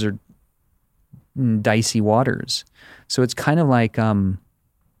those are dicey waters. So it's kind of like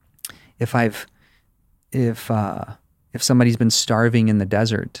if somebody's been starving in the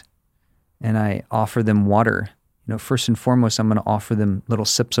desert and I offer them water, first and foremost, I'm going to offer them little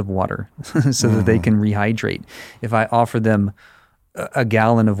sips of water so that they can rehydrate. If I offer them a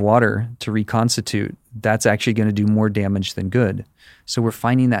gallon of water to reconstitute, that's actually going to do more damage than good. So we're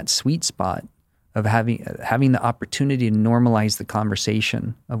finding that sweet spot of having the opportunity to normalize the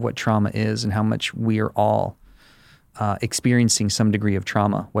conversation of what trauma is and how much we are all experiencing some degree of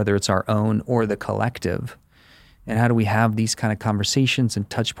trauma, whether it's our own or the collective. And how do we have these kind of conversations and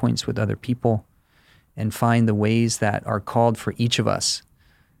touch points with other people and find the ways that are called for each of us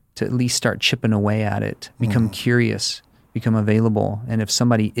to at least start chipping away at it, become curious, become available. And if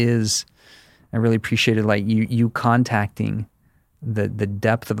somebody is, I really appreciated like you contacting the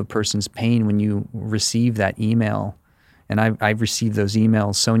depth of a person's pain when you receive that email. And I've received those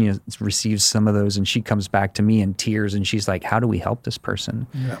emails. Sonia receives some of those and she comes back to me in tears and she's like, how do we help this person?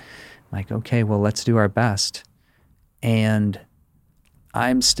 Yeah. Like, okay, well, let's do our best. And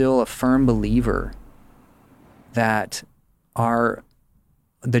I'm still a firm believer that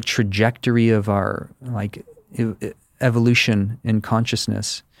the trajectory of our evolution in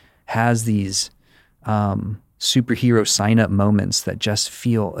consciousness has these superhero sign-up moments that just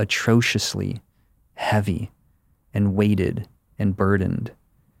feel atrociously heavy and weighted and burdened.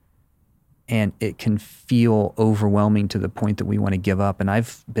 And it can feel overwhelming to the point that we want to give up. And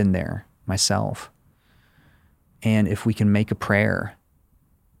I've been there myself. And if we can make a prayer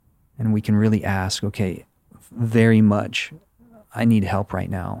and we can really ask, okay, very much, I need help right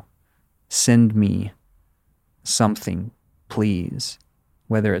now. Send me something, please.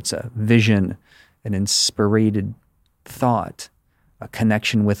 Whether it's a vision, an inspired thought, a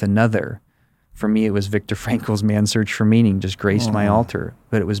connection with another. For me, it was Viktor Frankl's Man's Search for Meaning just graced my altar.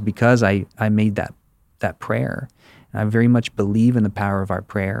 But it was because I made that prayer. And I very much believe in the power of our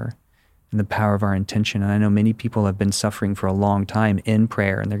prayer and the power of our intention. And I know many people have been suffering for a long time in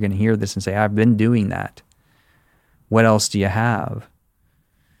prayer, and they're going to hear this and say, I've been doing that. What else do you have?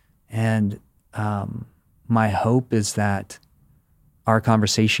 And my hope is that our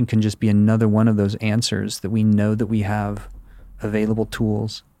conversation can just be another one of those answers, that we know that we have available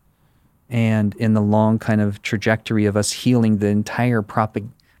tools. And in the long kind of trajectory of us healing the entire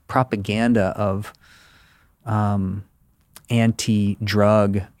propaganda of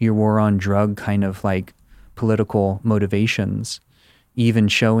anti-drug, your war on drug kind of like political motivations, even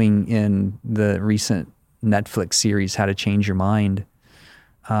showing in the recent Netflix series, How to Change Your Mind,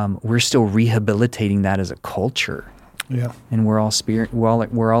 we're still rehabilitating that as a culture. Yeah. And we're all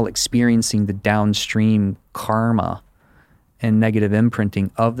experiencing the downstream karma and negative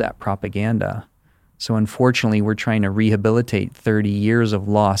imprinting of that propaganda. So unfortunately, we're trying to rehabilitate 30 years of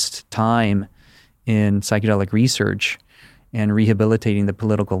lost time in psychedelic research and rehabilitating the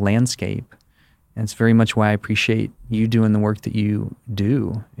political landscape. And it's very much why I appreciate you doing the work that you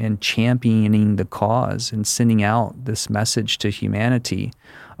do and championing the cause and sending out this message to humanity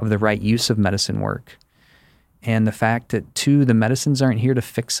of the right use of medicine work. And the fact that, too, the medicines aren't here to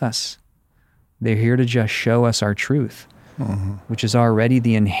fix us. They're here to just show us our truth, which is already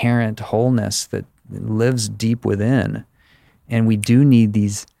the inherent wholeness that lives deep within. And we do need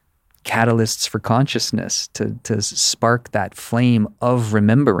these catalysts for consciousness to spark that flame of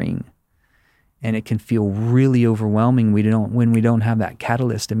remembering. And it can feel really overwhelming when we don't have that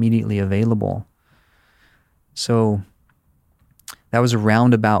catalyst immediately available. So that was a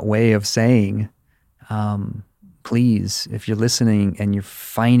roundabout way of saying, please, if you're listening and you're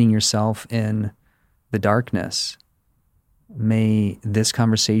finding yourself in the darkness, may this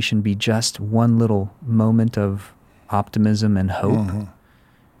conversation be just one little moment of optimism and hope,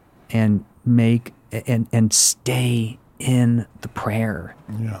 and stay in the prayer.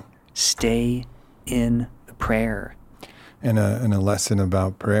 Yeah. Stay in the prayer. And a lesson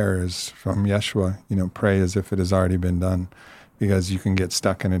about prayer is from Yeshua, pray as if it has already been done, because you can get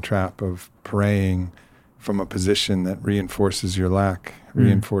stuck in a trap of praying from a position that reinforces your lack,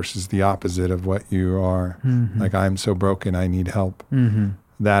 reinforces the opposite of what you are. Like, I'm so broken, I need help.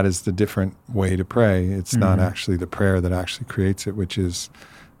 That is the different way to pray. It's not actually the prayer that actually creates it, which is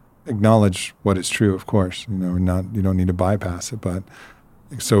acknowledge what is true, of course. You don't need to bypass it, but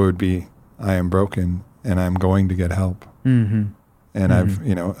so it would be, I am broken and I'm going to get help. And I've,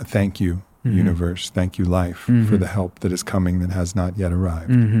 thank you, universe, thank you, life, for the help that is coming that has not yet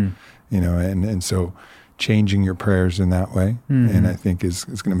arrived. And so changing your prayers in that way, and I think is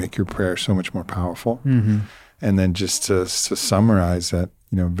going to make your prayer so much more powerful. And then just to summarize that,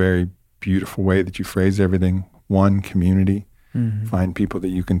 very beautiful way that you phrase everything: one, community, find people that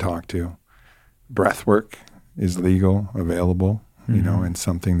you can talk to. Breath work is legal, available, and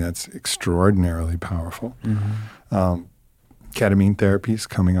something that's extraordinarily powerful. Ketamine therapy is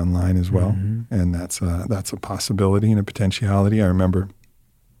coming online as well, and that's a possibility and a potentiality. I remember,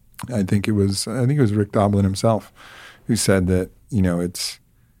 I think it was Rick Doblin himself who said that it's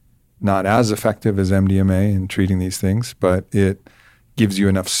not as effective as MDMA in treating these things, but it gives you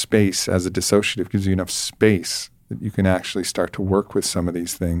enough space as a dissociative, gives you enough space that you can actually start to work with some of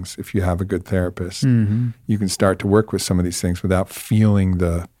these things. If you have a good therapist, you can start to work with some of these things without feeling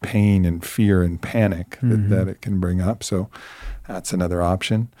the pain and fear and panic that it can bring up. So that's another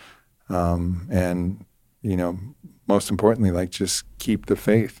option. And, most importantly, like, just keep the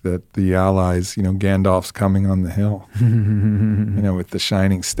faith that the allies, Gandalf's coming on the hill, with the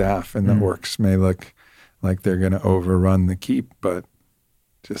shining staff, and the orcs may look like they're going to overrun the keep, but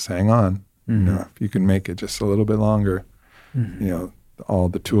just hang on. If you can make it just a little bit longer, all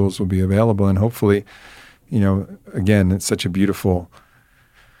the tools will be available. And hopefully, again, it's such a beautiful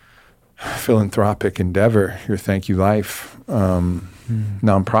philanthropic endeavor, your Thank You Life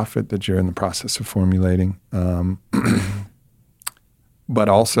nonprofit that you're in the process of formulating. But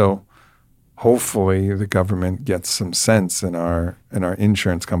also, hopefully, the government gets some sense, and our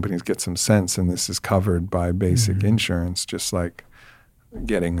insurance companies get some sense, and this is covered by basic insurance, just like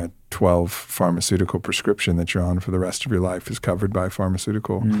getting a 12 pharmaceutical prescription that you're on for the rest of your life is covered by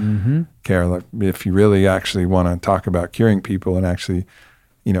pharmaceutical care. Like, if you really actually want to talk about curing people and actually,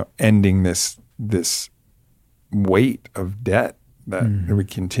 ending this weight of debt that we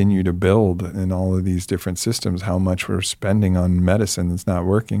continue to build in all of these different systems, how much we're spending on medicine that's not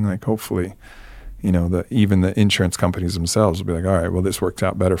working, like, hopefully, even the insurance companies themselves will be like, all right, well, this works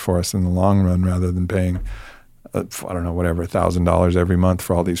out better for us in the long run, rather than paying $1,000 every month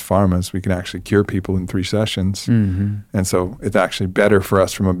for all these pharmas. We can actually cure people in 3 sessions. And so it's actually better for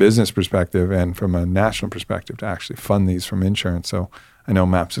us from a business perspective and from a national perspective to actually fund these from insurance. So I know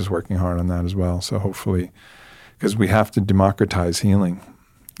MAPS is working hard on that as well. So hopefully, because we have to democratize healing,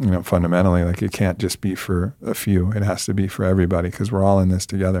 fundamentally, like, it can't just be for a few. It has to be for everybody, because we're all in this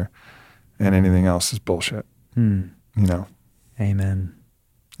together, and anything else is bullshit. Amen.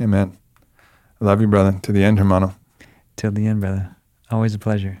 Amen. I love you, brother. To the end, hermano. Till the end, brother. Always a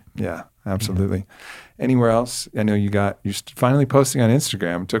pleasure. Yeah, absolutely. Anywhere else? I know you're finally posting on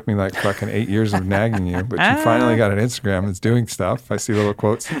Instagram. It took me like fucking 8 years of nagging you, but you finally got an Instagram that's doing stuff. I see little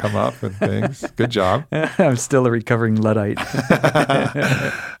quotes that come up and things. Good job. I'm still a recovering Luddite.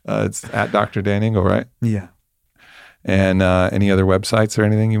 It's at Dr. Dan Engle, right? Yeah. And any other websites or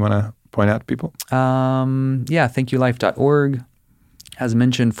anything you want to point out to people? Yeah, thankyoulife.org. As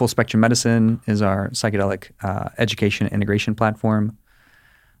mentioned, Full Spectrum Medicine is our psychedelic education and integration platform.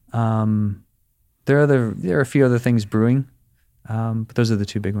 There are a few other things brewing, but those are the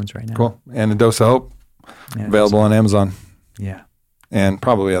 2 big ones right now. Cool. And A Dose of Hope, available on Amazon. Yeah. And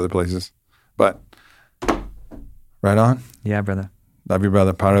probably other places. But right on. Yeah, brother. Love you,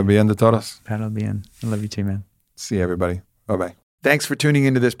 brother. Para bien de todos. Para bien. I love you too, man. See you, everybody. Bye-bye. Thanks for tuning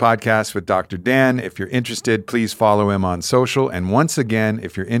into this podcast with Dr. Dan. If you're interested, please follow him on social. And once again,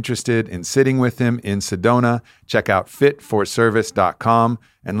 if you're interested in sitting with him in Sedona, check out fitforservice.com,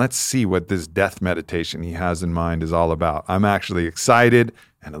 and let's see what this death meditation he has in mind is all about. I'm actually excited,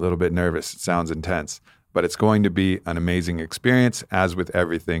 and a little bit nervous. It sounds intense, but it's going to be an amazing experience, as with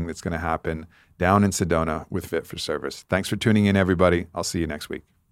everything that's going to happen down in Sedona with Fit for Service. Thanks for tuning in, everybody. I'll see you next week.